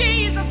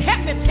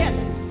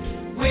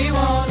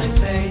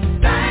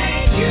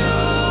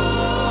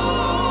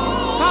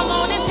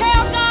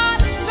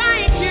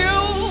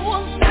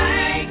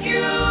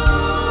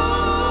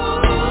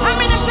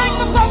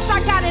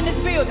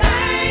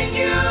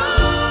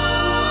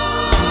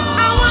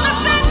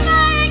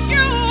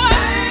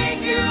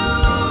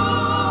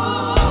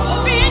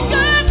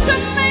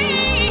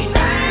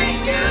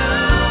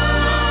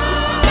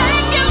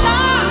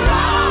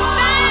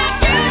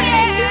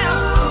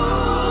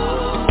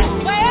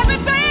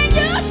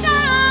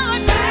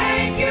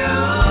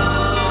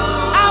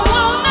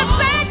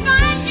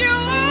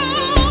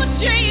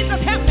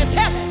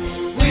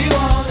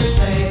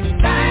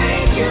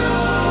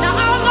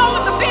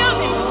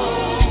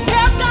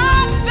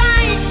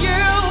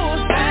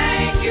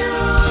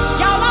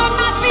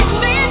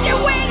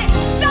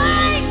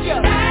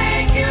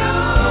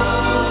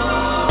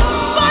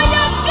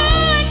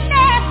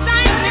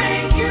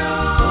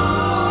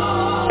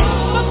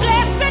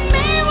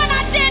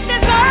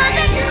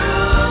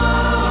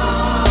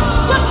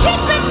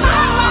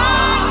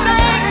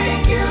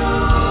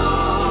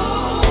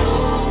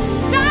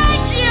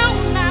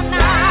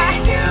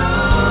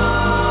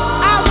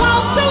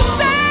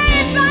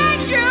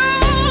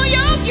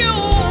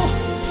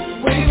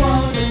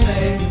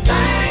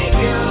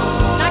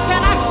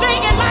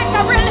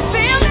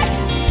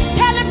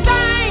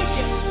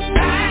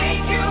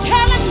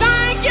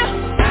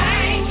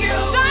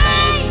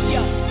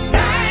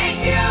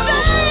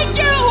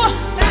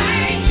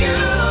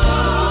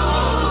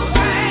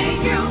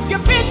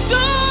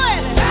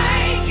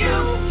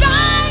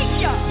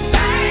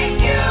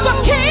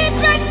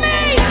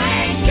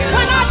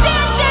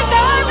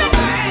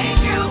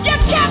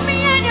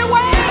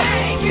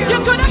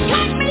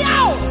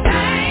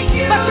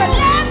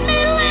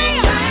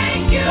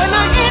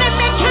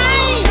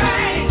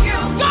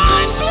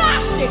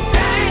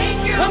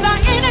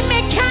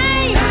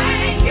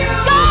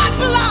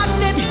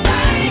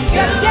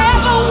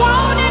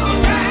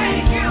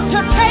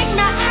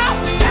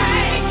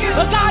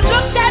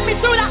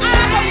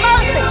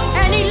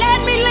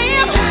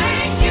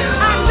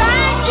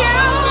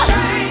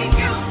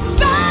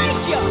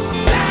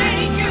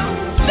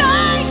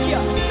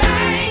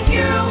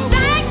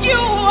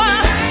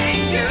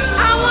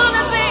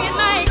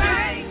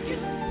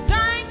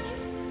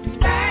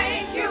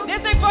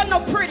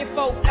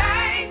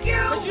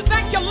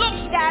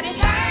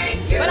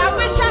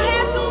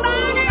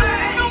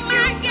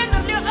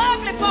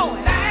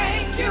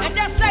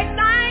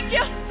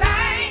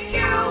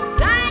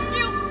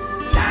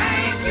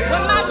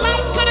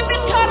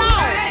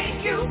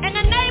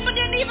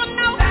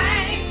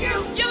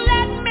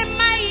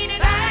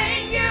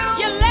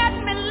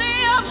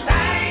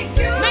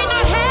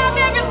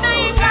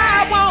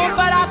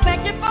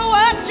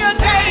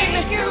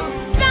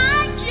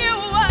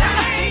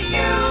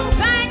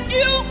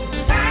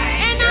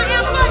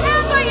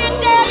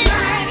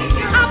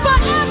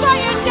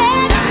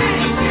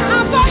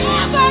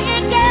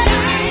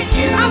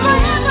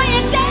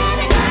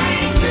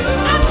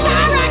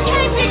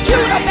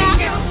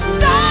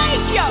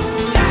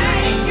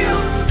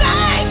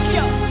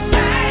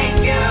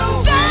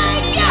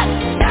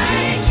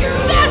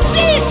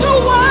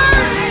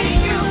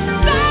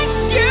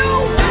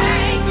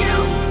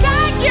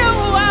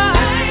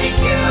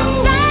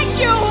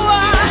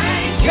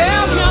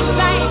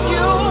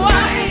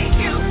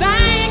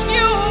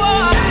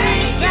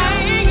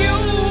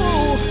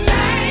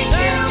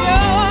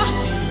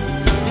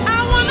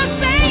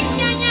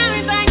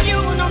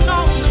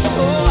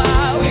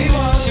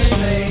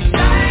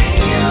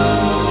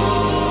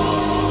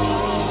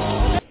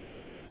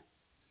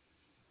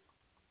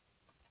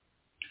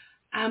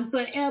 I'm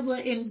forever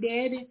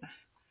indebted.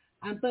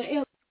 I'm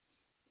forever